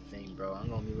everything, bro. I'm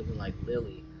gonna be looking like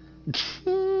Lily.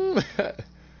 The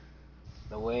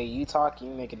way you talk, you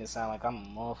making it sound like I'm a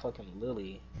motherfucking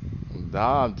Lily.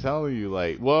 Nah, I'm telling you,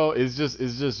 like, well, it's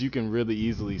just you can really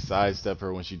easily sidestep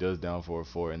her when she does down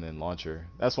 4-4 and then launch her.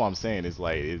 That's what I'm saying. It's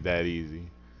like it's that easy.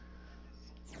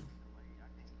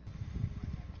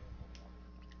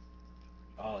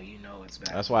 Oh, you know it's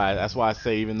bad. That's why I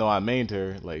say even though I mained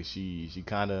her, like she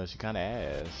kinda ass. She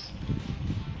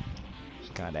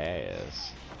kinda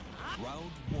ass.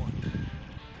 Round 1.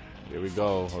 Here we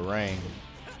go, harangue.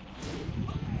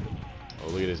 Oh,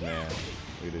 look at this man.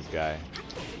 Look at this guy.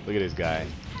 Look at this guy.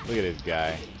 Look at this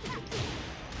guy.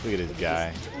 Look at this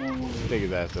guy. Take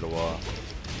his ass to the wall.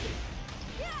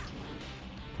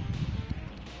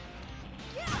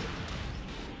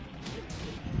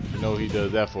 You know he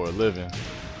does that for a living.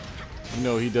 You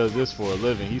know he does this for a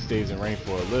living. He stays in rank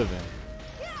for a living.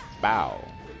 Bow.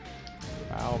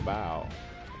 Bow, bow.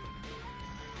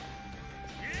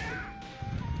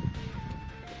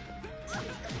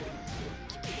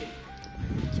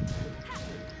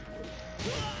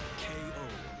 KO.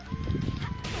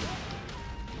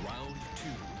 Round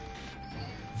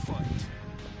 2. Fight.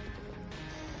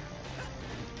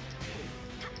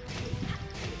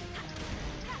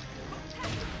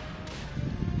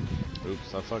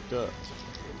 Oops, I fucked up.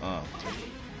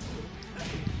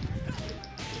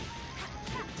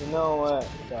 You know what?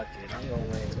 Fuck it. I'm gonna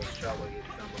win the struggle you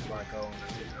before I go.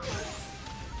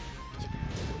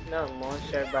 Nothing more.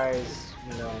 Everybody's,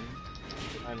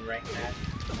 unranked that.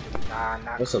 Nah,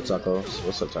 not What's up, cool. tacos?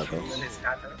 What's up, tacos?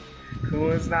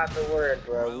 Cool is not the word,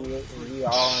 bro. We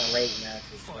all in rate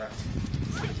matches, bro.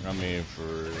 I mean,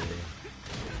 for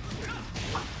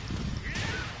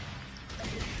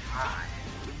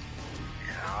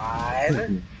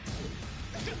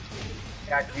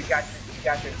God. You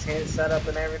got your tent set up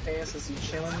and everything since you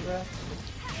chilling, bro.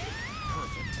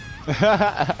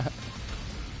 Round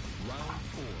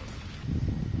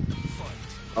 4. Fight.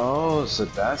 Oh, so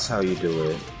that's how you do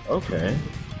it. Okay.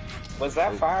 Was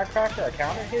that firecracker a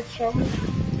counter hit show?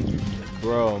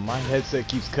 bro, my headset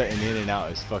keeps cutting in and out.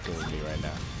 It's fucking with me right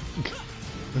now.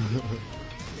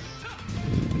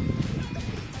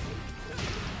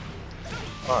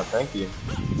 Oh, thank you.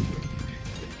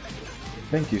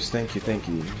 Thank you, thank you, thank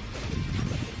you.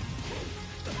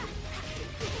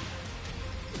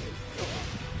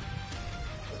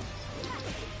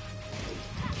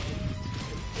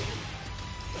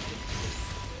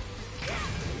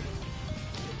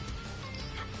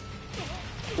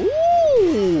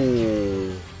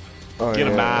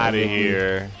 Get him yeah, out of MVP.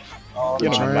 here. Oh Get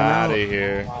my him trying out out. of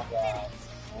here. god.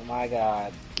 Oh my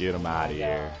god. Get him out of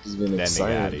here. He's been That nigga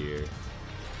out of excited. here.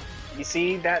 You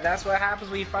see, that's what happens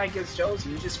when you fight against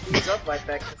Josie. You just freeze up like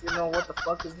that because you know what the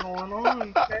fuck is going on,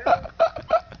 man.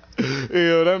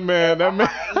 Yo, that man, that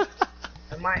man.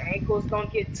 Am my ankles gonna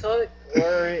get tucked,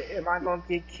 or am I gonna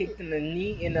get kicked in the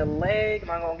knee, in the leg?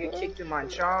 Am I gonna get kicked in my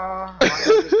jaw? Am I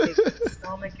gonna get kicked in the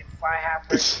stomach and fly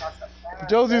halfway across the back?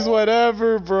 Josie's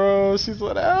whatever, bro. She's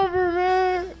whatever,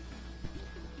 man.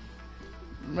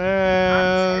 I'm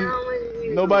Man, telling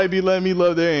you. nobody be letting me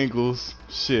love their ankles.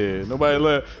 Shit, nobody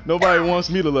wants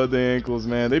me to love their ankles,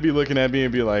 man. They be looking at me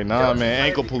and be like, nah, Josie man, might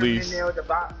ankle be coming in police. there with the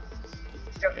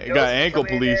Got ankle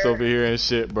police over here and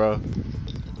shit, bro.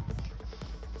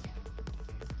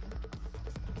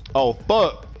 Oh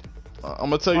fuck! I'm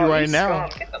gonna tell you right now.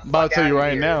 I'm about to tell you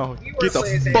right now. Get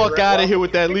the fuck out of here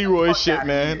with that Leroy shit,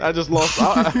 man. I just lost.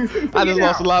 I just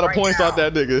lost a lot of points off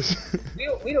that niggas.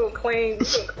 We don't claim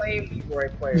Leroy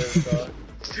players, bro.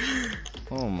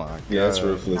 Oh my god. Yeah, that's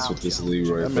ruthless with this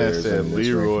Leroy. That man players said on this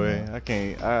Leroy.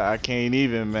 ranking. I can't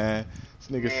even, man. This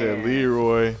nigga said Man.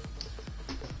 Leroy.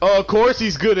 Oh, of course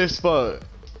he's good as fuck.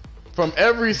 From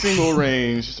every single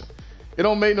range. It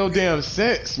don't make no damn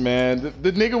sense, man.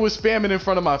 The nigga was spamming in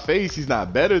front of my face. He's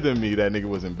not better than me. That nigga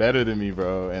wasn't better than me,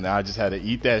 bro. And I just had to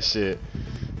eat that shit.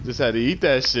 Just had to eat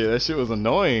that shit. That shit was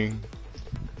annoying.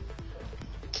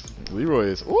 Leroy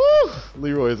is, woo!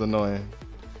 Leroy is annoying.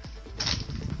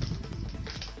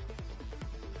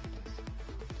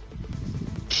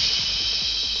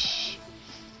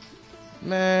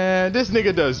 Man, this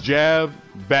nigga does jab,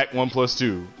 back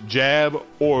 1+2. Jab,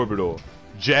 orbital.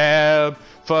 Jab,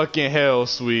 fucking hell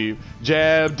sweep.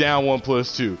 Jab, down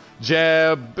 1+2.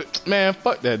 Jab, man,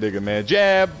 fuck that nigga, man.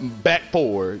 Jab, back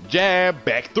 4. Jab,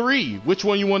 back 3. Which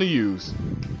one you want to use?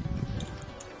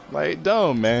 Like,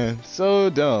 dumb, man.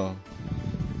 So dumb.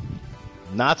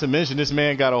 Not to mention, this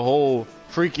man got a whole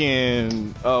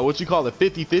freaking, what you call it,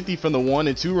 50-50 from the 1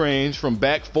 and 2 range from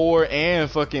back 4 and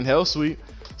fucking hell sweep.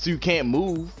 So you can't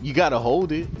move. You gotta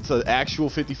hold it. It's an actual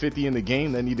 50-50 in the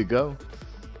game that need to go.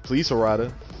 Please,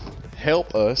 Harada,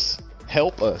 help us.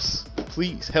 Help us.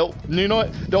 Please, help. You know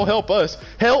what? Don't help us.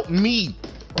 Help me.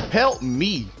 Help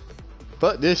me.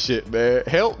 Fuck this shit, man.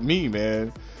 Help me,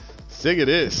 man. Sick of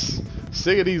this.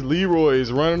 Sick of these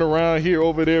Leroys running around here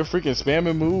over there freaking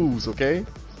spamming moves, okay?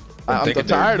 I'm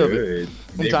tired of it.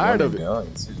 I'm tired of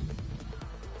it.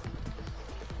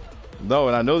 No,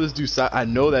 and I know this dude. I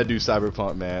know that dude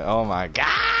Cyberpunk, man. Oh my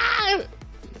god!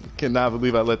 Cannot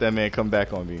believe I let that man come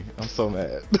back on me. I'm so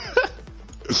mad.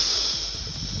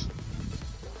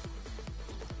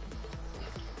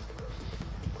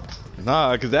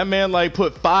 Nah, cause that man like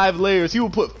put 5 layers. He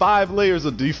would put 5 layers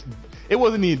of it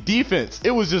wasn't even defense. It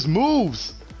was just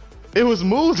moves. It was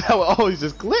moves that would always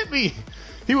just clip me.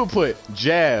 He would put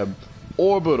jab,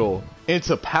 orbital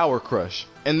into power crush,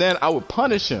 and then I would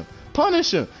punish him,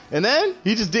 and then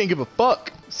he just didn't give a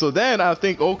fuck. So then I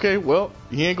think, okay, well,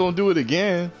 he ain't gonna do it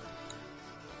again.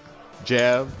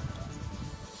 Jab,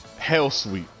 hell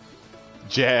sweep,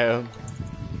 jab,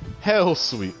 hell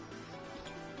sweep.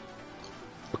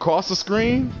 Across the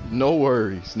screen, no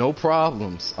worries, no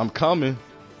problems. I'm coming.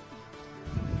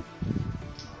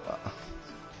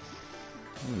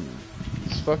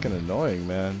 It's fucking annoying,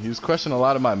 man. He was crushing a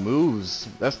lot of my moves.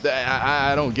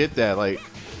 I don't get that. Like,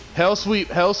 hell sweep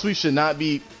should not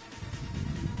be.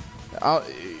 A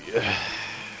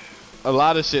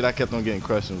lot of shit I kept on getting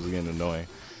crushed and was getting annoying.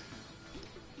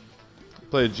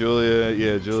 Played Julia,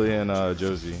 yeah, Julia and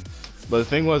Josie. But the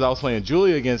thing was, I was playing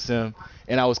Julia against him,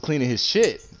 and I was cleaning his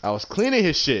shit.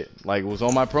 Like, it was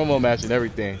on my promo match and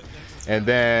everything. And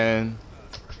then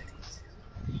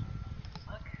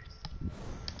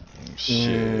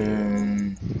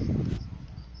shit.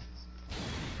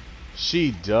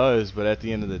 She does, but at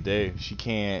the end of the day, she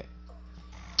can't.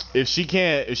 If she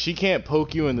can't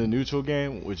poke you in the neutral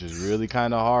game, which is really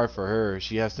kind of hard for her,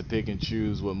 she has to pick and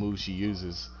choose what moves she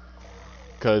uses.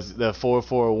 Cause the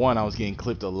 4-4-1, I was getting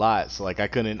clipped a lot, so like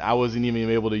I wasn't even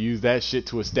able to use that shit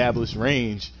to establish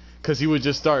range. Cause he would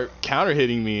just start counter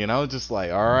hitting me, and I was just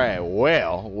like, all right,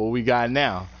 well, what we got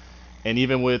now? And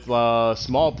even with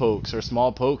small pokes, her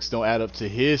small pokes don't add up to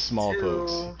his small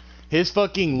pokes. His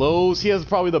fucking lows, he has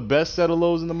probably the best set of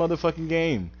lows in the motherfucking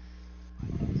game.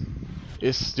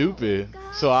 It's stupid.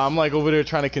 So I'm like over there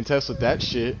trying to contest with that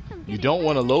shit. You don't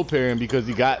want to low pair him because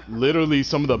he got literally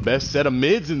some of the best set of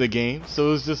mids in the game.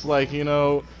 So it's just like, you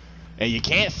know, and you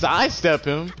can't sidestep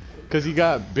him because he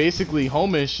got basically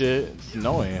home and shit. It's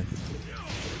annoying.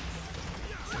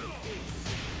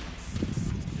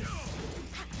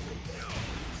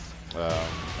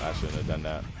 I shouldn't have done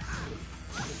that.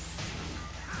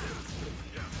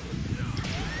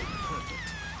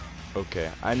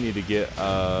 Okay, I need to get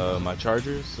my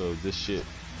charger so this shit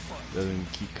doesn't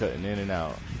keep cutting in and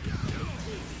out.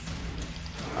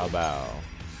 How about?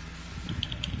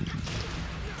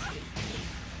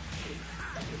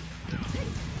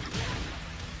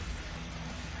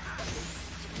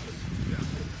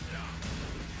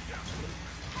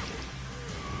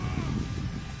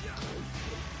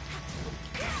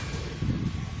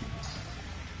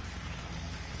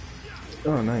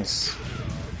 Oh, nice.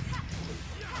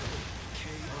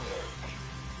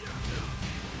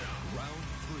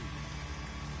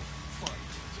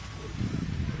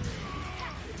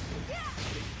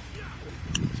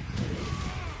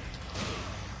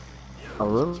 I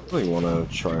really want to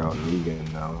try out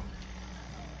Negan now.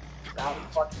 How the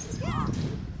fuck is this on?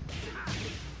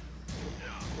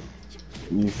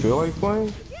 You feel like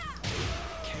playing?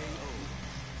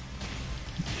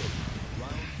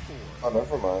 Oh,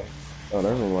 never mind. Oh,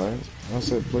 never mind. I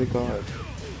said play God.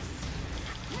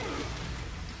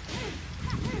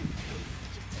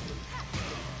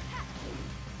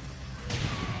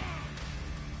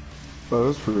 Oh,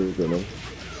 that's pretty good, man.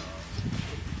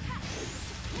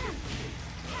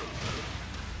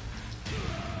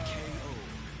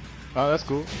 Oh, that's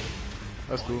cool.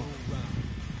 That's cool.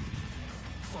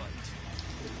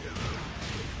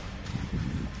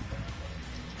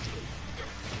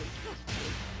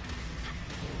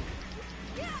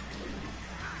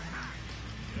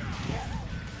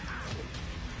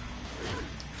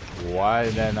 Why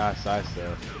did that not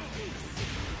sidestep?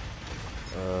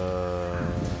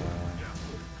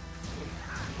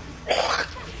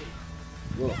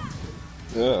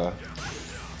 Yeah.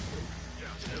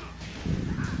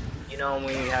 You know when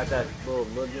you have that little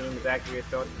loogie in the back of your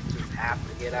throat, you just have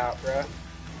to get out, bruh.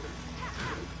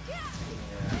 Yeah.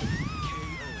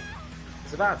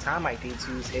 It's about time my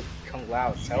D2s hit Kung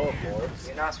Lao's teleport.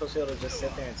 You're not supposed to be able to just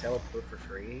sit there and teleport for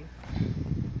free.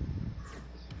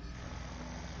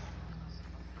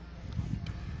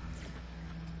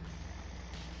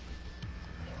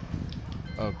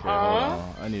 Okay, hold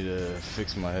on. I need to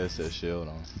fix my headset shit. Hold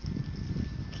on.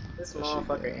 This That shit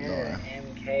motherfucker getting entered annoying.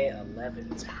 an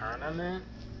MK11 tournament?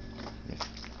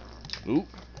 Oop.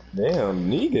 Damn,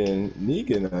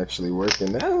 Negan actually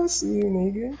working now. I see you,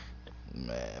 Negan.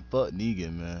 Man, fuck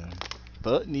Negan, man.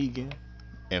 Fuck Negan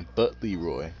and fuck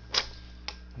Leroy.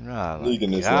 Oh my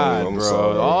Negan is lame. god, I'm bro.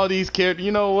 sorry. All these characters.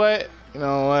 You know what? You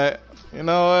know what? You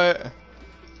know what?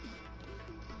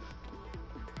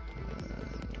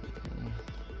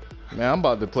 Man, I'm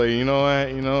about to play. You know what?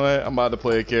 You know what? I'm about to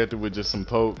play a character with just some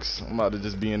pokes. I'm about to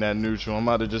just be in that neutral. I'm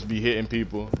about to just be hitting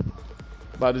people.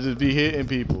 About to just be hitting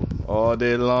people all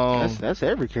day long. That's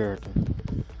every character.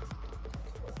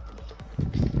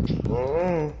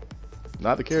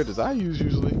 Not the characters I use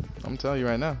usually. I'm telling you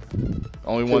right now.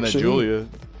 Only one that Shahid. Julia.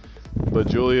 But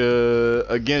Julia,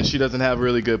 again, she doesn't have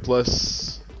really good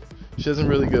plus. She hasn't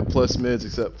really good plus mids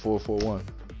except 441.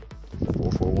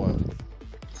 441.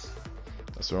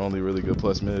 That's her only really good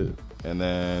plus mid. And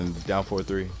then down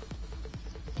 4-3.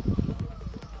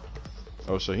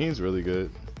 Oh, Shaheen's really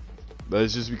good. But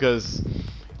it's just because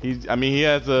he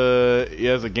has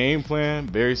a game plan,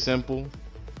 very simple.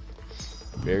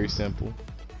 Very simple.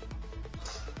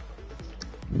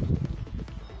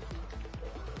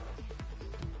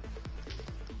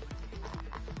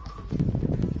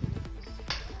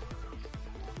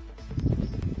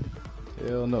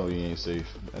 Hell no, he ain't safe.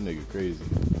 That nigga crazy.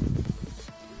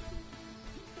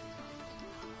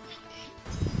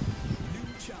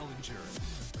 New challenger.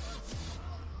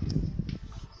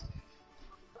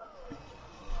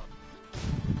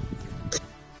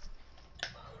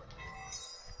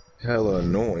 Hella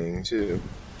annoying too.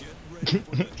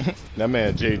 That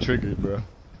man Jay triggered, bro.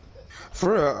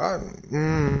 For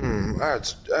real, I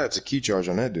had to key charge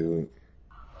on that dude.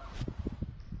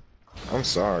 I'm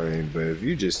sorry, but if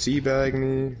you just teabag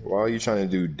me while you trying to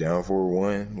do down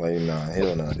 4-1, like nah,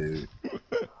 hell nah, dude.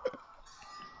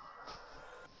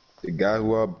 The guy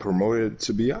who I promoted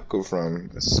to Byakuya from,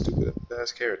 that's a stupid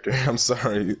ass character. I'm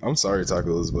sorry,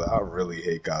 Tacos, but I really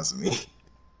hate Kazumi.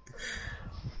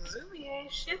 Zumi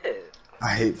ain't shit.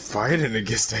 I hate fighting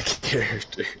against that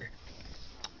character.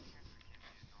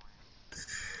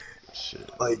 Shit.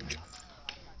 Like,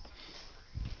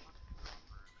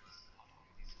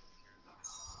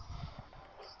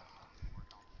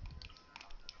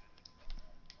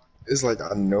 it's like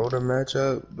I know the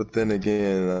matchup, but then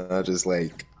again, I just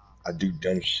like I do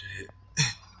dumb shit.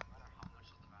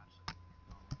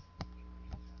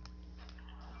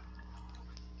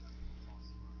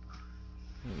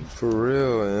 For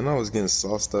real, and I was getting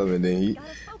sauced up, and then he,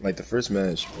 like the first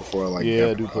match before I like Yeah, I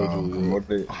got do play Julia.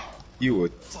 promoted,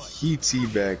 he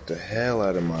teabagged the hell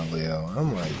out of my Leo.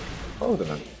 I'm like, hold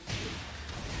up.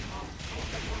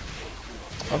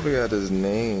 I forgot his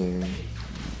name.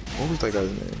 What was that guy's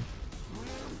name?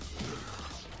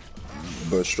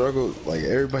 But struggle, like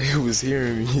everybody who was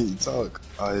hearing me talk,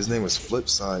 his name was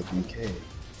Flipside BK.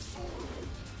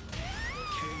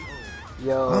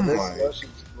 Yo, I'm this like- Yoshi's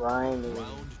grinding.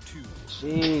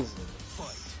 Jesus.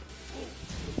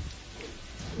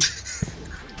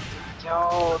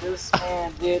 Yo, this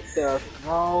man did the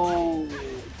throw.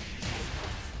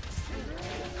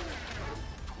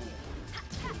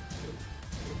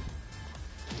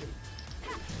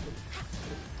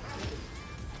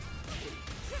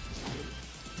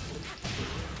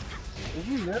 Did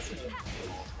you miss it?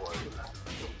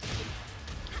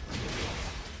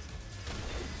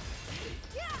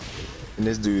 And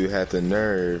this dude had the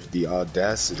nerve, the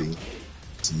audacity,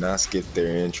 to not skip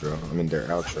their intro. I mean their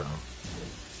outro.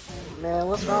 Man,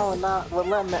 what's wrong with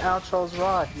letting the outros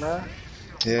rock, man?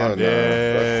 Hell I'm no.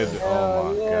 dead. Fuck Oh my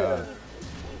Hell yeah. god.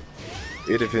 that.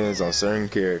 It depends on certain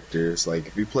characters. Like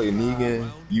if you play Negan,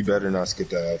 you better not skip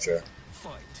the outro.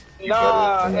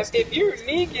 Nah, if you're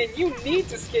Negan, you need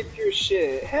to skip your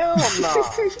shit. Hell no.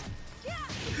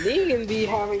 Negan be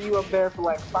having you up there for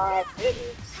like 5 minutes.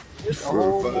 Just a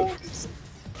whole For movie.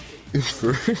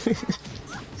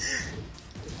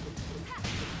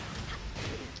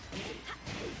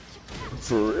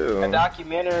 For real. A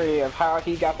documentary of how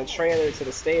he got the trailer to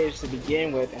the stage to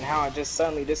begin with and how it just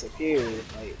suddenly disappeared.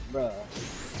 Like, bruh.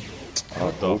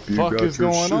 What the Hope you fuck got is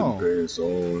your going shit on? pants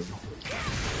on.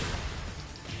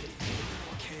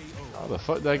 How the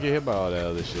fuck did I get hit by all that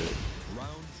other shit?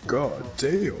 God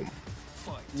damn.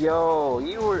 Yo,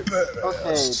 you were okay.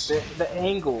 Badass. The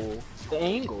angle,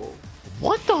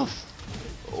 What the?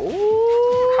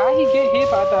 Ooh. How he get hit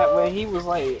by that when he was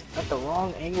like at the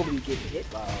wrong angle to get hit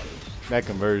by it? That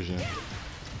conversion.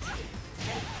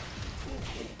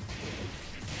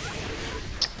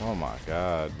 Oh my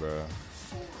god, bro.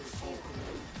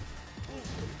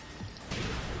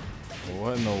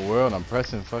 What in the world? I'm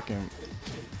pressing fucking.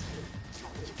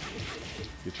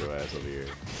 Get your ass over here.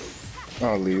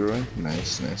 Oh, Leroy.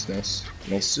 Nice, nice, nice.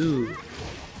 Nice too.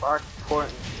 Mark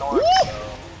Portland Thorne,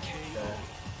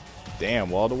 Damn,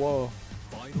 wall to wall.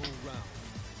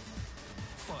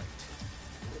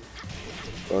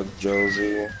 Fuck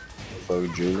Josie.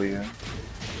 Fuck Julia.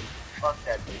 Fuck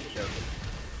that bitch, Joe.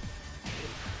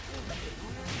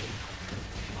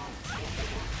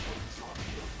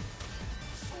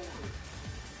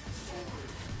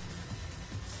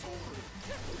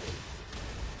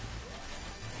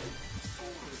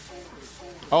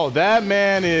 Oh, that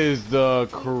man is the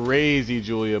crazy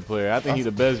Julia player. I think he's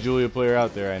the best Julia player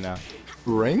out there right now.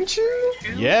 Ranked you?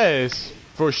 Yes,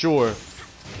 for sure.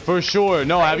 For sure.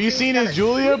 No, have you seen his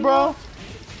Julia, bro?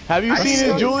 Have you seen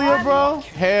his Julia, bro?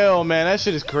 Hell, man, that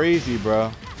shit is crazy,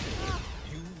 bro.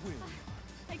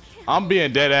 I'm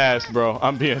being dead ass, bro.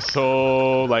 I'm being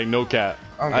so, like, no cap.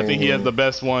 I think he has the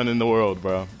best one in the world,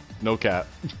 bro. No cap.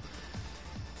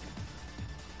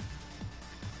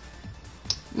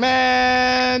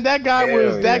 Man, that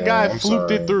guy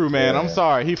fluked it through, man. I'm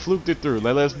sorry, he fluked it through.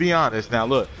 Let's be honest. Now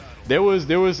look, there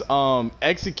was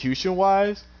execution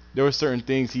wise, there were certain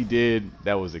things he did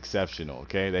that was exceptional,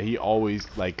 okay? That he always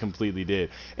like completely did.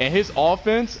 And his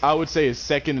offense, I would say, is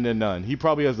second to none. He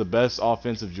probably has the best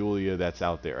offensive Julia that's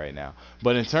out there right now.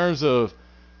 But in terms of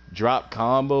drop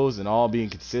combos and all being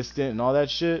consistent and all that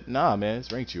shit, nah, man,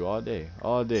 it's ranked you all day,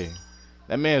 all day.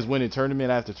 That man's winning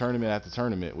tournament after tournament after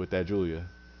tournament with that Julia.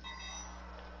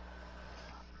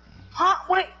 Huh?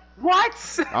 Wait, what?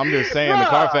 I'm just saying the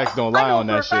Carfax don't lie on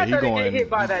that shit. He going get hit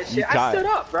by that shit. I stood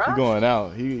up, bro. He going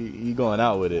out. He going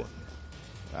out with it.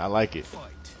 I like it.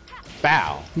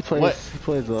 Bow. He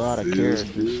plays a lot of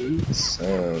characters.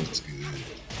 Sounds good.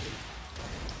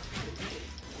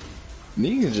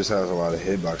 Negan just has a lot of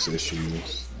hitbox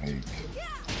issues. Like,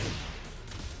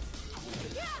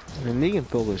 And Negan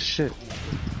filled with shit.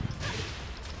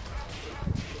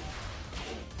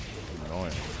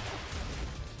 Annoying.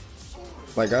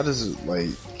 like I just like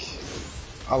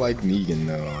I like Negan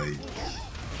though, like,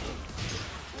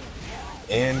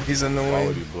 and he's annoying.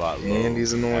 Quality block low. And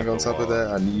he's annoying At on the top of wall.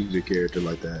 that. I needed a character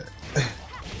like that.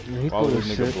 He Why would full of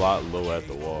this nigga shit. block low at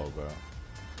the wall, bro?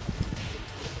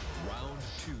 Round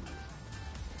 2.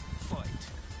 Fight.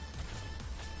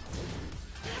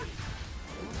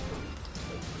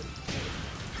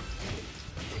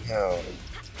 Hell.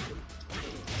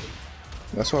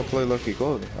 That's why I play Lucky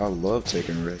Gold. I love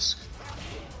taking risks.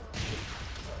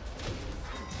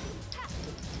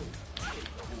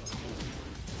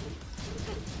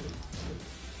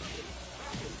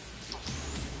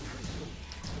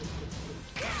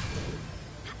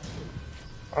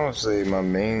 I would say my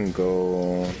main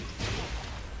goal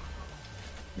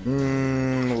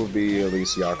would be at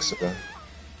least Yakuza.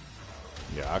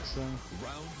 Yaxa?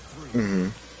 Mm-hmm.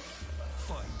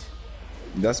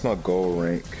 That's my goal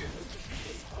rank.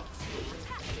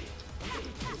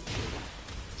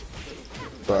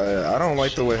 But I don't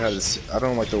like the way how I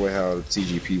don't like the way how the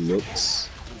TGP looks.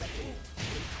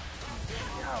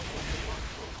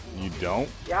 You don't?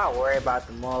 Y'all worry about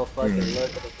the motherfucking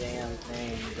look of the damn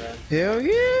thing, bro. Hell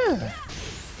yeah!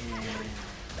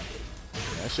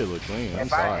 That shit look clean. I'm If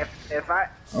sorry. I, I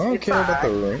don't it's care about the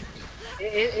alright. rank.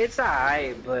 It's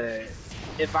alright, but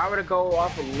if I were to go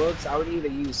off of looks, I would either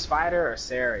use Spider or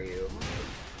Saryu.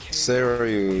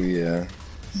 Saryu, yeah.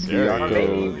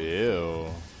 Saryu, Byakuya. ew.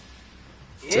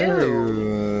 Saryu, Fucking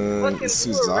blue and red's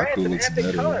Suzaku an looks epic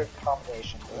better. color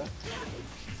combination, bro.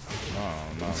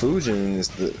 No.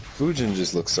 Fujin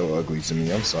just looks so ugly to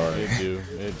me. I'm sorry.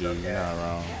 It do. You're not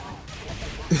wrong.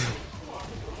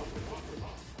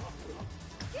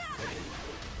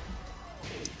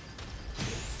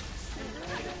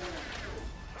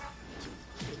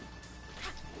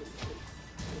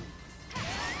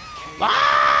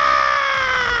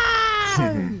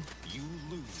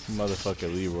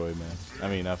 Motherfucking Leroy, man. I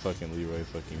mean, not fucking Leroy,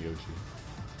 fucking Yoshi.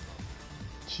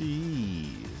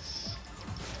 Jeez.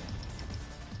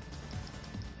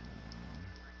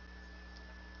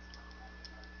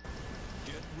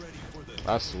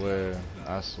 I swear.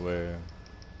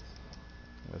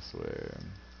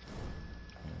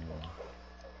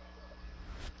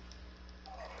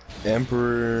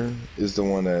 Emperor is the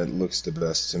one that looks the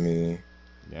best to me.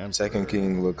 Emperor. Tekken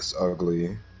King looks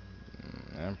ugly.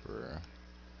 Emperor.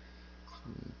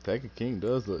 Tekken King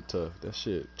does look tough. That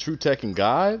shit. True Tekken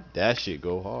God? That shit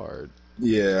go hard.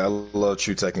 Yeah, I love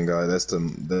True Tekken guy. That's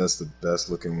the best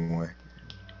looking one.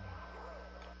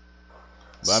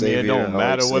 But I mean, it don't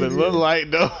matter what it look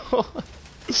like, though.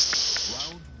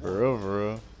 For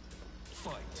real.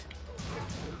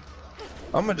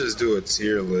 I'm gonna just do a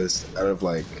tier list out of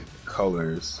like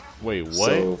colors. Wait, what?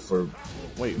 So for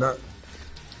Wait. not.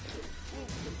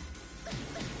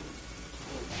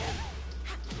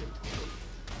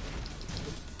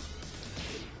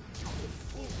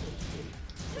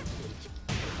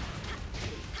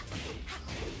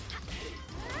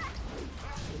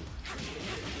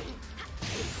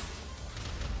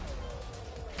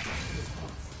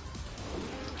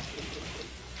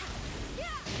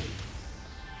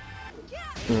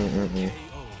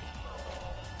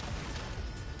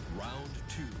 Round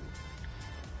 2.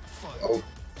 Fight. Oh.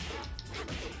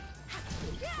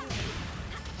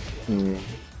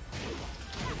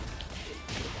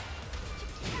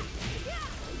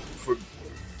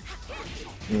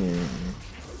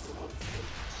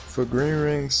 For green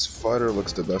rings, fighter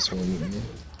looks the best one.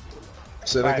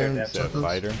 Say that again. Is that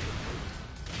fighter?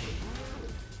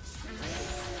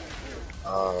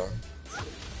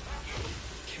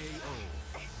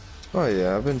 Oh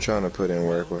yeah, I've been trying to put in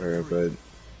work with her, but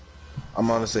I'm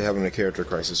honestly having a character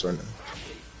crisis right now.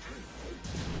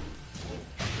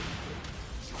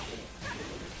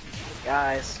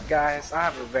 Guys, I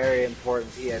have a very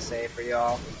important PSA for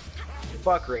y'all.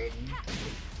 Fuck Raiden.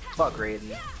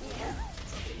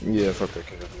 Yeah, fuck that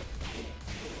character.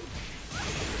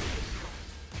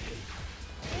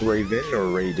 Raven or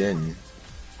Raiden?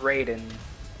 Raiden.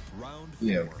 Round 4.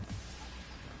 Yeah.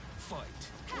 Fight.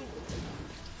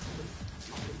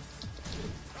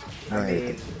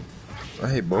 I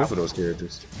hate both of those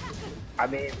characters. I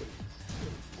mean,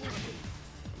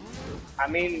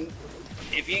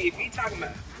 if you talking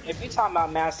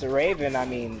about Master Raven, I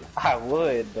mean, I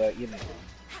would, but you know,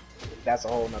 that's a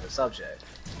whole nother subject.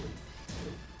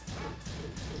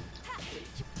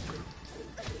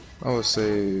 I would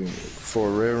say for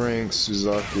red ranks,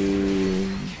 Suzaku.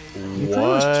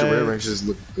 What? Red ranks just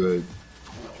look good.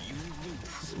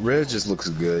 Red just looks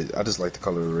good. I just like the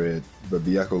color of red, but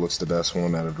Byakuya looks the best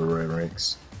one out of the red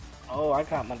ranks. Oh, I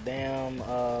got my damn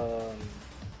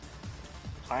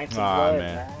pints of Nah, blood,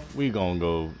 man. We gonna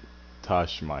go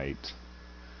Toshmite.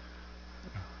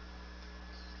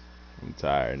 I'm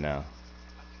tired now.